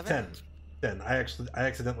 11? 10. I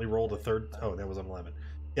accidentally rolled a third. Oh, that was an 11.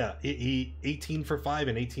 Yeah, he 18 for 5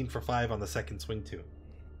 and 18 for 5 on the second swing too.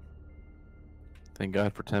 Thank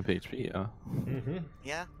God for temp HP, huh? Mm-hmm.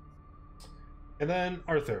 Yeah. And then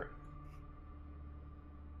Arthur.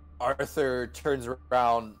 Arthur turns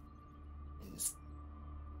around.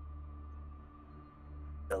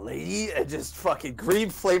 The lady, and just fucking green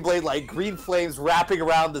flame blade, like green flames wrapping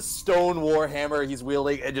around the stone warhammer he's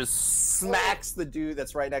wielding, and just smacks the dude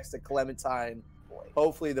that's right next to Clementine.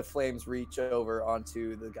 Hopefully the flames reach over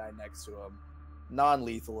onto the guy next to him.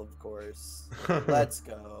 Non-lethal, of course. Let's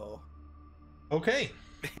go. Okay.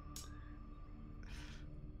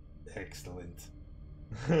 Excellent.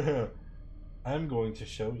 I'm going to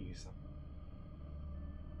show you something.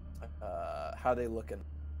 How they looking?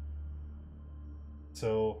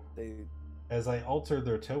 So, as I alter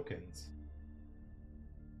their tokens,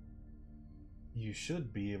 you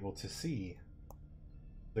should be able to see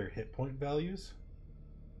their hit point values.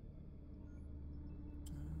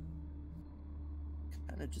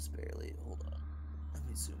 Kind of just barely. Hold on. Let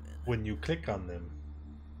me zoom in. When you click on them,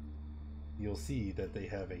 you'll see that they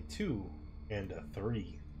have a 2 and a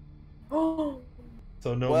 3. So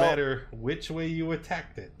no matter which way you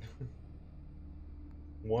attacked it,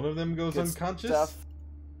 one of them goes unconscious. Stuff.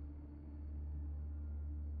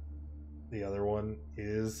 The other one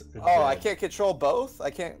is dead. I can't control both?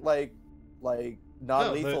 I can't like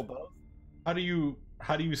non-lethal both? How do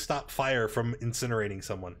you stop fire from incinerating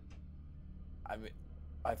someone? I mean,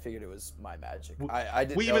 I figured it was my magic.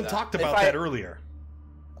 We even talked about that earlier.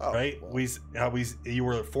 Oh, right? Well. You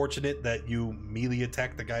were fortunate that you melee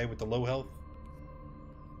attacked the guy with the low health.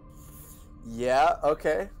 Yeah,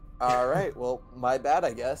 okay. All right. Well, my bad,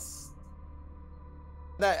 I guess.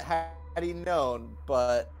 Not had he known,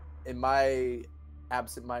 but in my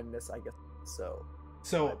absent-mindedness, I guess so.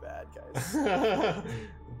 My bad, guys.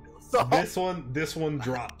 This one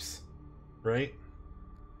drops, right?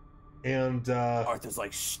 And Arthur's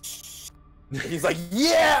like, shh. He's like,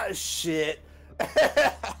 yeah, shit.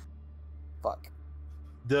 Fuck.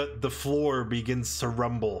 The floor begins to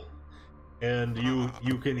rumble, and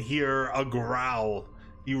you can hear a growl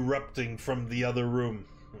erupting from the other room.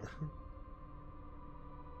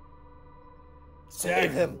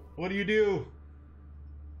 Save him. What do you do?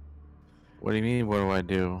 What do you mean? What do I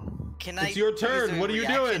do? It's your turn. What are you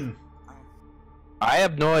doing? I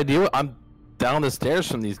have no idea. I'm down the stairs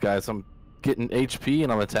from these guys. I'm getting HP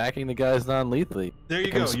and I'm attacking the guys non-lethally. There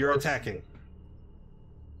you go. You're attacking.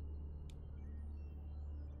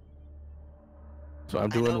 So I'm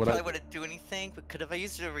doing what I probably wouldn't do anything, but could have I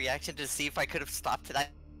used a reaction to see if I could have stopped it?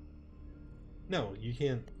 No, you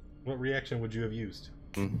can't. What reaction would you have used?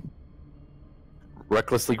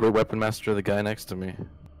 Recklessly great weapon master the guy next to me.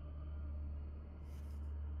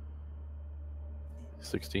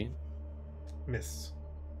 16? Miss.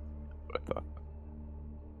 I thought.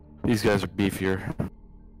 These guys are beefier.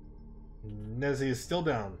 Nezzy is still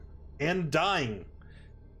down. And dying.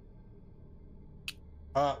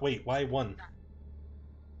 Wait, why 1?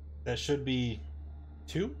 That should be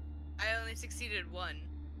 2? I only succeeded 1.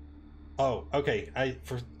 Oh, okay. I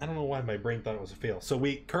don't know why my brain thought it was a fail. So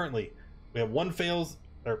we have 1 fails,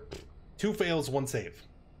 or 2 fails, 1 save.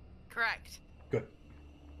 Correct. Good.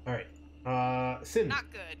 All right. Sin. Not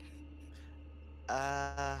good.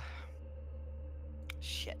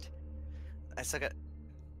 Shit. I still got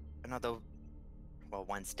another. Well,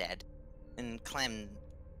 one's dead, and Clem.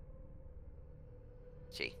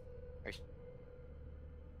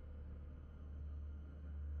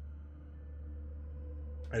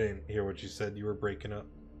 I didn't hear what you said. You were breaking up.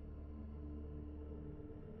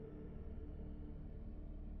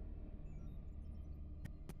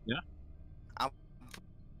 Yeah.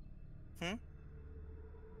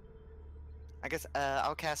 I guess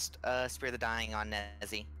I'll cast Spear of the Dying on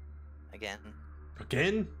Nezzy again.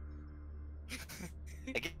 Again?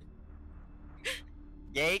 Again.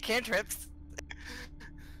 Yay, cantrips!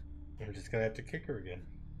 We're just gonna have to kick her again.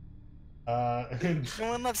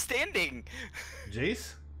 No one left standing.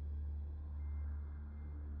 Jace?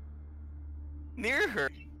 Near her.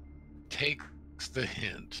 Takes the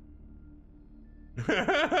hint.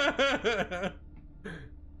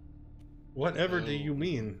 Whatever do you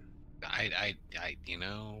mean? You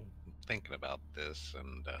know, thinking about this,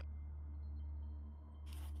 and I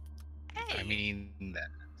Hey. mean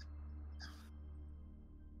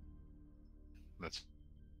that's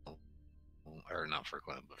or not for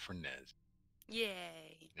Clem, but for Nez.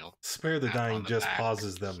 Yay. You know, Spare the pat dying on the just back,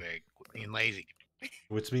 pauses them, say, "Quit being lazy."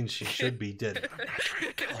 which means she should be dead. I'm not trying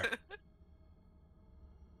to kill her.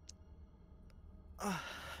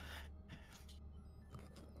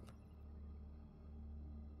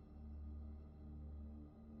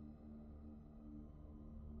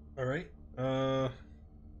 All right. And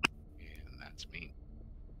that's me.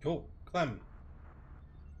 Cool. Clem.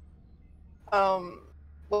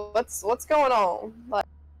 What's going on? Like,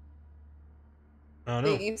 I don't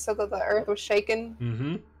know. you said that the earth was shaking,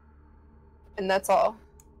 Mm-hmm. and that's all.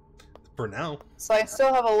 For now. So I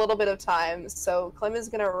still have a little bit of time. So Clem is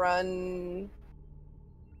gonna run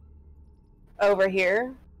over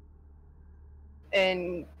here,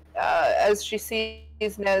 and as she sees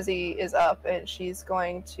Nezzy is up, and she's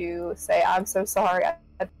going to say, "I'm so sorry.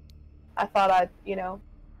 I thought I,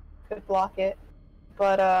 could block it,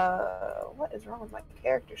 but what is wrong with my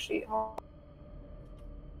character sheet? Hold on.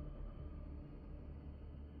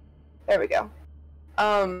 There we go.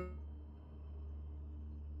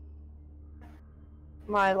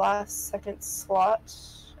 My last second slot,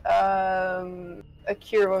 a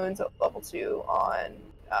cure wounds at level 2 on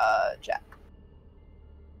Jack.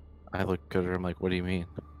 I look at her. I'm like, what do you mean?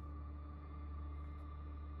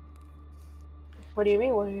 What do you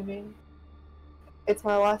mean? What do you mean? It's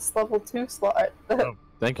my last level 2 slot. Oh,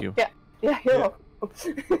 thank you. Yeah, you're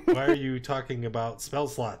welcome. Why are you talking about spell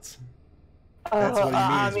slots? That's what he means.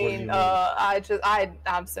 I What do you mean, mean?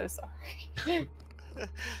 I'm so sorry.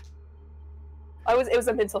 It was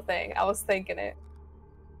a mental thing. I was thinking it.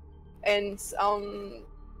 And, Is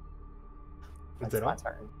that's that my all?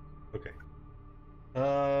 turn. Okay.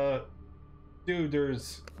 Dude,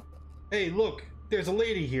 hey, look, there's a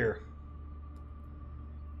lady here.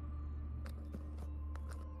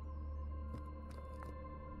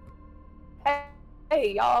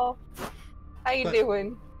 Hey, y'all. How you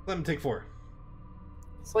doing? Let him take 4.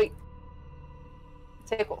 Sweet.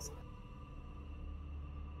 Tickles.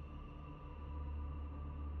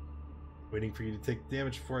 Waiting for you to take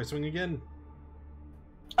damage before I swing again.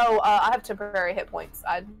 Oh, I have temporary hit points.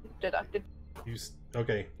 I deducted.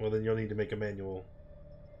 Okay, well then you'll need to make a manual.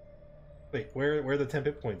 Wait, where are the 10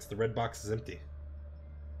 hit points? The red box is empty.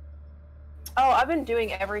 Oh, I've been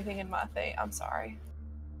doing everything in my thing. I'm sorry.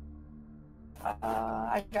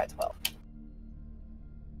 I got 12.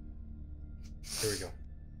 There we go.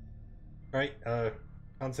 Alright,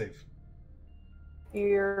 con save.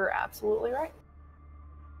 You're absolutely right.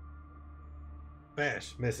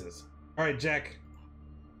 Bash, misses. Alright, Jack.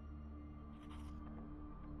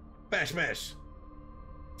 Bash, mash.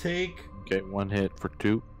 Take... Okay, 1 hit for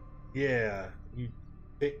 2. Yeah.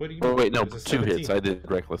 What do you Oh, wait, no, It was a 2 hits. 17. I did it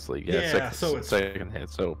recklessly. Yeah, so it's- second hit,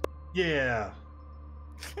 so... Yeah.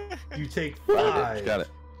 You take I did. 5. Got it.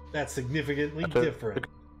 That's significantly Okay. different.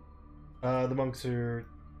 The monks are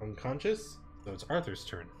unconscious, so it's Arthur's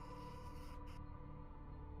turn.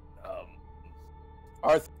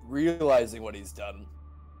 Arthur, realizing what he's done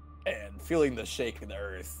and feeling the shake in the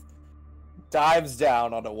earth, dives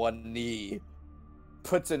down onto one knee,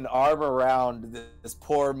 puts an arm around this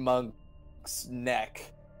poor monk's neck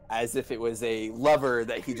as if it was a lover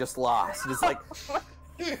that he just lost. And it's like,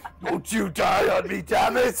 "Don't you die on me,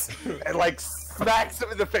 damn it!" And like smacks him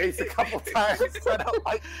in the face a couple times, kind of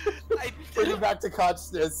like bring him back to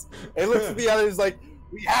consciousness. And looks at the others like,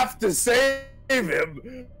 "We have to save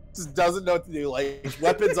him." Just doesn't know what to do. Like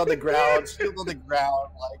weapons on the ground, shield on the ground,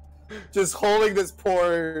 like just holding this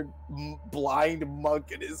poor blind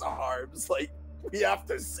monk in his arms. Like, we have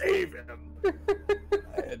to save him.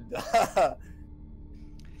 And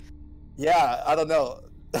yeah, I don't know.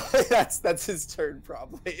 that's his turn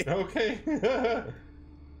probably. Okay.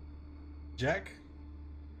 Jack?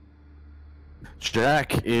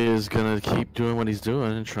 Jack is gonna keep doing what he's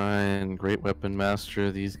doing and try and great weapon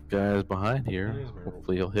master these guys behind here. Here's my roll.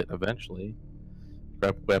 Hopefully he'll hit eventually.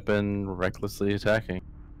 Grab weapon, recklessly attacking.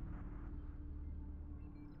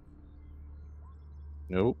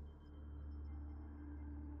 Nope.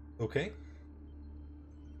 Okay.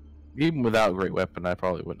 Even without great weapon, I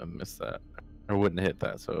probably wouldn't have missed that. Or wouldn't have hit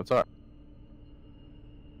that, so it's alright.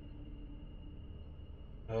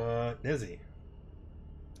 Nezzy.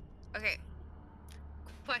 Okay.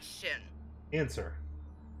 Question. Answer.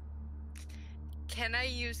 Can I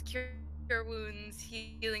use cure wounds,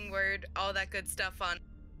 healing word, all that good stuff on?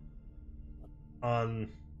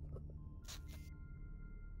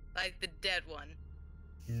 Like the dead one.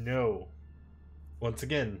 No. Once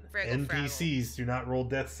again, Fraggle NPCs do not roll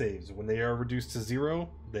death saves. When they are reduced to 0,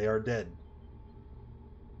 they are dead.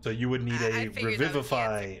 So you would need I a figured that was the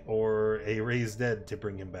Revivify answer. or a Raise Dead to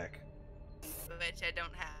bring him back. Which I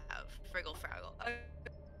don't have. Friggle Fraggle.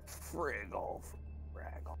 Friggle.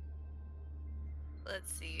 Fraggle.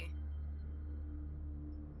 Let's see.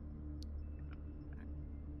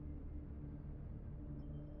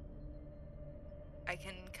 I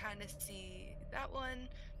can kind of see that one.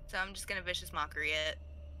 So I'm just going to Vicious Mockery it.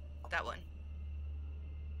 That one.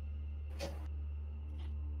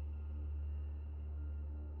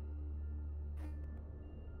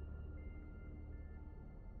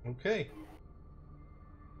 Okay.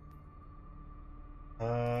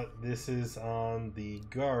 This is on the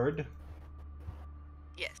guard.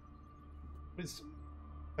 Yes. Wisdom.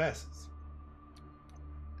 Passes.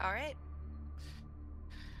 All right.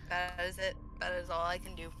 That is it. That is all I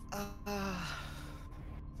can do.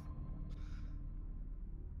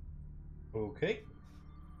 Okay.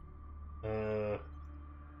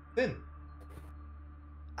 Sin.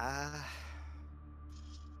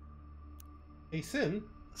 Hey, Sin.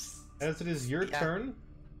 As it is your turn,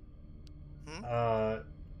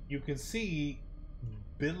 you can see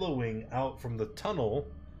billowing out from the tunnel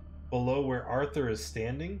below where Arthur is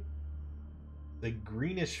standing, the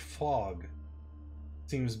greenish fog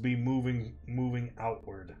seems to be moving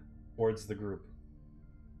outward towards the group.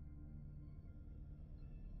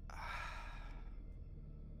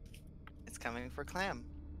 It's coming for Clam.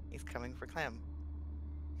 He's coming for Clam.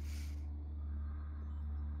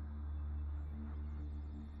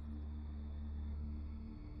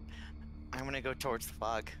 I'm gonna go towards the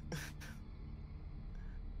fog.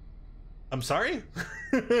 I'm sorry?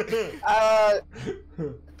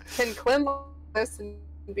 Can Clem listen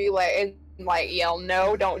and be like, and like yell,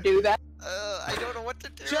 no, don't do that? I don't know what to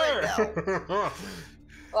do Sure. right now.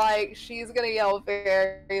 Like, she's gonna yell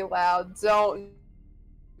very loud, don't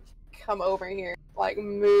come over here. Like,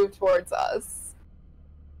 move towards us.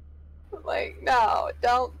 Like, no,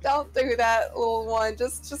 don't do that, little one.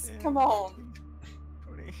 Just come on.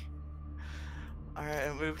 Alright,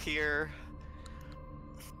 I move here.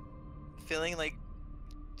 Feeling like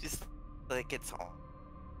just like it's home.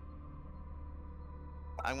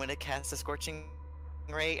 I'm gonna cast a Scorching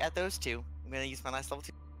Ray at those two. I'm gonna use my last level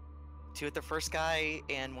 2. 2 at the first guy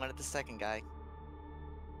and 1 at the second guy.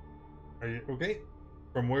 Are you okay?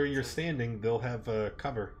 From where you're standing, they'll have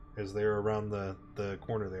cover as they're around the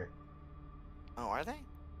corner there. Oh, are they?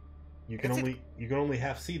 You can only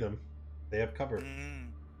half see them. They have cover.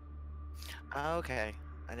 Oh, okay.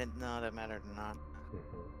 I didn't know that mattered or not.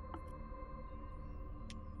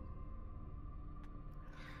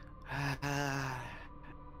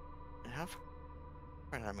 How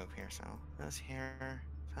far did I move here? So that's here.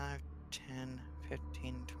 5, 10,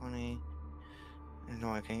 15, 20.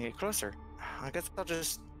 No, I can get closer. I guess I'll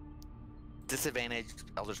just disadvantage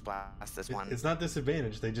Eldritch Blast this one. It's not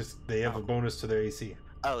disadvantage. They have a bonus to their AC.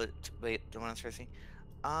 Oh, wait, the one that's for AC.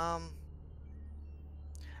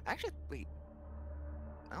 Actually, wait.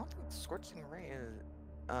 I don't think Scorching Ray is.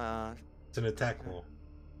 It's an attack roll.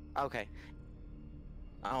 Okay.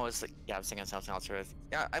 I was like, yeah, I was thinking something else.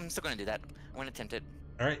 Yeah, I'm still gonna do that. I'm gonna attempt it.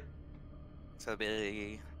 All right. So it'll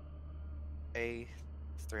be a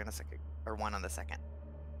 3 on the second, or 1 on the second.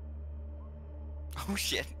 Oh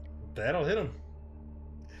shit! That'll hit him.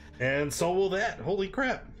 And so will that. Holy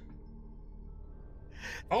crap!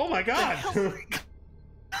 Oh my god!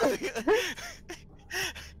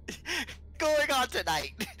 Going on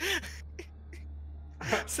tonight.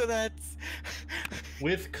 So that's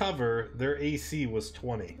with cover. Their AC was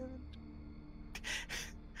 20.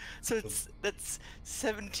 So that's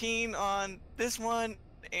 17 on this one,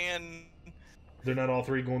 and they're not all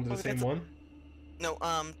three going to the same one. No,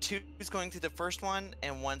 2 is going to the first one,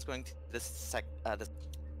 and 1's going to the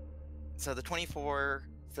so the 24.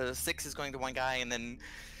 So the 6 is going to one guy, and then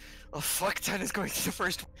a fuck ton is going to the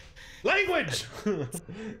first one. Language.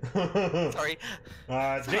 Sorry.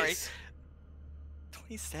 Sorry. Jace.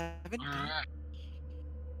 27. Alright.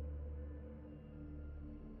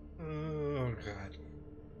 Oh god.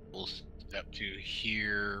 We'll step to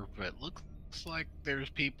here, but looks like there's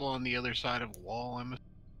people on the other side of the wall.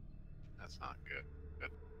 That's not good.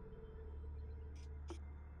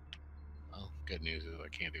 Well, good news is I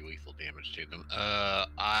can't do lethal damage to them.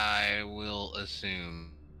 I will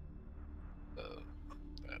assume that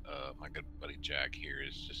my good buddy Jack here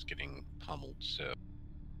is just getting pummeled, so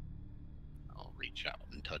I'll reach out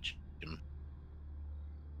and touch him.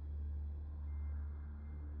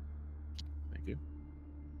 Thank you.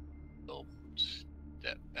 I'll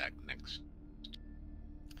step back next.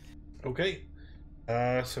 Okay.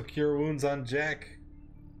 So cure wounds on Jack,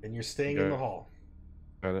 and you're staying in Okay. the hall.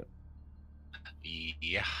 Got it.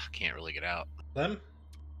 Yeah, can't really get out Them?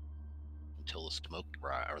 until the smoke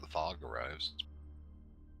or the fog arrives.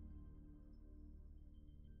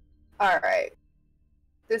 Alright.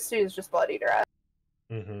 This dude's just bloodied, right?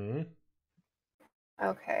 Mm-hmm.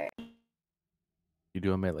 Okay. You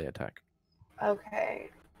do a melee attack. Okay.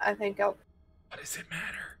 I think I'll... What does it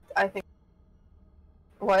matter? I think...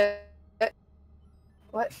 What?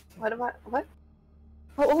 What? What am I... What?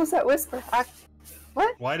 What was that whisper?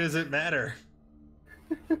 What? Why does it matter?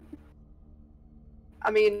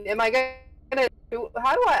 I mean, am I gonna...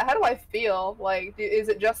 How do I feel? Like, is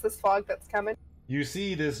it just this fog that's coming? You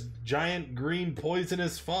see this giant green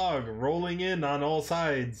poisonous fog rolling in on all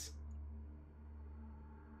sides.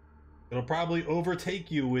 It'll probably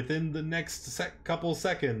overtake you within the next couple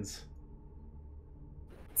seconds.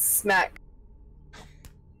 Smack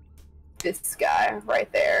this guy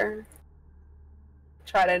right there.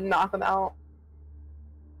 Try to knock him out.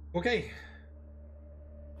 Okay.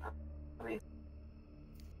 Let me...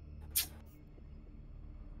 If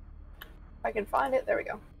I can find it, there we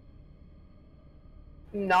go.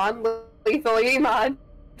 Non-lethally, mind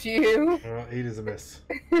you. 8 is a miss.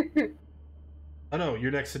 Oh no,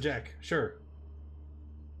 you're next to Jack. Sure.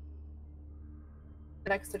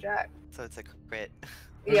 Next to Jack. So it's a crit.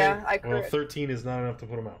 Okay. Yeah, I Well, crit. 13 is not enough to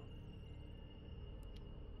put him out.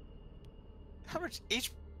 How much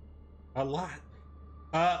each? A lot.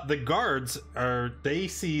 The guards they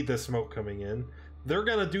see the smoke coming in. They're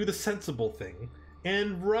gonna do the sensible thing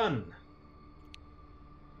and run.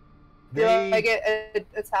 Do I get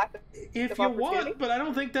attacked? If you want, but I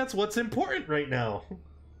don't think that's what's important right now.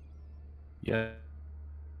 Yeah.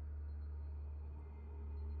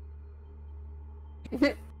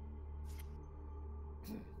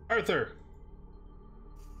 Arthur.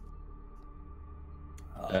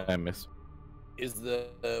 I miss. Is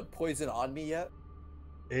the poison on me yet?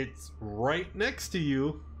 It's right next to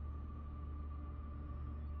you.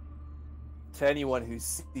 To anyone who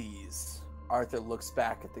sees, Arthur looks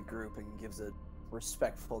back at the group and gives a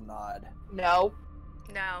respectful nod. No.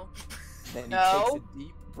 No. Then he No. takes a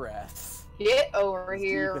deep breath. Get over as deep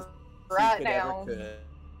here as he right could ever now.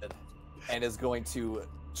 could, and is going to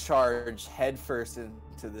charge headfirst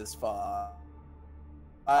into this fog.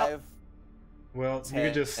 5. Well, you 10.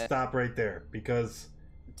 can just stop right there because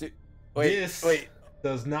Wait, wait.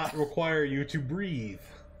 does not require you to breathe.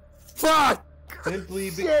 Fuck!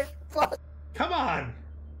 Simply be- Shit, fuck! Come on!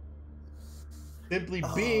 Simply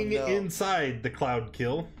Oh, being no. inside the cloud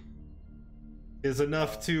kill is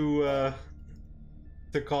enough to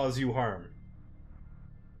cause you harm.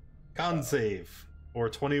 Con save or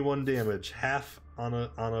 21 damage, half on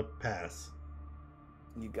a pass.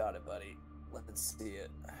 You got it, buddy. Let's see it.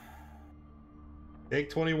 Take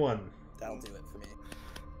 21. That'll do it for me.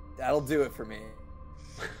 That'll do it for me.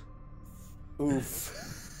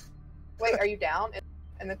 Oof. Wait, are you down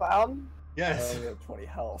in the cloud? Yes. We have 20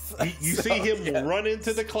 health. You So, see him yeah. run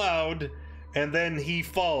into the cloud, and then he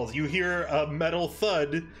falls. You hear a metal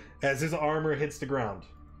thud as his armor hits the ground.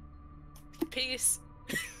 Peace.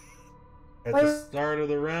 At the start of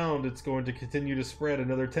the round, it's going to continue to spread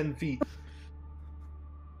another 10 feet.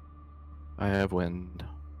 I have wind.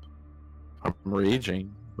 I'm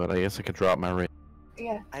raging, but I guess I could drop my rage.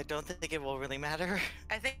 Yeah. I don't think it will really matter.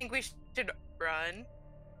 I think we should run.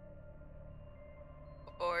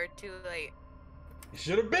 Or too late. You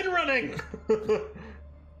should have been running!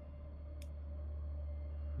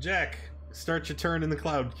 Jack, start your turn in the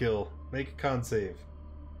cloud kill. Make a con save.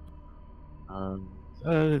 Is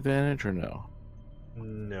that an advantage or no?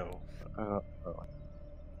 No. Oh.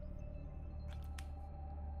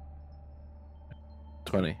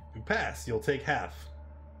 20. You pass, you'll take half.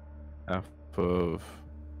 Half of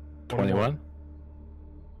 21?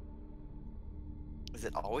 Is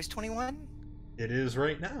it always 21? It is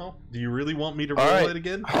right now. Do you really want me to All roll right. it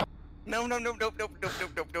again? No, no, no, nope, nope, nope, nope,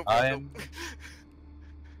 nope, nope, I'm- nope.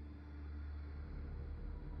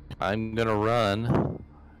 I'm gonna run.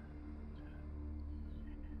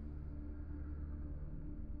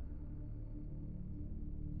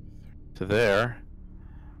 To there.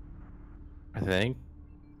 I think.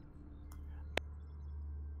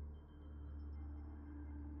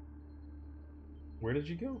 Where did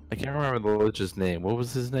you go? I can't remember the Lich's name. What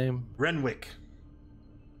was his name? Renwick.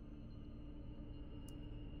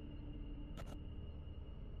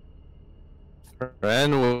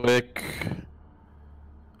 Renwick.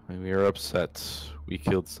 We are upset. We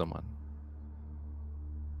killed someone.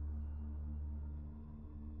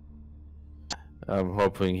 I'm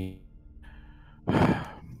hoping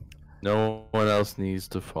no one else needs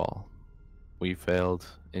to fall. we failed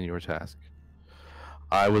in your task.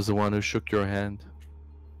 I was the one who shook your hand.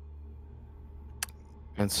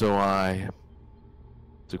 And so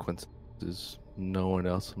consequences, no one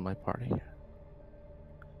else in my party.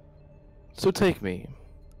 So take me,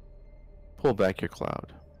 pull back your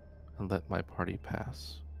cloud, and let my party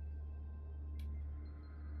pass.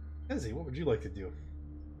 Ezzy, what would you like to do?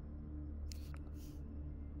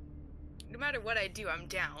 No matter what I do, I'm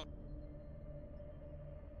down.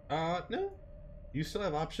 No. You still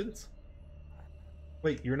have options.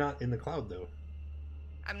 Wait, you're not in the cloud, though.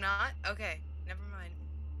 I'm not? Okay, never mind.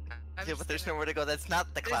 Yeah, but there's nowhere to go that's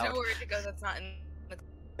not the cloud. There's nowhere to go that's not in the...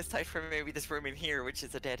 Aside from maybe this room in here, which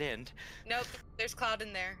is a dead end. Nope, there's cloud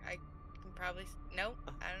in there. I can probably... Nope, I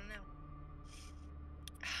don't know.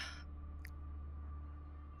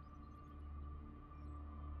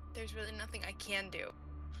 There's really nothing I can do.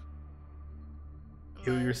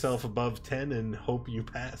 Heal yourself above 10 and hope you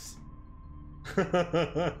pass. Guess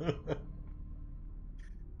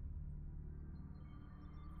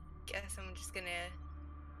I'm just gonna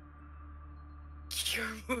cure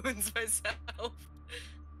wounds myself.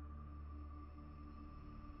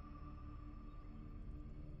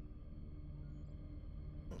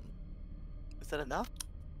 Is that enough?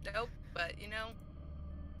 Nope, but you know.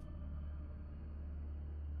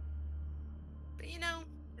 But you know,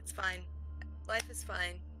 it's fine. Life is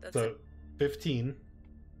fine. That's So, it. 15.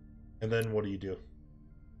 And then what do you do?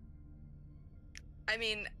 I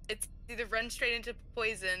mean, it's either run straight into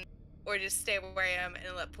poison or just stay where I am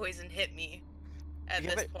and let poison hit me at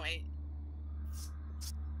this point.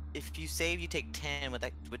 If you save, you take 10.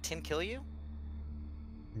 Would 10 kill you?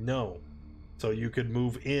 No. So you could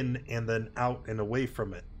move in and then out and away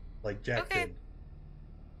from it, like Jack did.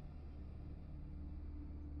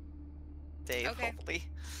 Save, hopefully.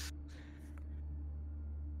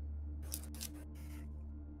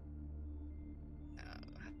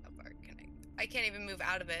 How far can I can't even move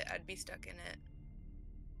out of it. I'd be stuck in it.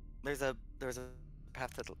 There's a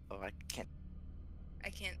path that... Oh, I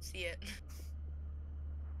can't see it.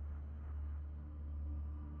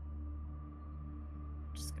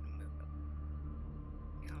 Just gonna move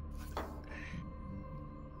up.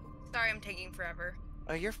 Sorry, I'm taking forever.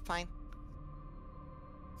 Oh, you're fine.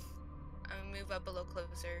 I'm gonna move up a little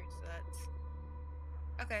closer, so that's...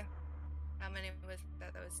 Okay. How many was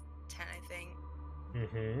that? That was 10, I think.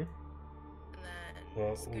 Mm-hmm. And then...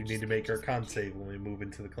 Well, we need to make our con save when we move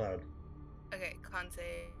into the cloud. Okay, con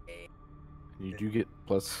save. You do get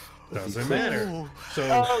plus... Doesn't matter. So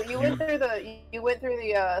oh, you went through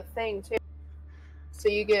the thing too. So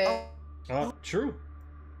you get... Oh, true.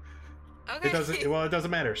 Okay. It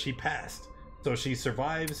doesn't matter. She passed. So she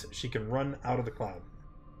survives, she can run out of the cloud.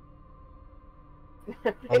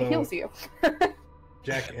 It heals you.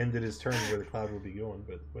 Jack ended his turn where the cloud would be going,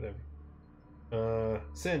 but whatever.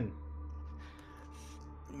 Sin.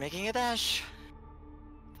 Making a dash.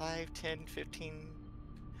 5, 10, 15...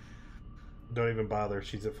 Don't even bother.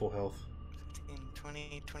 She's at full health. 15,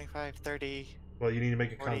 20, 25, 30... Well, you need to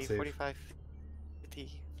make a 40, con save. 45,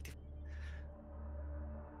 50...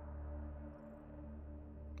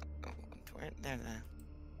 There.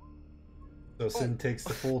 So Sin takes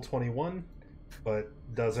the full 21, but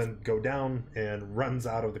doesn't go down and runs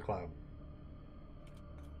out of the cloud.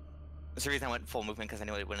 That's the reason I went full movement, because I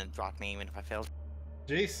knew it wouldn't drop me even if I failed.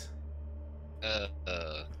 Jace? Do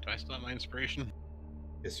I still have my inspiration?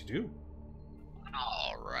 Yes, you do.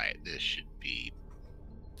 Alright, this should be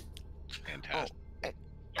fantastic.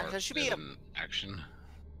 There should be an action.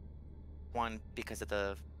 One because of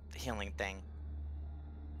the healing thing.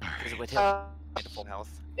 Because it would heal to full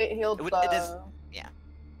health. It healed it is, yeah.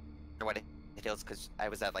 Or what it heals, because I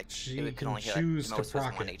was at like... She it can only heal choose at to most was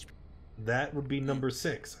proc 1 it. HP. That would be number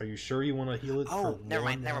 6. Are you sure you want to heal it for never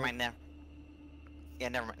one mind. Yeah,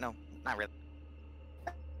 never mind. No, not really.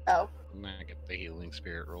 Oh. Can I get the healing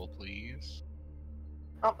spirit roll, please?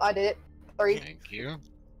 Oh, I did it. 3. Thank you.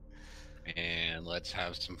 And let's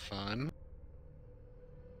have some fun.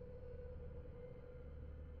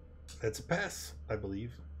 That's a pass, I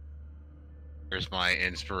believe. Here's my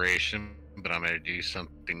inspiration, but I'm going to do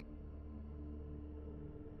something.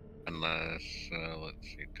 Unless, let's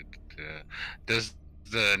see. Does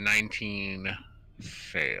the 19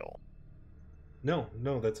 fail? No,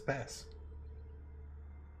 that's a pass.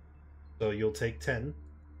 So you'll take 10.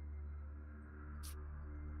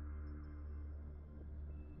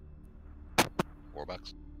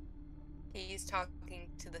 $4. He's talking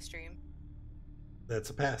to the stream. That's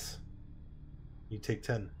a pass. You take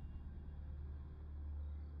 10.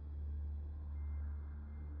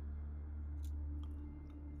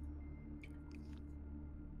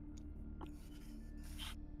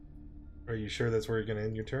 Are you sure that's where you're going to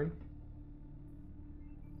end your turn?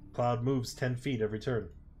 Cloud moves 10 feet every turn.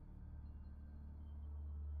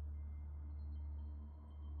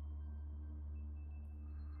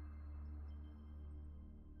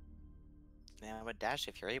 Yeah, I would dash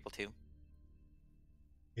if you're able to.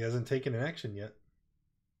 He hasn't taken an action yet.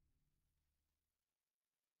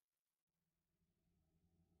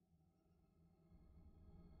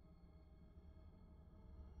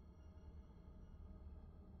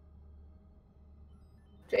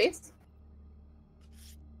 Jace?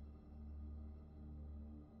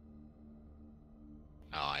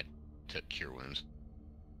 Oh, I took cure wounds,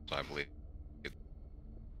 so I believe.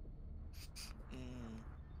 Mm.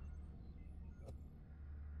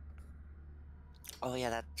 Oh yeah,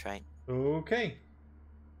 that's right. Okay.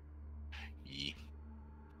 Yeah.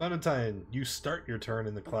 Clementine, you start your turn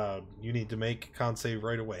in the cloud. You need to make a con save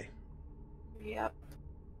right away. Yep.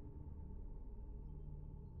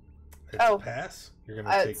 It's a pass. You're going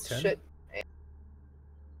to take 10. Shit.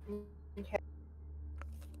 Okay.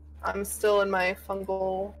 I'm still in my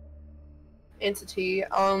fungal entity.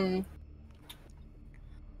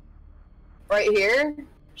 Right here,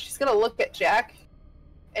 she's gonna look at Jack,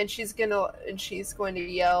 and she's going to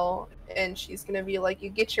yell, and she's gonna be like, "You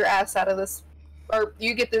get your ass out of this, or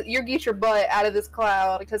you get your butt out of this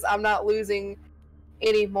cloud, because I'm not losing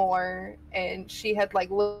anymore." And she had like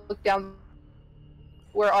looked down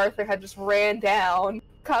where Arthur had just ran down,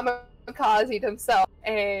 kamikazed himself,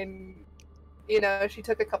 and she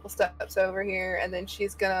took a couple steps over here, and then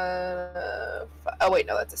she's gonna. Oh wait,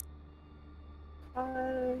 no, that's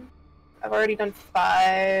a. I've already done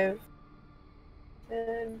 5,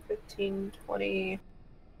 10, 15, 20,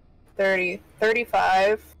 30,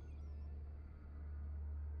 35.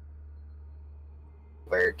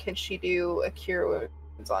 Where can she do a cure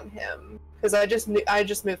wounds on him? Because I just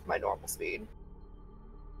moved my normal speed.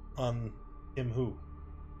 On him who?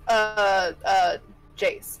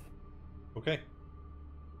 Jace. Okay.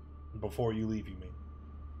 Before you leave, you mean?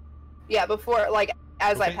 Yeah, before, like,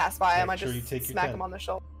 as I Okay. pass by him, I Make sure just you take your smack 10. him on the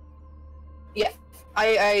shoulder. Yeah,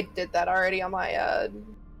 I did that already on my,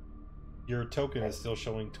 Your token is still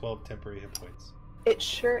showing 12 temporary hit points. It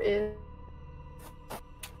sure is.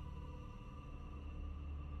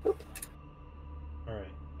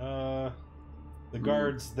 Alright. The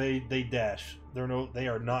guards, they dash. They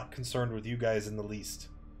are not concerned with you guys in the least.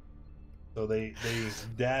 So they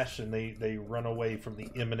dash and they run away from the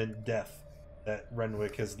imminent death that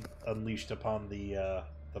Renwick has unleashed upon the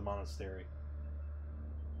monastery.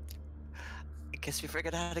 I guess we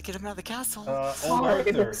figured out how to get him out of the castle. Old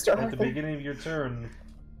Arthur, at the beginning of your turn,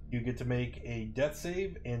 you get to make a death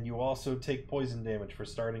save, and you also take poison damage for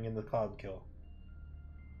starting in the cloud kill.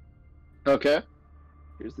 Okay.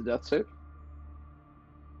 Here's the death save.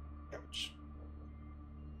 Ouch.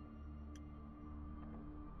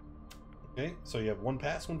 Okay, so you have 1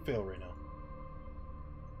 pass, 1 fail right now.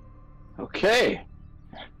 Okay.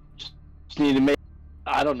 Just need to make,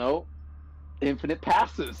 I don't know, infinite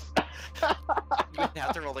passes. You're gonna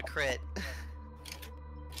have to roll a crit.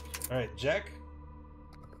 Alright, Jack?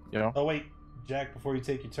 Yeah. Oh, wait. Jack, before you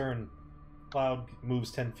take your turn, Cloud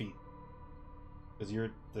moves 10 feet. Because you're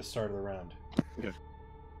at the start of the round. Okay.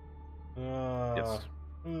 Yes.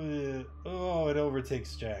 Oh, it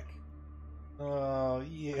overtakes Jack. Oh,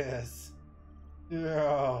 yes.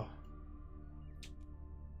 Oh.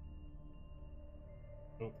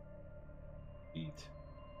 Oh. Feet.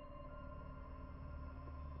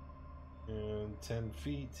 And 10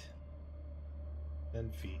 feet.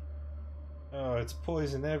 10 feet. Oh, it's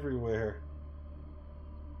poison everywhere.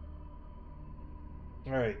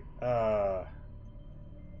 Alright, oh,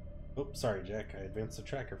 sorry, Jack. I advanced the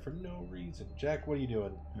tracker for no reason. Jack, what are you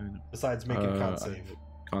doing? Besides making con save.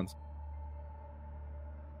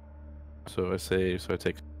 So I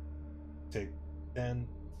take... Take 10.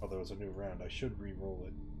 Oh, there was a new round. I should re-roll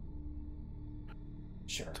it.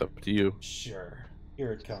 Sure. It's up to you. Sure.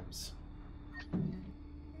 Here it comes.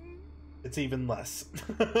 It's even less.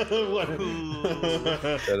 What?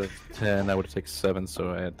 Instead of 10, I would take 7,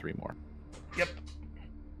 so I had 3 more. Yep.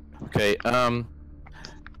 Okay,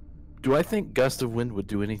 do I think Gust of Wind would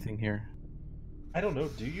do anything here? I don't know.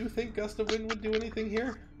 Do you think Gust of Wind would do anything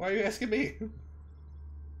here? Why are you asking me?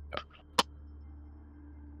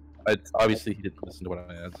 Obviously, he didn't listen to what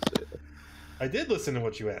I had to say. I did listen to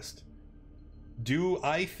what you asked. Do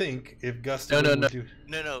I think if Gust of Wind would do...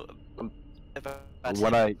 No.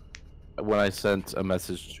 When I sent a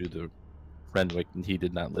message to the Renwick, and he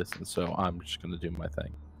did not listen, so I'm just gonna do my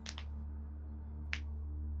thing.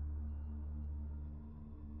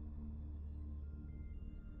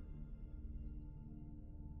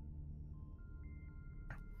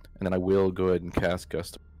 and then I will go ahead and cast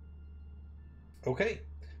Gust. Okay.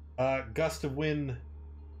 Gust of wind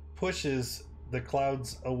pushes the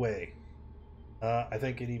clouds away. I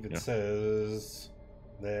think it even says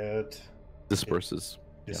that Disperses.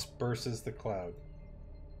 it disperses the cloud.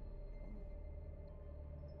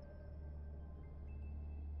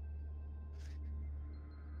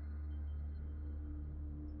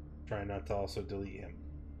 Try not to also delete him.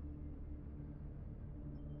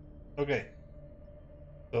 Okay.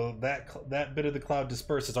 So that bit of the cloud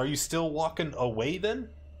disperses. Are you still walking away then?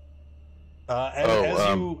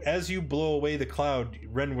 As you blow away the cloud,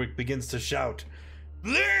 Renwick begins to shout,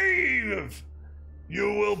 "Leave!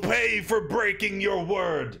 You will pay for breaking your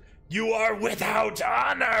word. You are without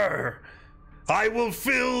honor. I will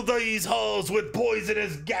fill these halls with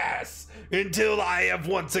poisonous gas until I have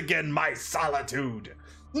once again my solitude.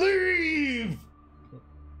 Leave!"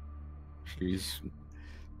 Jeez.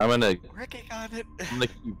 I'm gonna Working on it. I'm gonna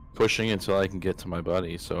keep pushing until I can get to my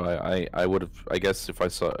buddy. So I would have, I guess if I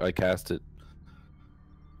cast it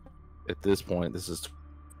at this point, so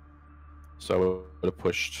I would have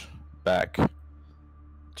pushed back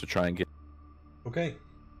to try and get Okay.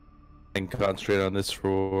 and concentrate on this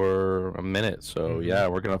for a minute. So yeah,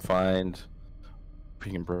 we're gonna find if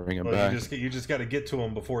we can bring him back. You just got to get to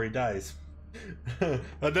him before he dies, and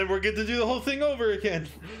then we're going to do the whole thing over again.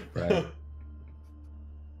 Right.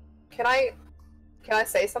 Can I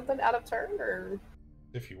say something out of turn, or?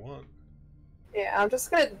 If you want. Yeah, I'm just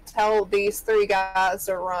gonna tell these three guys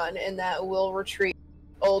to run, and that we'll retreat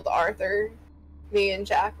old Arthur, me and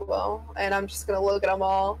Jack will, and I'm just gonna look at them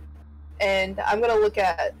all, and I'm gonna look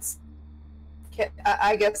at.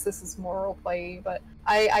 I guess this is more role play, but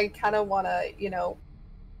I kind of want to,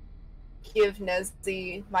 give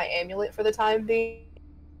Nezzy my amulet for the time being.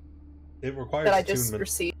 It requires that I just attunement.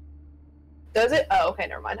 received. Does it? Oh, okay,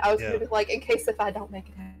 never mind. I was gonna be like, in case if I don't make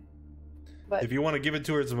it happen. But If you want to give it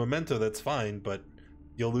to her as a memento, that's fine, but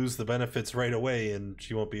you'll lose the benefits right away, and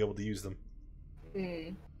she won't be able to use them.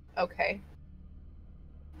 Okay.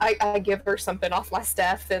 I give her something off my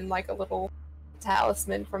staff, then like a little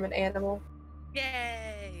talisman from an animal.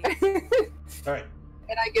 Yay! All right.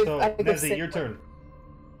 And I give. So, I give Nezzy, Sid your turn.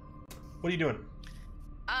 What are you doing?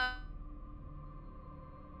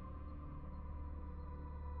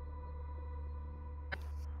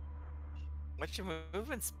 What's your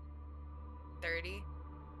movements? 30.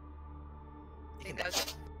 I think that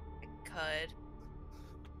was. I could.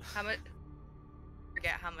 How much?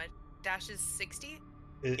 Forget how much. Dash is 60?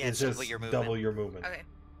 It's double just your movement. double your movement. Okay.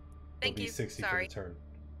 Thank It'll be you. 60 Sorry. for the turn.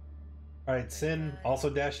 All right, Sin,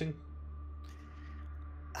 also dashing.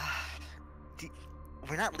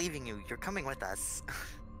 We're not leaving you. You're coming with us.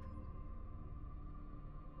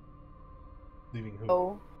 Leaving who?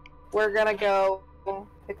 Oh, we're gonna go.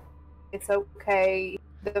 It's okay.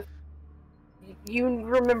 You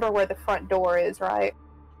remember where the front door is, right?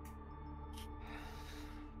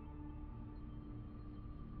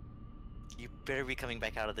 You better be coming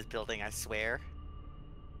back out of this building, I swear.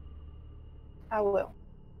 I will.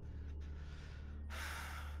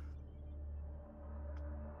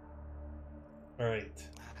 All right.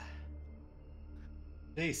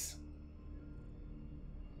 Jace.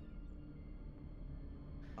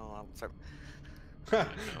 Oh, I'm sorry.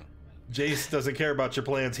 Jace doesn't care about your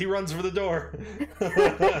plans. He runs for the door.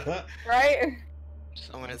 Right?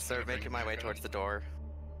 I'm gonna start making my way towards the door.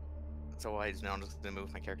 So I know I'm just gonna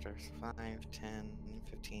move my characters. 5, 10,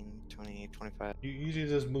 15, 20, 25. You usually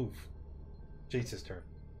just move. Jace's turn.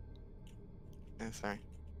 Sorry.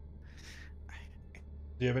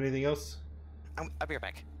 Do you have anything else? I'll be right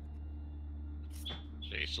back.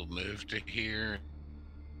 Jace will move to here.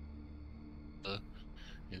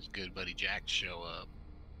 His good buddy Jack show up.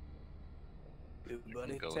 Good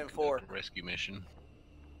buddy. Go 10-4. conduct a rescue mission.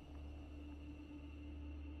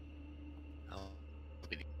 All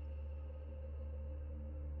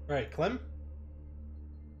right, Clem.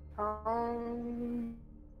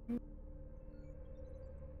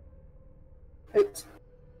 Oops.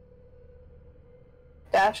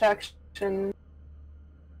 Dash action.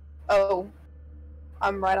 Oh,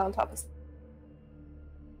 I'm right on top of.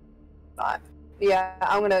 Not. Yeah,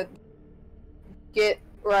 I'm gonna get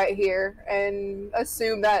right here and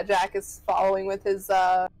assume that Jack is following with his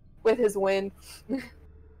wind.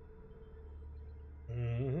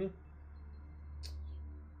 Mm-hmm.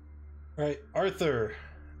 All right, Arthur.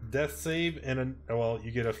 Death save and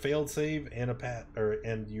you get a failed save and a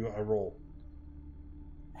roll.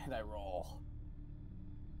 And I roll.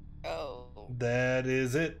 Oh. That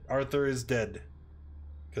is it. Arthur is dead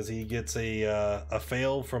because he gets a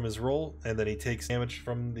fail from his roll, and then he takes damage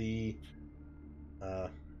from the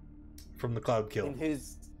cloud kill. In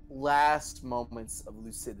last moments of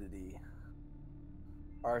lucidity,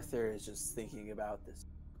 Arthur is just thinking about this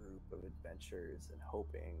group of adventurers and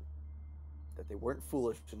hoping that they weren't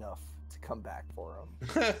foolish enough to come back for him.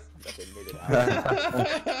 That they made it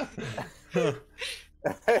out.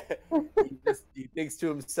 he thinks to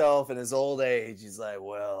himself in his old age, he's like,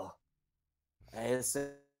 well, I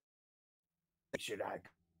should I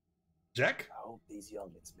Jack? I hope these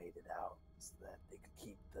youngins made it out so that they could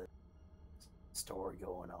keep the story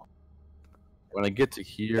going on. When I get to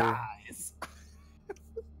here, Guys.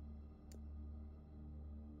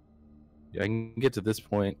 I can get to this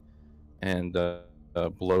point and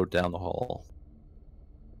blow down the hall.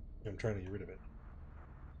 I'm trying to get rid of it.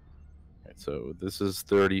 Right, so this is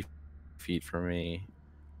 30 feet for me.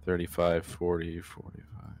 35, 40, 45,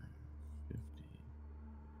 50.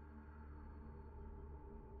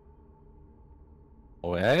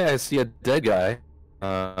 Oh, I see a dead guy.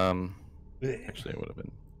 Actually, it would have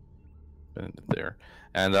been there.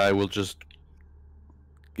 And I will just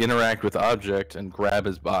interact with object and grab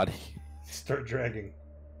his body. Start dragging.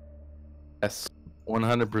 Yes,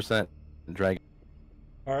 100% dragging.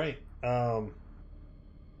 All right.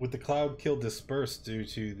 With the cloud kill dispersed due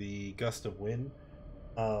to the gust of wind,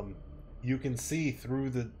 you can see through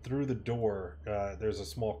the door. There's a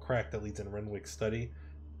small crack that leads into Renwick's study.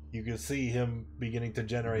 You can see him beginning to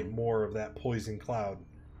generate more of that poison cloud.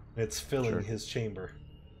 And it's filling his chamber.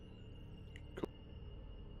 Cool.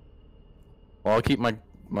 Well, I'll keep my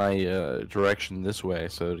direction this way,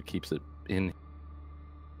 so it keeps it in.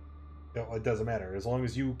 No, it doesn't matter as long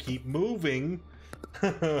as you keep moving.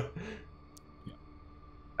 And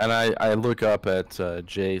I look up at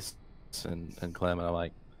Jace and Clem, and I'm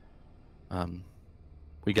like,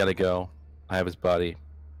 we gotta go. I have his body.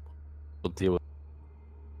 We'll deal with it.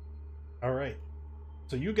 All right.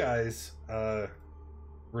 So you guys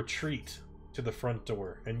retreat to the front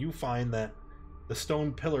door, and you find that the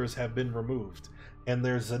stone pillars have been removed, and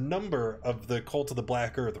there's a number of the Cult of the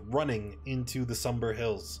Black Earth running into the Somber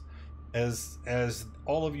Hills. As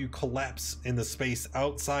all of you collapse in the space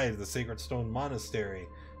outside of the Sacred Stone Monastery,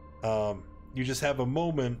 you just have a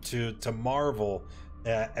moment to marvel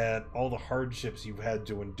at all the hardships you've had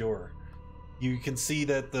to endure. You can see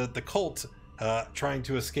that the cult, trying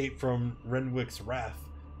to escape from Renwick's wrath,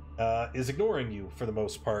 is ignoring you for the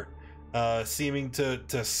most part, seeming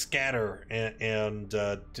to scatter and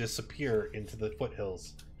disappear into the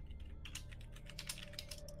foothills.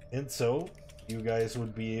 And so you guys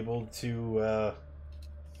would be able to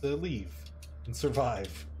leave and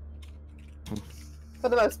survive. For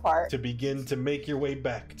the most part. To begin to make your way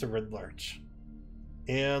back to Red Larch.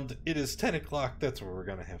 And it is 10 o'clock. That's where we're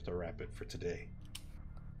going to have to wrap it for today.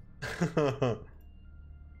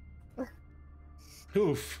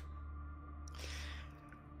 Oof.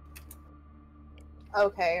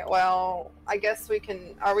 Okay, well, I guess we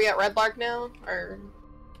can... Are we at Red Lark now? Or...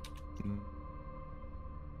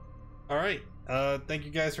 Alright. Thank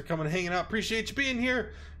you guys for coming and hanging out. Appreciate you being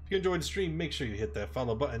here. If you enjoyed the stream, make sure you hit that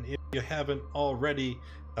follow button. If you haven't already,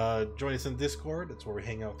 join us in Discord. That's where we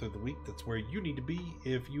hang out through the week. That's where you need to be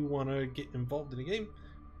if you want to get involved in the game.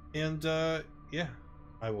 And, yeah,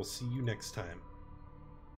 I will see you next time.